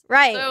things.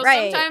 Right.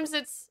 Sometimes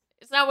it's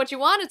not what you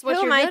want, it's what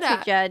you're good at. Who am I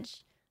to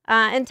judge?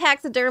 And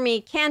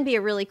taxidermy can be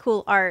a really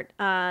cool art.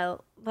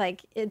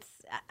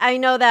 I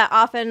know that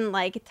often,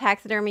 like,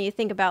 taxidermy, you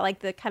think about, like,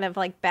 the kind of,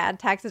 like, bad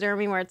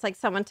taxidermy where it's like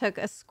someone took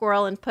a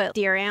squirrel and put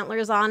deer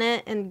antlers on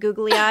it and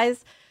googly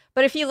eyes.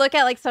 But if you look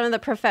at, like, some of the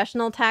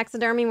professional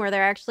taxidermy where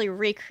they're actually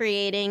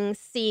recreating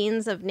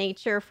scenes of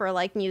nature for,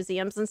 like,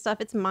 museums and stuff,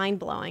 it's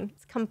mind-blowing.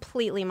 It's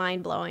completely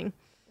mind-blowing.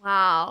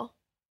 Wow.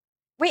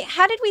 Wait,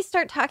 how did we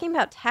start talking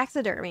about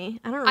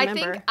taxidermy? I don't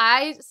remember.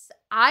 I think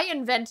I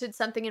invented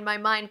something in my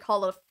mind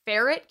called a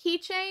ferret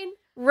keychain.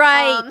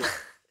 Right.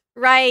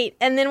 Right.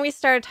 And then we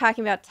started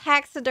talking about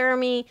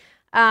taxidermy.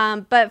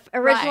 But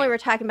originally we were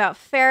talking about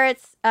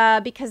ferrets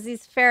because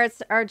these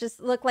ferrets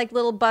look like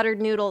little buttered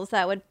noodles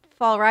that would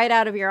fall right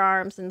out of your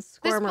arms and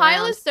squirm around. This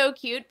pile is so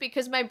cute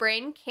because my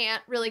brain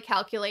can't really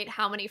calculate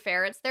how many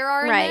ferrets there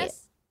are in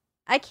this.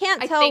 I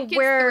can't tell I think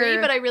where... it's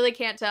 3, but I really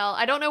can't tell.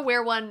 I don't know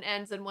where one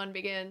ends and one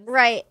begins.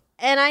 Right.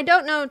 And I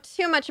don't know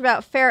too much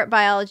about ferret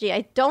biology.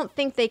 I don't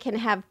think they can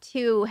have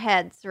 2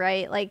 heads,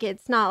 right? Like,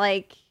 it's not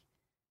like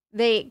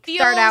they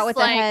start out with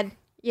a head.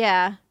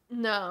 Yeah.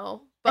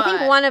 No. I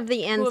think one of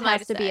the ends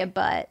has to be a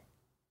butt.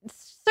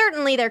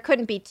 Certainly there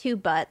couldn't be 2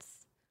 butts.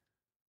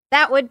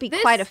 That would be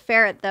quite a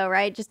ferret, though,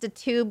 right? Just a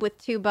tube with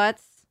 2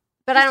 butts.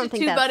 But I don't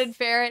think that's... a 2-butted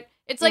ferret.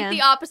 It's like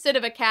the opposite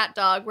of a cat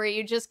dog, where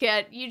you just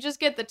get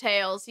the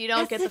tails. You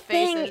don't get the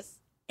faces.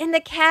 In the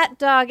cat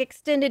dog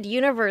extended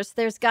universe,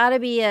 there's got to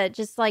be a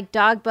just like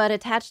dog butt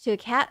attached to a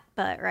cat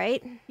butt,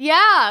 right?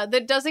 Yeah,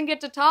 that doesn't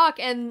get to talk,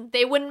 and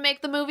they wouldn't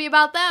make the movie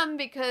about them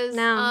because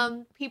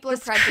people are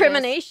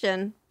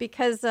discrimination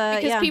because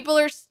people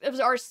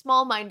are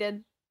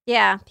small-minded.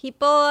 Yeah,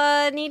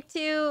 people need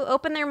to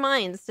open their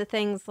minds to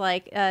things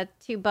like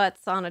 2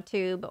 butts on a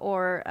tube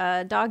or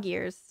dog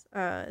ears,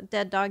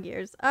 dead dog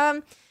ears.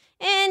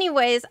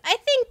 Anyways, I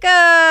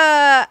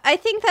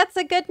think that's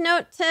a good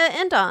note to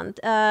end on.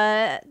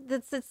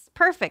 It's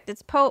perfect.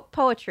 It's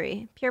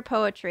poetry, pure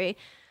poetry.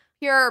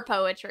 Pure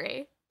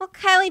poetry. Well,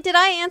 Kylie, did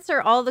I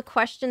answer all the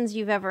questions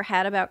you've ever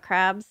had about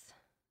crabs?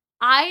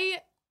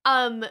 I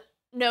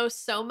know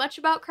so much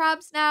about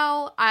crabs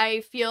now.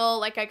 I feel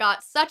like I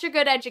got such a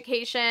good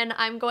education.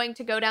 I'm going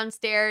to go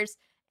downstairs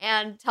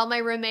and tell my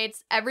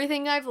roommates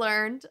everything I've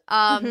learned.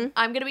 I'm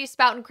going to be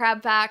spouting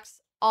crab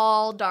facts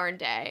all darn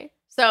day.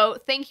 So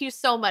thank you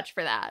so much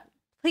for that.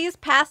 Please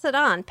pass it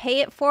on.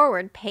 Pay it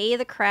forward. Pay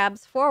the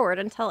crabs forward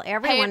until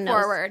everyone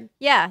knows. Forward.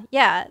 Yeah.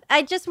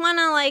 I just want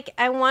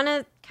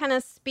to kind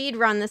of speed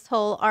run this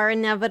whole our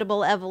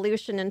inevitable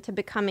evolution into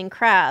becoming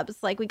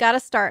crabs. Like, we got to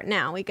start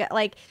now. We got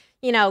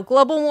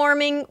global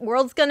warming,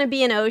 world's going to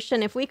be an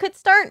ocean. If we could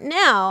start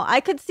now,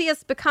 I could see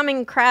us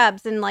becoming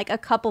crabs in like a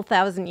couple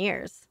thousand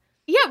years.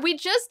 Yeah,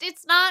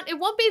 it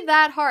won't be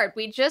that hard.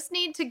 We just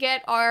need to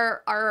get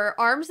our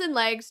arms and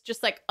legs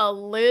just like a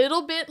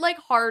little bit like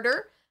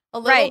harder, a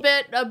little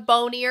bit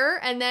bonier,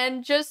 and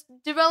then just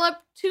develop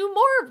 2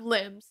 more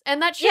limbs.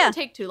 And that shouldn't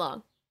take too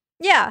long.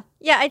 Yeah,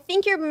 I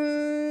think you're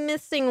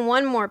missing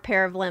one more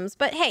pair of limbs,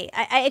 but hey,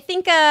 I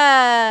think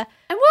and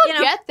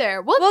we'll get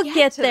there. We'll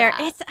get there.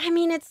 That.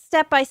 It's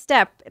step by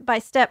step,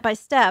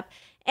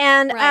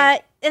 and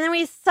and then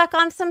we suck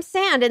on some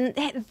sand, and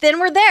then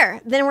we're there.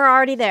 Then we're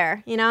already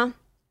there,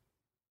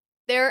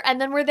 There,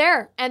 and then we're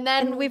there, and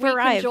then we've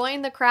arrived. Can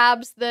join the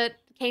crabs that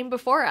came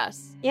before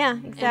us. Yeah,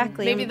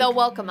 exactly. And maybe they'll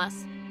welcome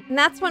us. And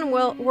that's when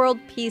world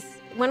peace.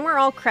 When we're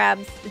all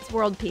crabs, it's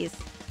world peace.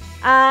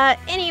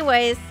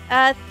 Anyways,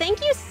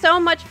 thank you so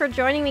much for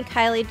joining me,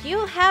 Kylie. Do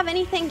you have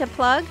anything to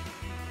plug?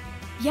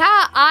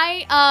 Yeah,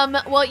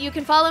 well, you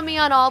can follow me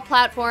on all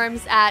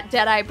platforms at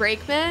Deadeye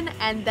Brakeman,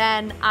 and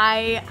then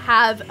I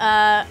have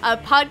a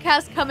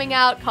podcast coming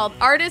out called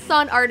Artists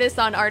on Artists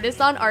on Artists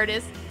on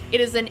Artists.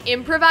 It is an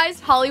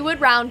improvised Hollywood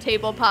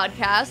roundtable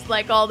podcast,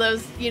 like all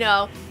those,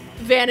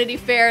 Vanity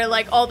Fair,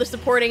 like all the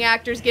supporting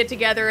actors get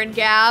together and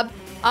gab.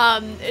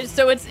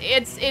 So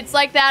it's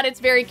like that. It's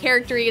very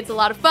character-y. It's a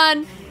lot of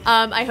fun.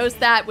 I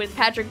host that with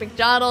Patrick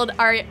McDonald,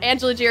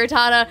 Angela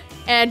Giarratana,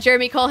 and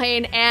Jeremy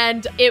Culhane,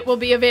 and it will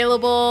be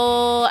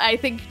available, I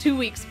think, 2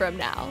 weeks from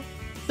now.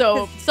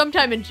 So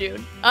sometime in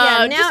June.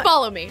 Just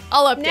follow me.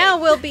 I'll update.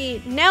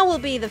 Now will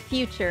be the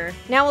future.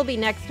 Now will be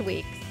next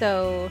week.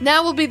 So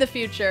now will be the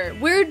future.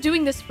 We're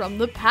doing this from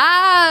the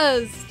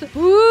past.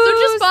 Ooh, so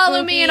just follow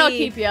spooky. me and I'll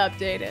keep you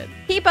updated.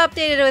 Keep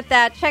updated with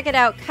that. Check it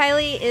out.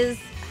 Kylie is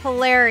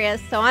hilarious,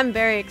 so I'm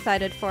very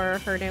excited for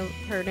her new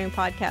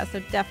podcast, so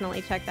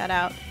definitely check that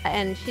out.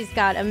 And she's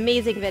got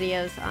amazing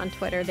videos on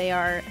Twitter. They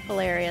are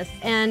hilarious.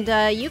 And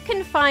you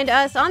can find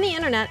us on the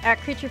internet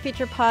at Creature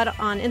Feature Pod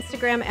on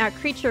Instagram, at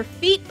Creature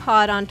Feet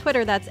Pod on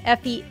Twitter. That's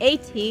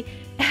FEAT.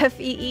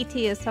 FEET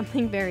is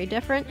something very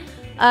different.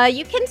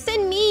 You can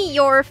send me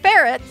your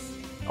ferrets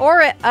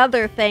or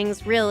other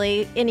things,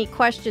 really, any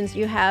questions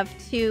you have,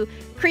 to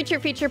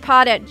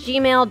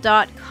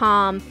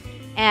creaturefeaturepod@gmail.com.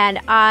 And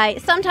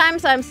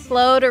sometimes I'm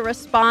slow to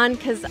respond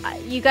because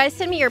you guys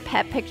send me your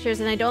pet pictures,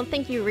 and I don't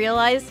think you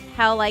realize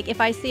how,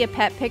 if I see a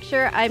pet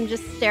picture, I'm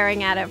just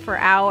staring at it for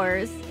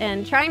hours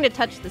and trying to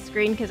touch the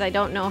screen because I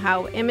don't know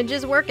how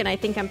images work, and I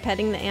think I'm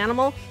petting the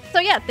animal. So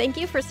yeah, thank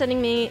you for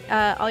sending me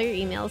all your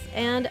emails.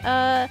 And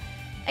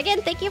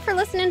again, thank you for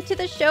listening to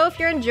the show. If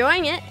you're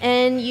enjoying it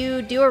and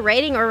you do a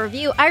rating or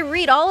review, I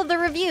read all of the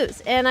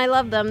reviews, and I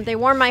love them. They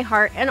warm my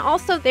heart, and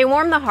also they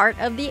warm the heart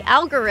of the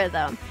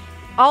algorithm.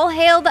 All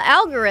hail the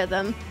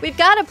algorithm. We've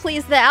got to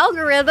please the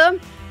algorithm.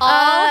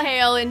 All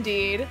hail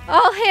indeed.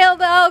 All hail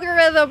the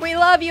algorithm. We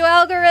love you,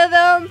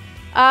 algorithm.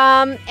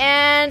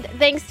 And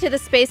thanks to the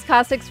Space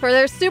Caustics for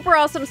their super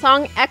awesome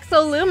song,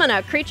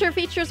 Exolumina. Creature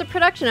Features a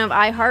production of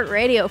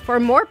iHeartRadio. For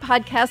more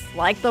podcasts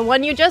like the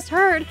one you just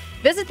heard,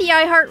 visit the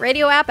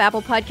iHeartRadio app,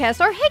 Apple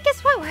Podcasts, or hey,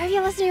 guess what? Wherever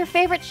you listen to your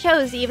favorite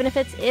shows, even if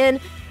it's in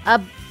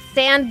a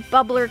sand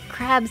bubbler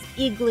crab's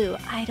igloo.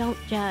 I don't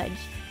judge.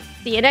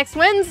 See you next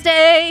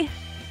Wednesday.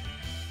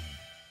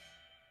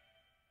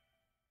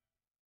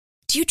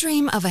 Do you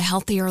dream of a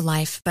healthier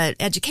life, but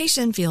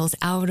education feels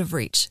out of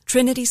reach?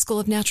 Trinity School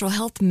of Natural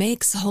Health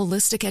makes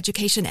holistic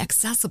education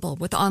accessible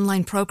with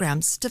online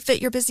programs to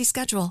fit your busy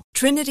schedule.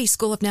 Trinity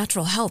School of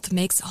Natural Health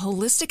makes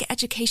holistic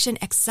education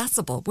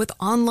accessible with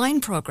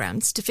online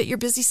programs to fit your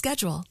busy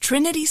schedule.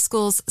 Trinity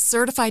School's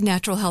Certified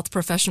Natural Health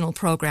Professional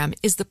Program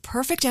is the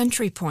perfect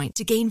entry point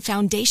to gain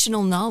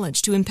foundational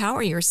knowledge to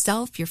empower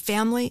yourself, your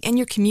family, and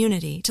your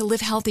community to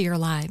live healthier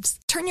lives.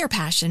 Turn your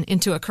passion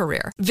into a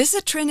career.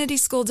 Visit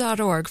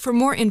trinityschool.org for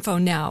more info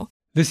now.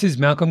 This is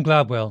Malcolm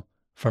Gladwell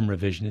from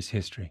Revisionist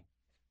History.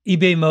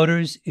 eBay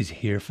Motors is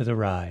here for the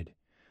ride.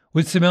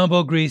 With some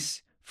elbow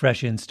grease,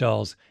 fresh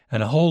installs,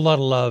 and a whole lot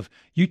of love,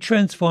 you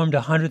transformed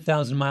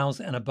 100,000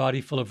 miles and a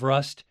body full of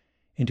rust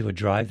into a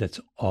drive that's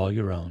all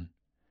your own.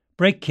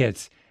 Brake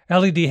kits,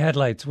 LED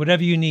headlights,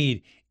 whatever you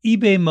need,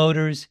 eBay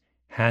Motors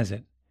has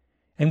it.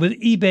 And with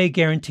eBay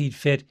Guaranteed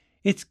Fit,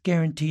 it's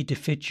guaranteed to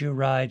fit your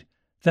ride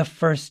the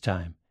first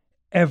time,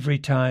 every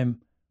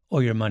time,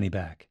 or your money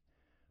back.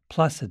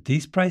 Plus, at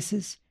these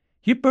prices,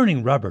 you're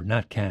burning rubber,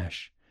 not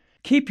cash.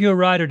 Keep your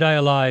ride or die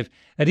alive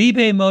at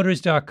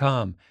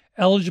ebaymotors.com.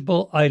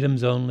 Eligible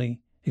items only.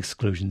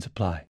 Exclusions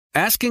apply.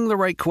 Asking the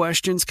right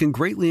questions can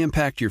greatly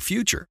impact your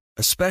future,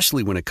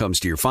 especially when it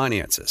comes to your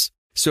finances.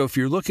 So if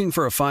you're looking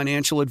for a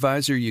financial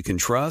advisor you can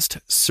trust,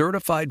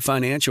 certified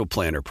financial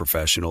planner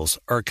professionals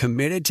are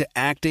committed to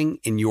acting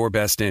in your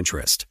best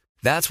interest.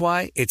 That's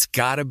why it's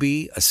got to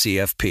be a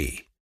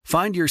CFP.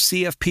 Find your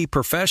CFP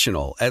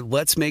professional at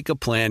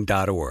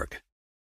letsmakeaplan.org.